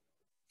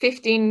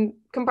 15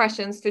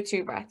 compressions to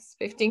 2 breaths,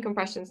 15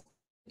 compressions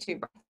to 2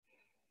 breaths.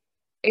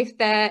 If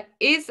there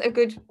is a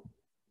good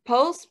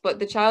pulse, but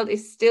the child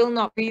is still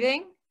not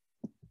breathing,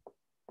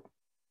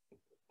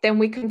 then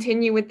we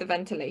continue with the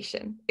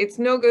ventilation. It's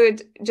no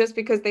good just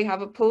because they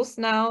have a pulse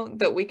now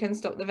that we can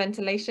stop the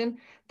ventilation.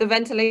 The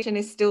ventilation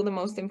is still the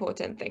most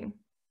important thing.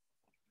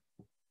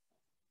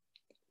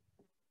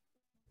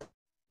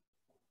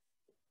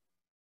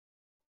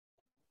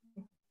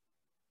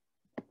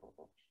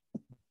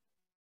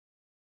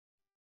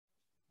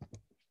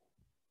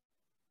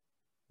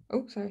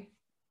 Oh, sorry.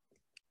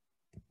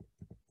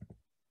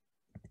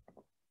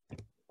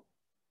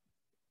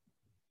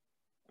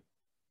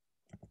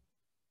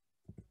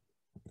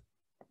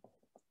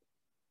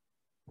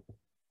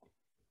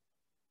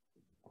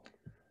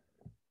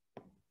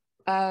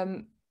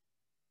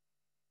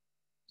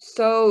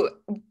 So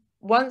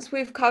once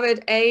we've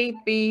covered A,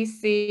 B,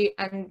 C,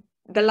 and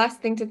the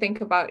last thing to think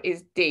about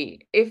is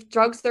D. If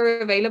drugs are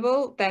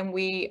available, then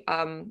we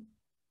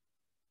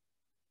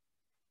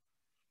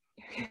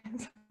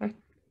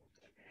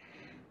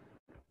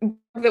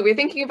that we're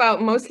thinking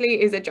about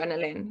mostly is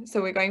adrenaline.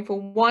 So we're going for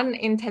 1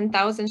 in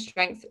 10,000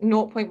 strength,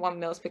 0.1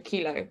 mils per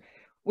kilo.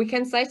 We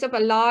can slice up a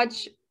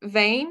large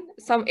vein.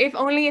 If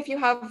only if you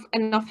have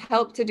enough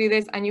help to do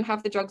this and you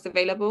have the drugs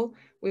available,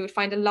 we would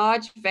find a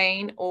large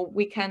vein, or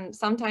we can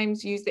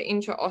sometimes use the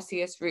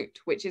intraosseous route,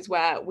 which is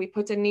where we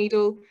put a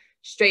needle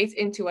straight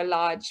into a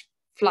large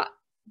flat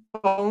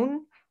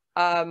bone,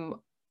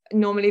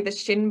 normally the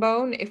shin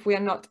bone, if we are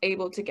not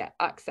able to get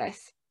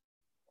access.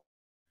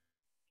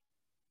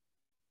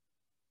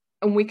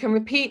 And we can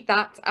repeat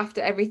that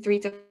after every 3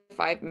 to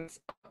 5 minutes.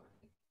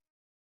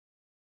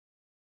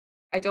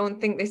 I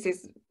don't think this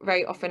is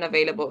very often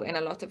available in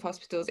a lot of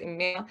hospitals in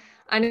Myanmar,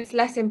 and it's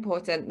less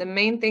important. The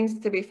main things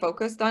to be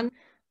focused on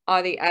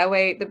are the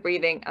airway, the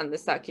breathing, and the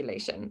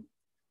circulation.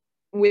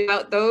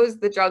 Without those,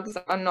 the drugs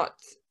are not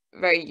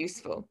very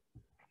useful.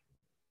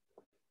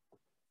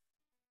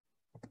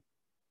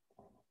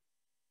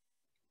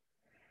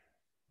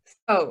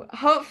 So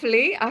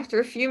hopefully, after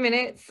a few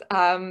minutes,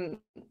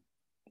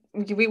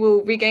 we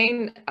will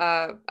regain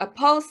a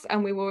pulse,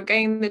 and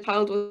the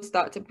child will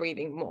start to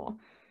breathing more.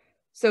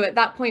 So at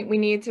that point, we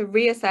need to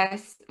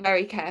reassess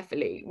very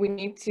carefully. We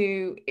need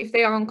to, if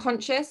they are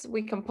unconscious,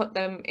 we can put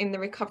them in the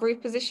recovery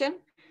position.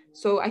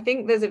 So I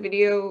think there's a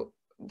video,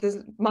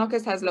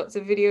 Marcus has lots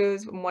of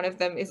videos, and one of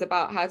them is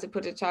about how to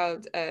put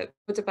a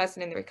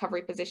person in the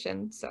recovery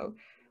position. So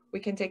we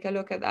can take a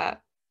look at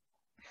that.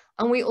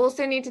 And we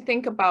also need to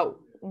think about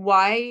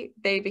why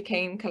they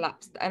became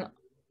collapsed and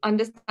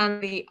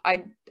understand the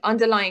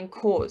underlying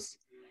cause.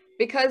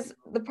 Because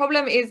the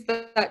problem is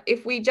that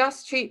if we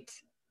just treat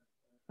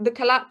the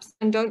collapse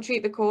and don't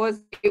treat the cause,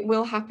 it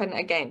will happen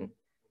again.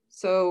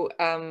 So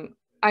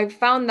I've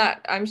found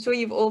that, I'm sure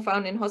you've all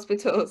found in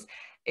hospitals,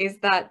 is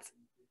that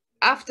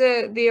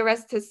after the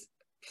arrest has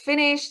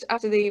finished,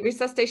 after the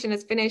resuscitation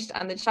has finished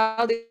and the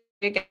child is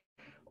again,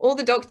 all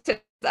the doctors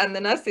and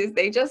the nurses,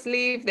 they just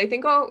leave. They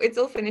think, oh, it's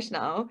all finished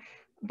now.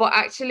 But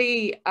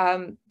actually,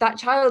 that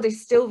child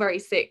is still very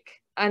sick.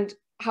 And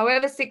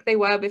however sick they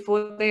were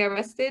before they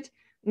arrested,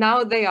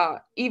 now they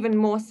are even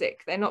more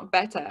sick. They're not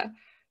better.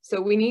 So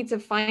we need to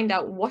find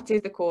out what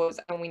is the cause,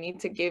 and we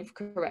need to give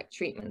correct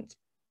treatment.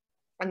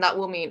 And that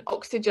will mean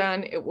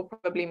oxygen, it will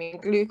probably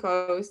mean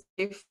glucose,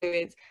 give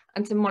fluids,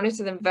 and to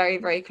monitor them very,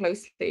 very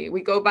closely.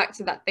 We go back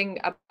to that thing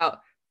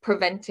about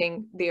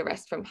preventing the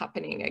arrest from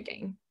happening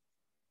again.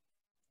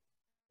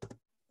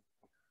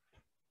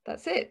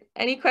 That's it.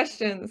 Any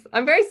questions?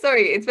 I'm very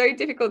sorry, it's very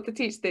difficult to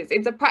teach this.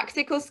 It's a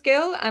practical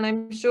skill, and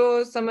I'm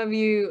sure some of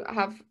you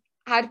have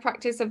had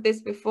practice of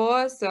this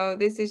before, so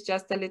this is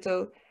just a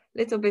little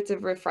bit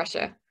of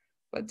refresher.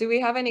 But do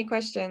we have any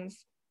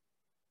questions?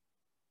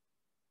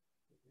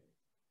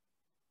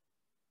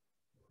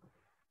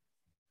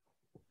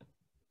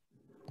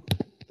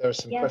 There are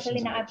some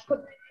questions. Selena,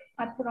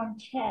 I put on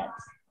chat.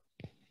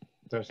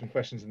 There are some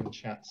questions in the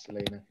chat,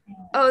 Selena.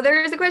 Oh,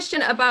 there is a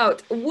question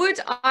about, would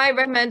I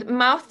recommend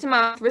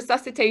mouth-to-mouth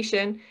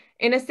resuscitation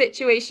in a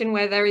situation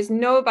where there is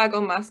no bag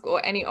or mask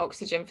or any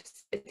oxygen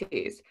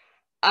facilities?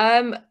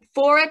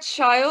 For a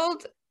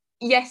child,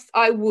 yes,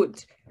 I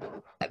would.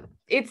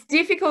 It's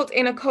difficult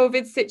in a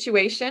COVID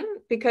situation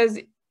because,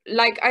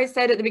 like I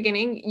said at the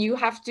beginning, you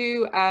have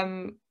to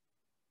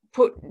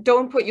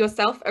don't put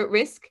yourself at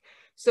risk.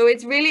 So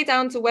it's really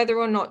down to whether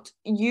or not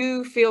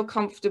you feel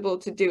comfortable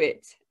to do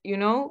it. You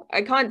know,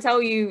 I can't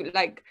tell you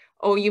like,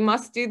 oh, you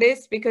must do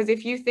this, because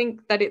if you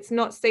think that it's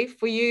not safe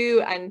for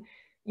you, and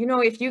you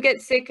know, if you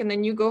get sick and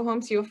then you go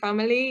home to your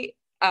family,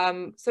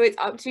 so it's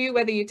up to you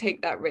whether you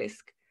take that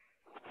risk.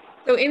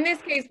 So in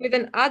this case, with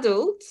an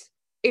adult,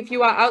 if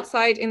you are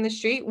outside in the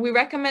street, we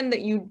recommend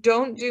that you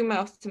don't do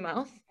mouth to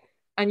mouth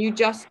and you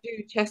just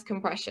do chest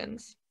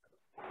compressions.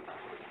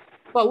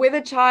 But with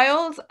a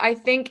child, I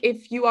think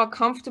if you are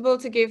comfortable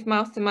to give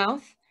mouth to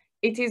mouth,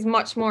 it is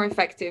much more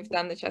effective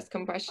than the chest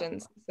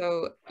compressions.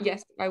 So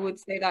yes, I would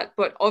say that,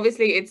 but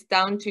obviously it's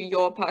down to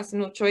your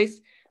personal choice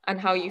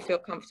and how you feel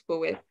comfortable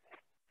with.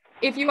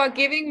 If you are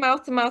giving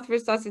mouth-to-mouth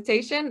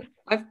resuscitation,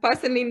 I've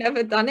personally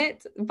never done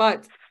it,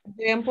 but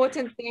the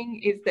important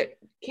thing is that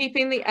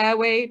keeping the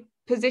airway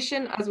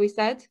position, as we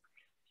said,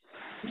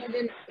 and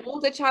then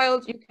hold the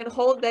child, you can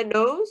hold their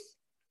nose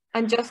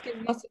and just give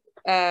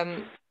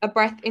a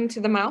breath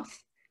into the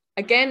mouth.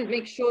 Again,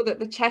 make sure that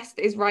the chest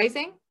is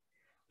rising.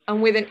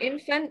 And with an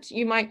infant,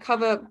 you might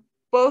cover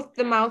both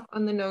the mouth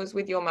and the nose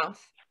with your mouth.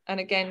 And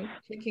again,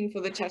 checking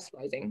for the chest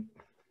rising.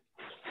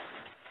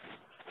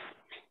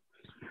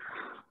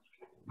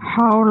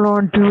 How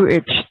long do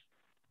it?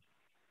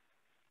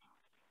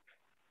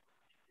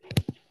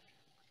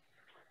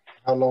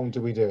 How long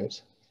do we do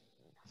it?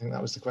 I think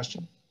that was the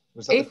question.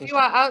 Was that if the question?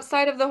 You are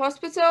outside of the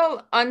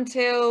hospital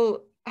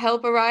until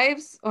help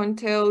arrives,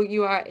 until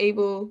you are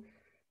able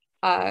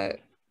to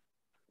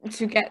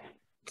get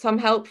some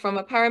help from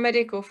a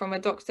paramedic or from a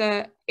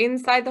doctor.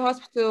 Inside the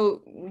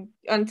hospital,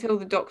 until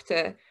the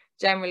doctor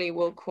generally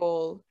will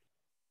call,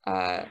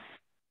 will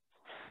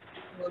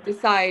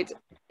decide,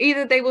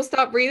 either they will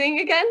stop breathing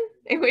again,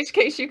 in which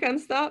case you can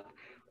stop,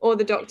 or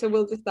the doctor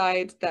will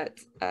decide that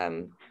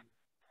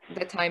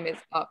the time is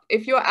up.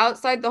 If you're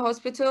outside the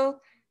hospital,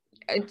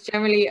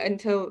 generally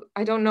until,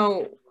 I don't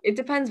know, it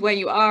depends where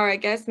you are, I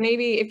guess.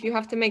 Maybe if you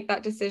have to make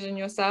that decision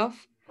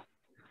yourself,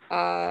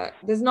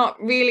 there's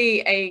not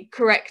really a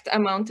correct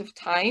amount of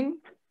time.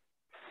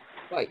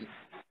 But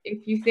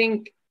if you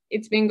think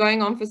it's been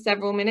going on for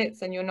several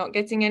minutes and you're not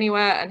getting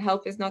anywhere and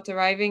help is not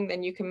arriving,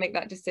 then you can make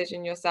that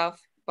decision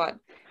yourself. But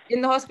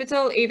in the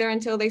hospital, either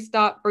until they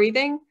start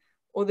breathing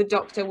or the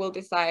doctor will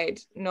decide,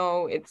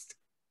 no, it's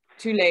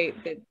too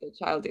late, that the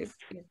child is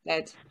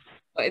dead.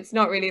 But it's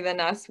not really the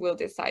nurse will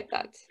decide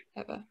that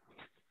ever.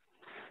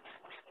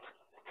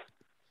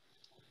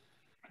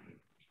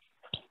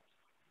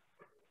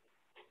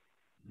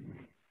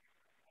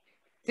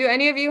 Do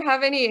any of you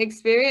have any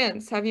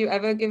experience? Have you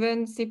ever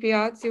given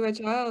CPR to a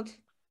child?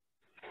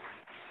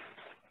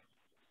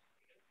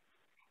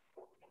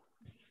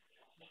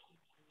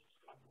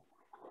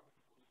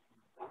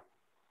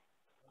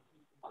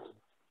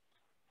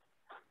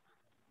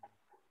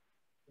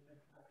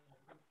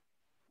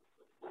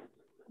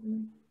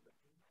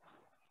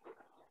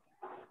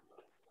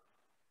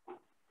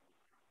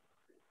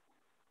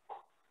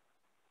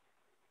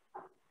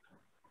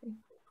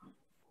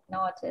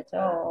 Not at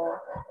all.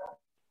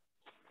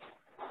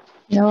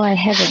 No, I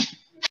haven't.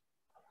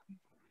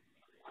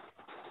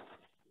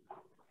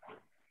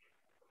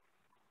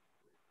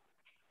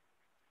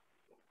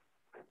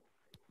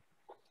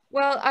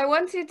 Well, I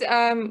wanted,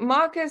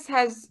 Marcus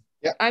has,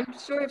 Yep. I'm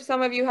sure if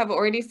some of you have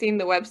already seen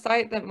the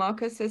website that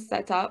Marcus has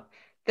set up.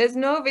 There's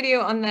no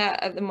video on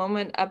there at the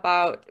moment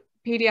about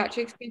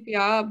pediatric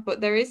CPR, but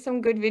there is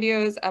some good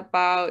videos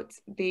about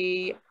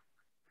the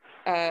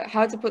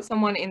how to put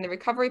someone in the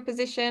recovery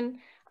position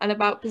and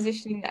about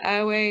positioning the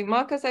airway.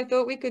 Marcus, I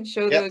thought we could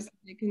show those.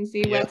 You can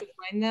see where to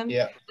find them.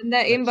 And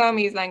they're in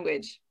Burmese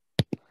language.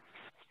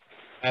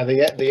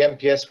 The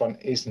MPS one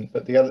isn't,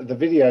 but the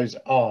videos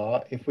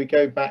are. If we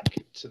go back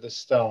to the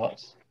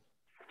start,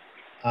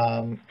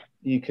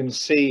 you can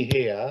see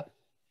here.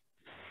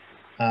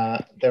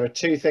 There are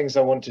two things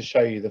I want to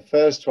show you. The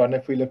first one,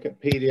 if we look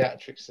at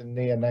pediatrics and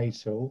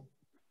neonatal,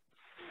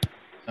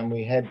 and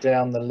we head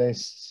down the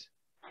list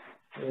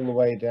all the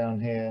way down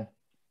here.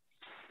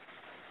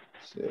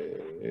 So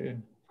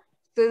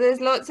there's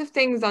lots of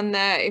things on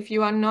there. If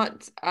you are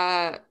not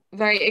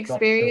very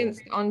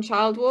experienced on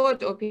child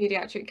ward or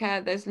pediatric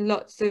care, there's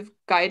lots of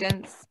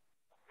guidance.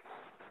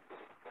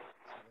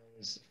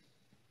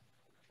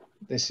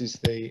 This is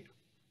the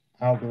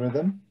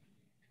algorithm.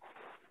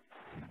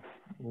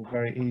 All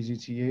very easy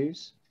to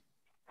use.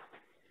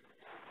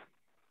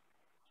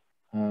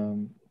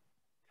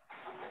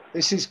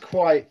 This is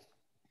quite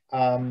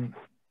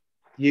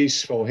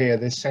useful here,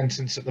 this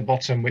sentence at the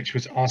bottom, which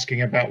was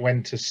asking about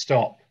when to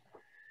stop.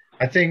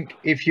 I think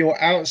if you're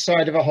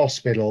outside of a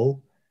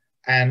hospital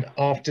and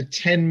after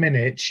 10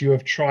 minutes you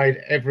have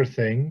tried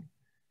everything,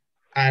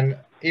 and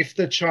if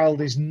the child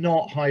is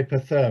not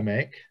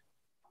hypothermic,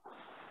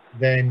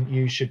 then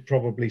you should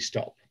probably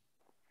stop.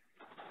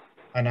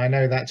 And I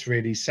know that's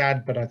really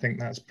sad, but I think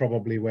that's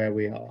probably where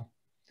we are.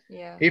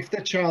 Yeah. If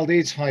the child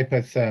is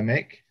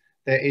hypothermic,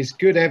 there is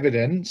good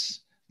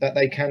evidence that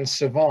they can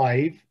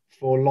survive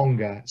for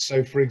longer.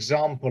 So for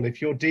example,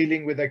 if you're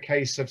dealing with a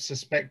case of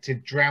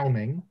suspected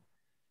drowning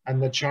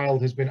and the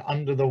child has been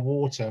under the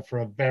water for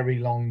a very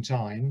long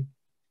time,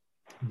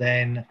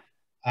 then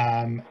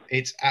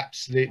it's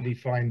absolutely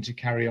fine to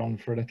carry on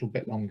for a little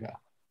bit longer.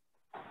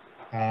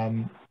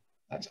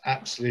 That's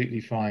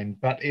absolutely fine.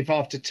 But if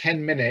after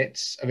 10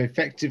 minutes of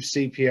effective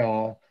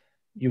CPR,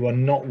 you are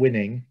not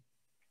winning,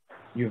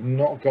 you've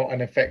not got an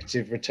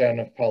effective return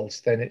of pulse,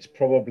 then it's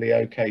probably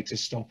okay to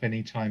stop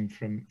any time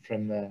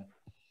from there.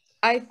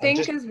 I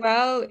think as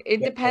well,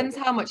 it depends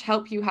how much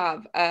help you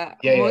have.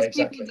 Most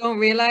people don't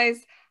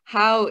realize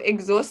how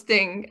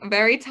exhausting,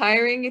 very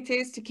tiring it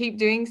is to keep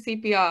doing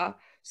CPR.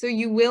 So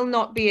you will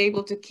not be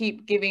able to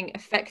keep giving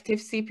effective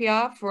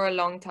CPR for a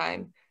long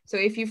time. So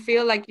if you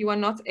feel like you are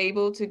not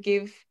able to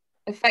give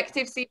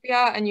effective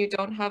CPR and you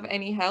don't have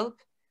any help,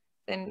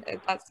 then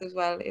that's as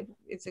well,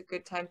 it's a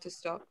good time to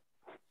stop.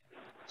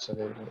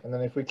 Absolutely. And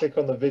then if we click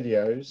on the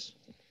videos,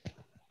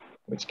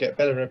 which get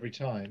better every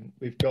time,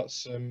 we've got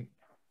some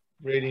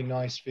really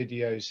nice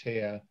videos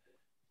here.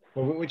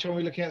 Well, which one are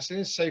we looking at?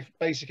 So safe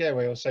basic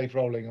airway or safe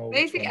rolling? Or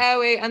basic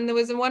airway, and there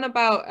was one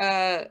about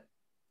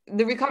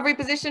the recovery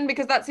position,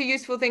 because that's a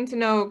useful thing to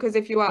know, because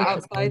if you are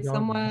outside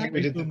somewhere. I think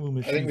we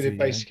did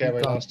basic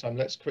airway last time.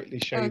 Let's quickly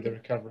show you the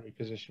recovery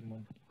position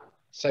one.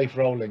 Safe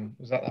rolling,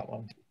 was that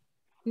one?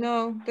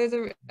 No, there's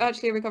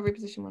actually a recovery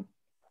position one.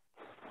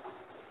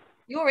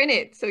 You're in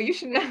it, so you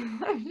should know.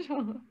 I'm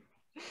sure.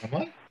 Am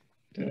I?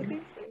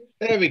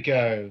 There we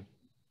go.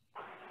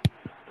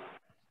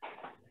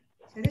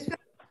 So this.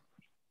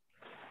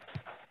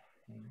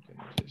 I'm going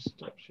to just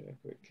stop share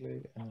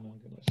quickly, and I'm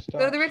going to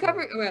start. So the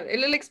recovery, well,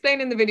 it'll explain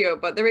in the video,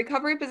 but the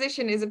recovery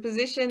position is a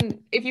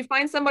position, if you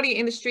find somebody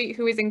in the street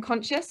who is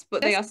unconscious,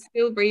 but they are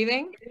still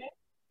breathing,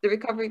 the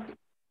recovery.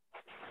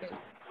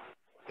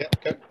 Yeah,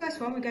 go. First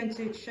one, we're going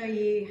to show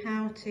you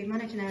how to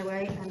manage an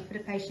airway and put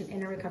a patient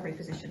in a recovery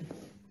position.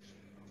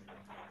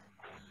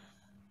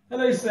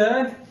 Hello,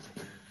 sir.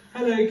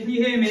 Hello, can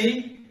you hear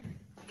me?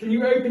 Can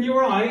you open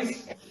your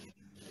eyes?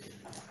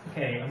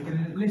 Okay, I'm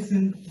going to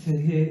listen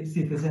to see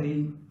if there's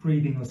any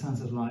breathing or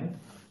sounds of life.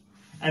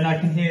 And I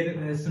can hear that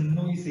there's some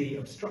noisy,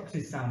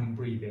 obstructive sounding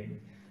breathing.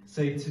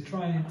 So to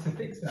try to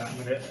fix that,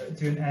 I'm going to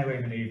do an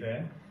airway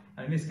manoeuvre.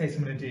 And in this case,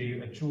 I'm going to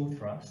do a jaw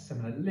thrust. So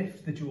I'm going to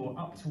lift the jaw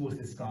up towards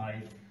the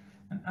sky.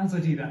 And as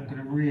I do that, I'm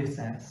going to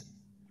reassess,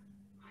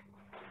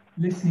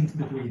 listening to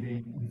the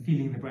breathing and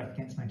feeling the breath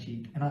against my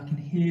cheek. And I can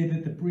hear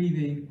that the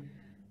breathing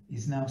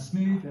is now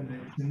smooth and that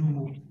it's a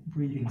normal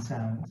breathing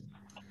sound.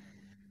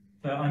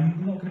 But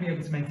I'm not going to be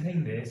able to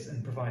maintain this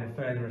and provide a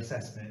further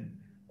assessment,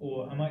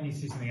 or I might need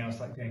to do something else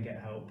like go and get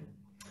help.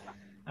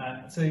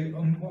 So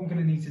what I'm going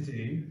to need to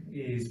do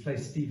is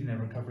place Steve in a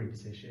recovery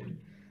position.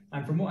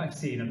 And from what I've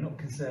seen, I'm not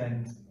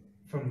concerned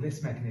from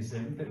this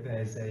mechanism that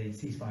there's a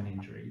C-spine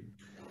injury.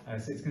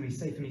 So it's going to be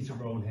safe for me to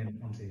roll him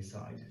onto his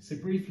side. So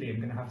briefly, I'm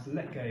going to have to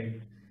let go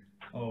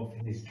of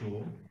his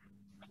jaw,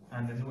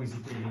 and the noisy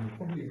breathing will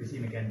probably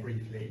resume again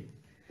briefly.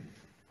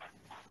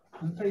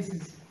 And place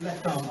his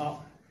left arm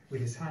up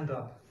with his hand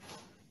up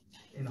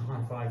in a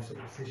high five sort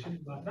of position,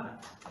 like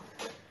that.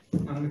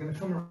 And I'm going to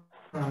come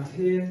around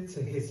here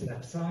to his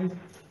left side.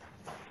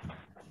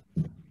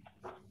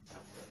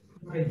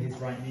 Bring his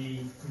right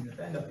knee, I'm going to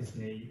bend up his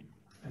knee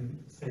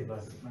and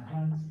stabilise it with my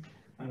hands.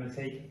 I'm going to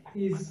take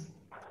his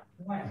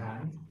right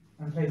hand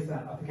and place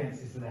that up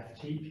against his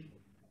left cheek,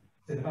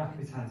 so the back of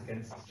his hand's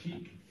against his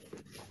cheek.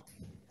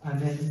 And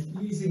then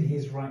using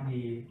his right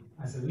knee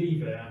as a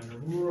lever, I'm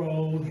going to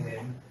roll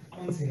him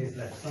onto his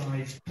left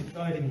side,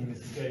 guiding him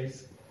as he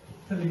goes,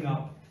 pulling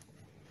up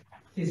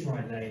his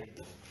right leg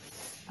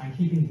and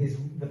keeping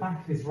the back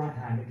of his right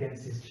hand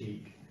against his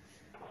cheek.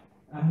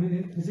 And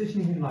with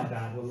positioning him like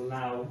that will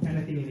allow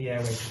anything in the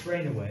airway to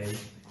drain away,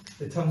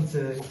 the tongue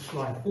to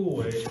slide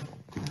forward,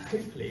 and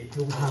hopefully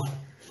he'll have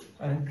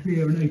a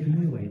clear and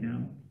open airway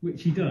now,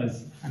 which he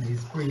does, and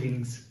his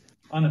breathing's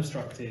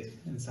unobstructed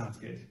and sounds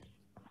good.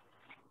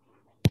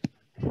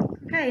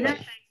 Okay,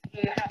 that's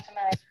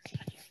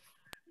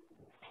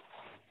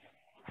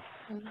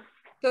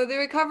So the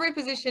recovery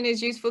position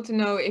is useful to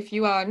know if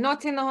you are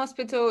not in the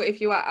hospital, if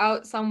you are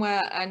out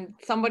somewhere and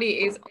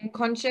somebody is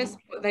unconscious,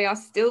 but they are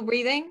still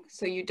breathing.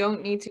 So you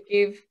don't need to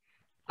give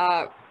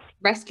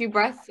rescue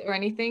breaths or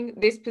anything.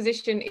 This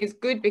position is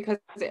good because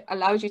it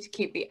allows you to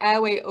keep the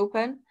airway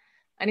open.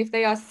 And if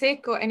they are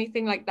sick or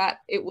anything like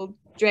that, it will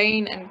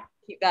drain and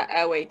keep that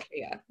airway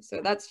clear.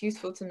 So that's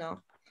useful to know.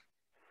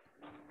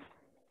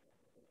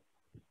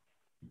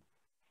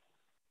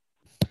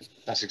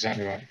 That's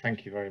exactly right.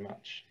 Thank you very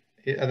much.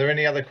 Are there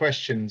any other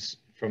questions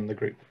from the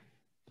group?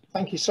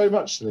 Thank you so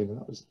much,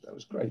 Selina. That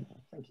was great.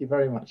 Thank you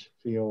very much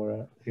for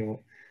your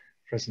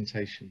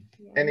presentation.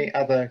 Yeah. Any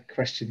other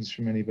questions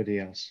from anybody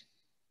else?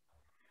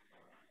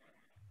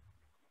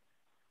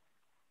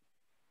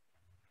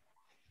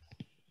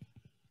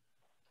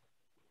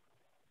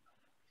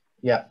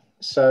 Yeah.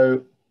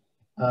 So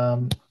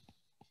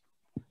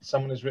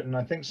someone has written,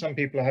 I think some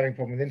people are having a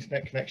problem with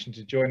internet connection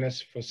to join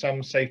us. For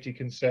some safety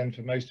concern,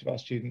 for most of our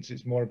students,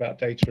 it's more about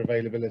data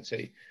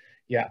availability.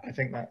 Yeah, I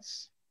think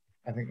that's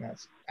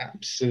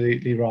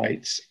absolutely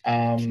right.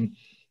 I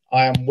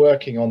am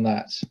working on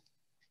that.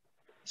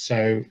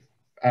 So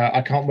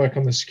I can't work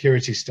on the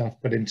security stuff,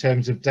 but in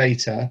terms of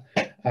data,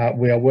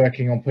 we are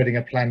working on putting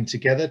a plan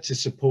together to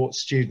support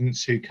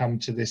students who come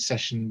to this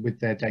session with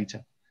their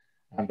data.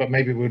 But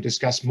maybe we'll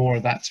discuss more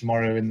of that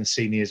tomorrow in the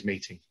seniors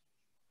meeting.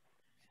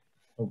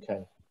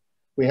 Okay.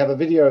 We have a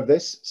video of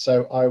this,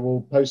 so I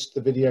will post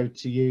the video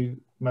to you,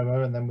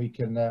 Momo, and then we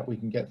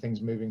can get things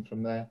moving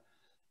from there.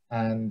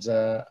 And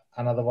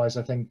otherwise,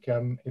 I think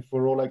if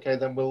we're all okay,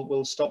 then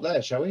we'll stop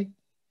there, shall we?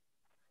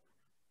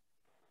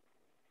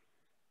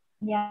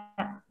 Yeah.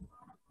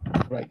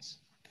 Great.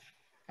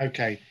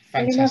 Okay.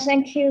 Selina,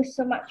 thank you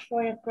so much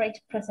for your great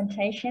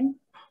presentation.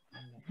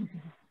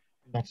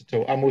 Not at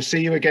all. And we'll see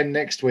you again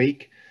next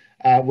week.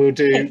 We'll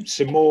do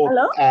some more.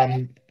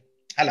 Hello.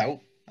 Hello.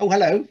 Oh,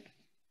 hello.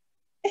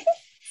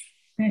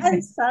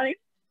 I'm sorry.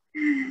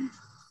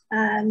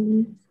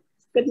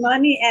 Good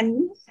morning,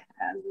 and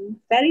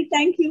very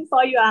thank you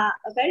for your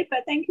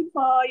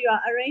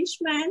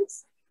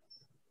arrangements.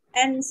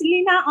 And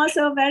Selina,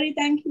 also very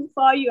thank you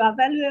for your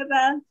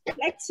valuable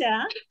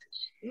lecture.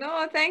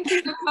 No, thank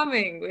you for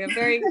coming. We are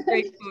very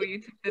grateful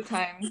you took the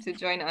time to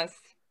join us.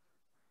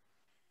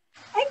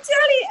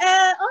 Actually,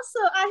 also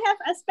I have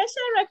a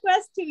special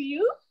request to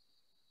you.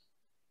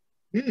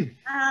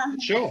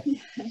 Sure.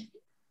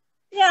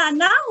 Yeah,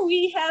 now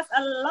we have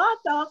a lot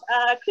of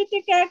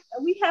critical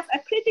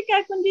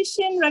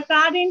condition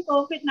regarding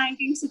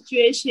COVID-19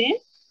 situation,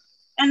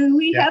 and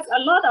we have a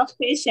lot of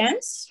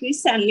patients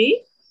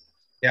recently.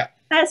 Yeah.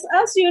 As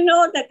you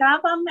know, the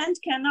government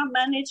cannot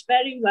manage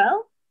very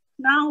well.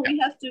 Now we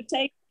have to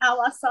take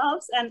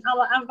ourselves and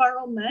our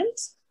environment.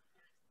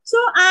 So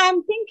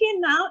I'm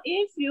thinking now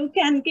if you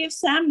can give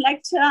some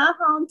lecture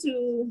how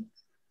to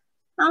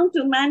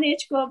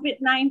manage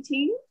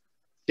COVID-19.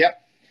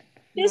 Yep.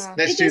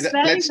 It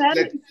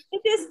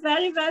is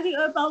very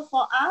valuable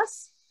for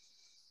us.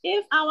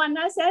 if our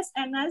nurses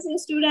and nursing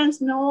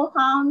students know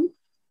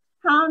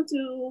how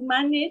to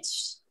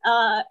manage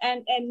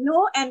and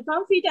know and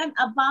confident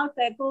about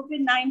the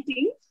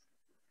COVID-19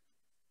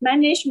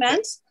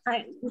 management,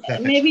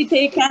 maybe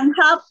they can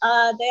help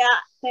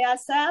their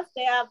self,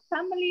 their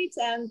families,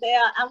 and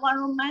their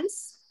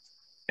environments.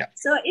 Yeah.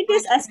 So it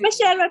is a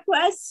special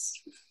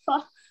request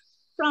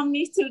from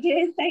me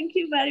today. Thank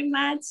you very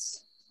much.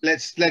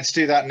 Let's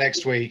do that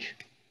next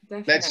week.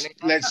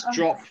 Definitely.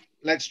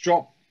 Let's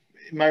drop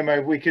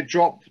Momo. We could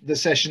drop the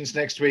sessions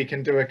next week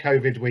and do a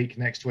COVID week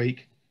next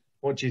week.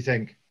 What do you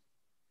think?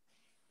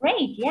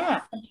 Great,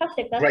 yeah,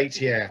 fantastic. That's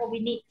Great, yeah. what we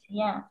need,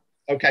 yeah.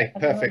 Okay,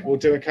 perfect. We'll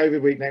do a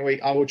COVID week next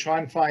week. I will try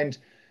and find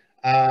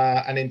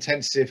an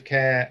intensive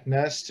care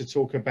nurse to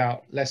talk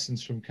about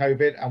lessons from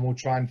COVID, and we'll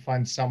try and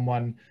find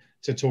someone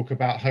to talk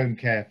about home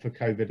care for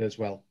COVID as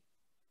well.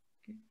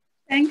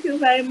 Thank you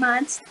very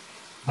much.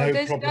 No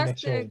problem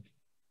at all.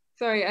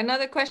 Sorry,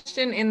 another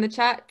question in the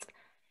chat.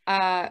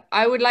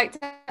 I would like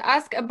to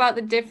ask about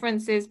the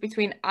differences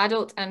between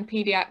adult and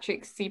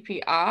pediatric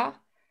CPR.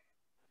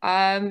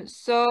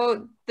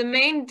 So the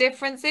main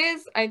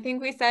differences, I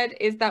think we said,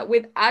 is that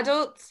with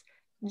adults,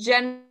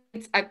 generally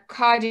it's a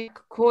cardiac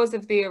cause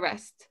of the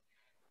arrest.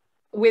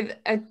 With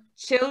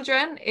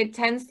children, it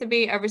tends to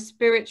be a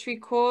respiratory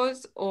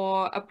cause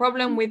or a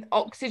problem with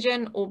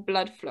oxygen or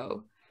blood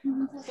flow.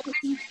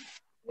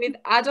 With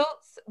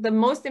adults, the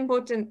most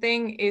important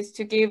thing is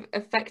to give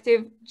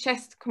effective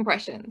chest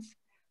compressions.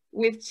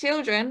 With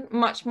children,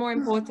 much more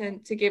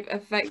important to give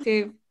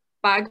effective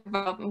bag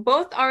valve.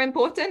 Both are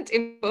important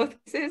in both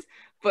cases,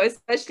 but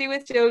especially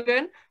with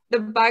children, the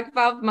bag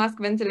valve mask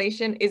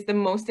ventilation is the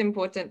most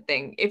important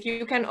thing. If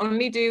you can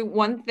only do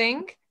one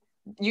thing,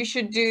 you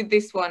should do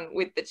this one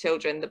with the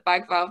children, the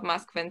bag valve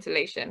mask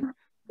ventilation,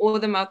 or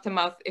the mouth to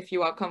mouth if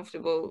you are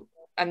comfortable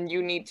and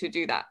you need to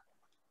do that.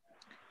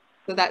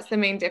 So that's the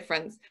main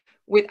difference.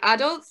 With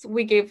adults,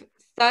 we give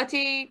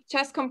 30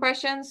 chest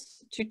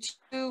compressions to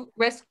 2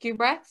 rescue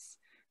breaths.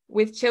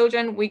 With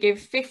children, we give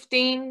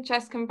 15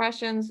 chest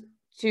compressions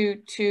to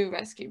 2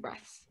 rescue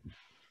breaths.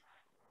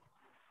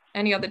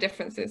 Any other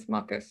differences,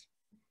 Marcus?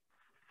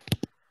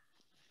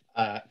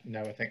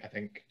 No, I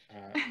think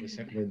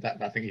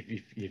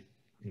you've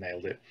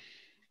nailed it.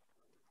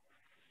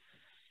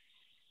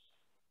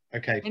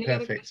 Okay,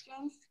 perfect.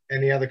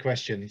 Any other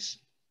questions?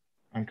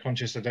 I'm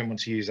conscious I don't want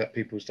to use up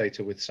people's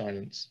data with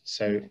silence.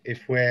 So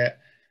if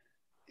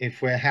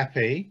we're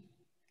happy,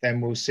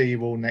 then we'll see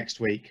you all next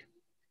week.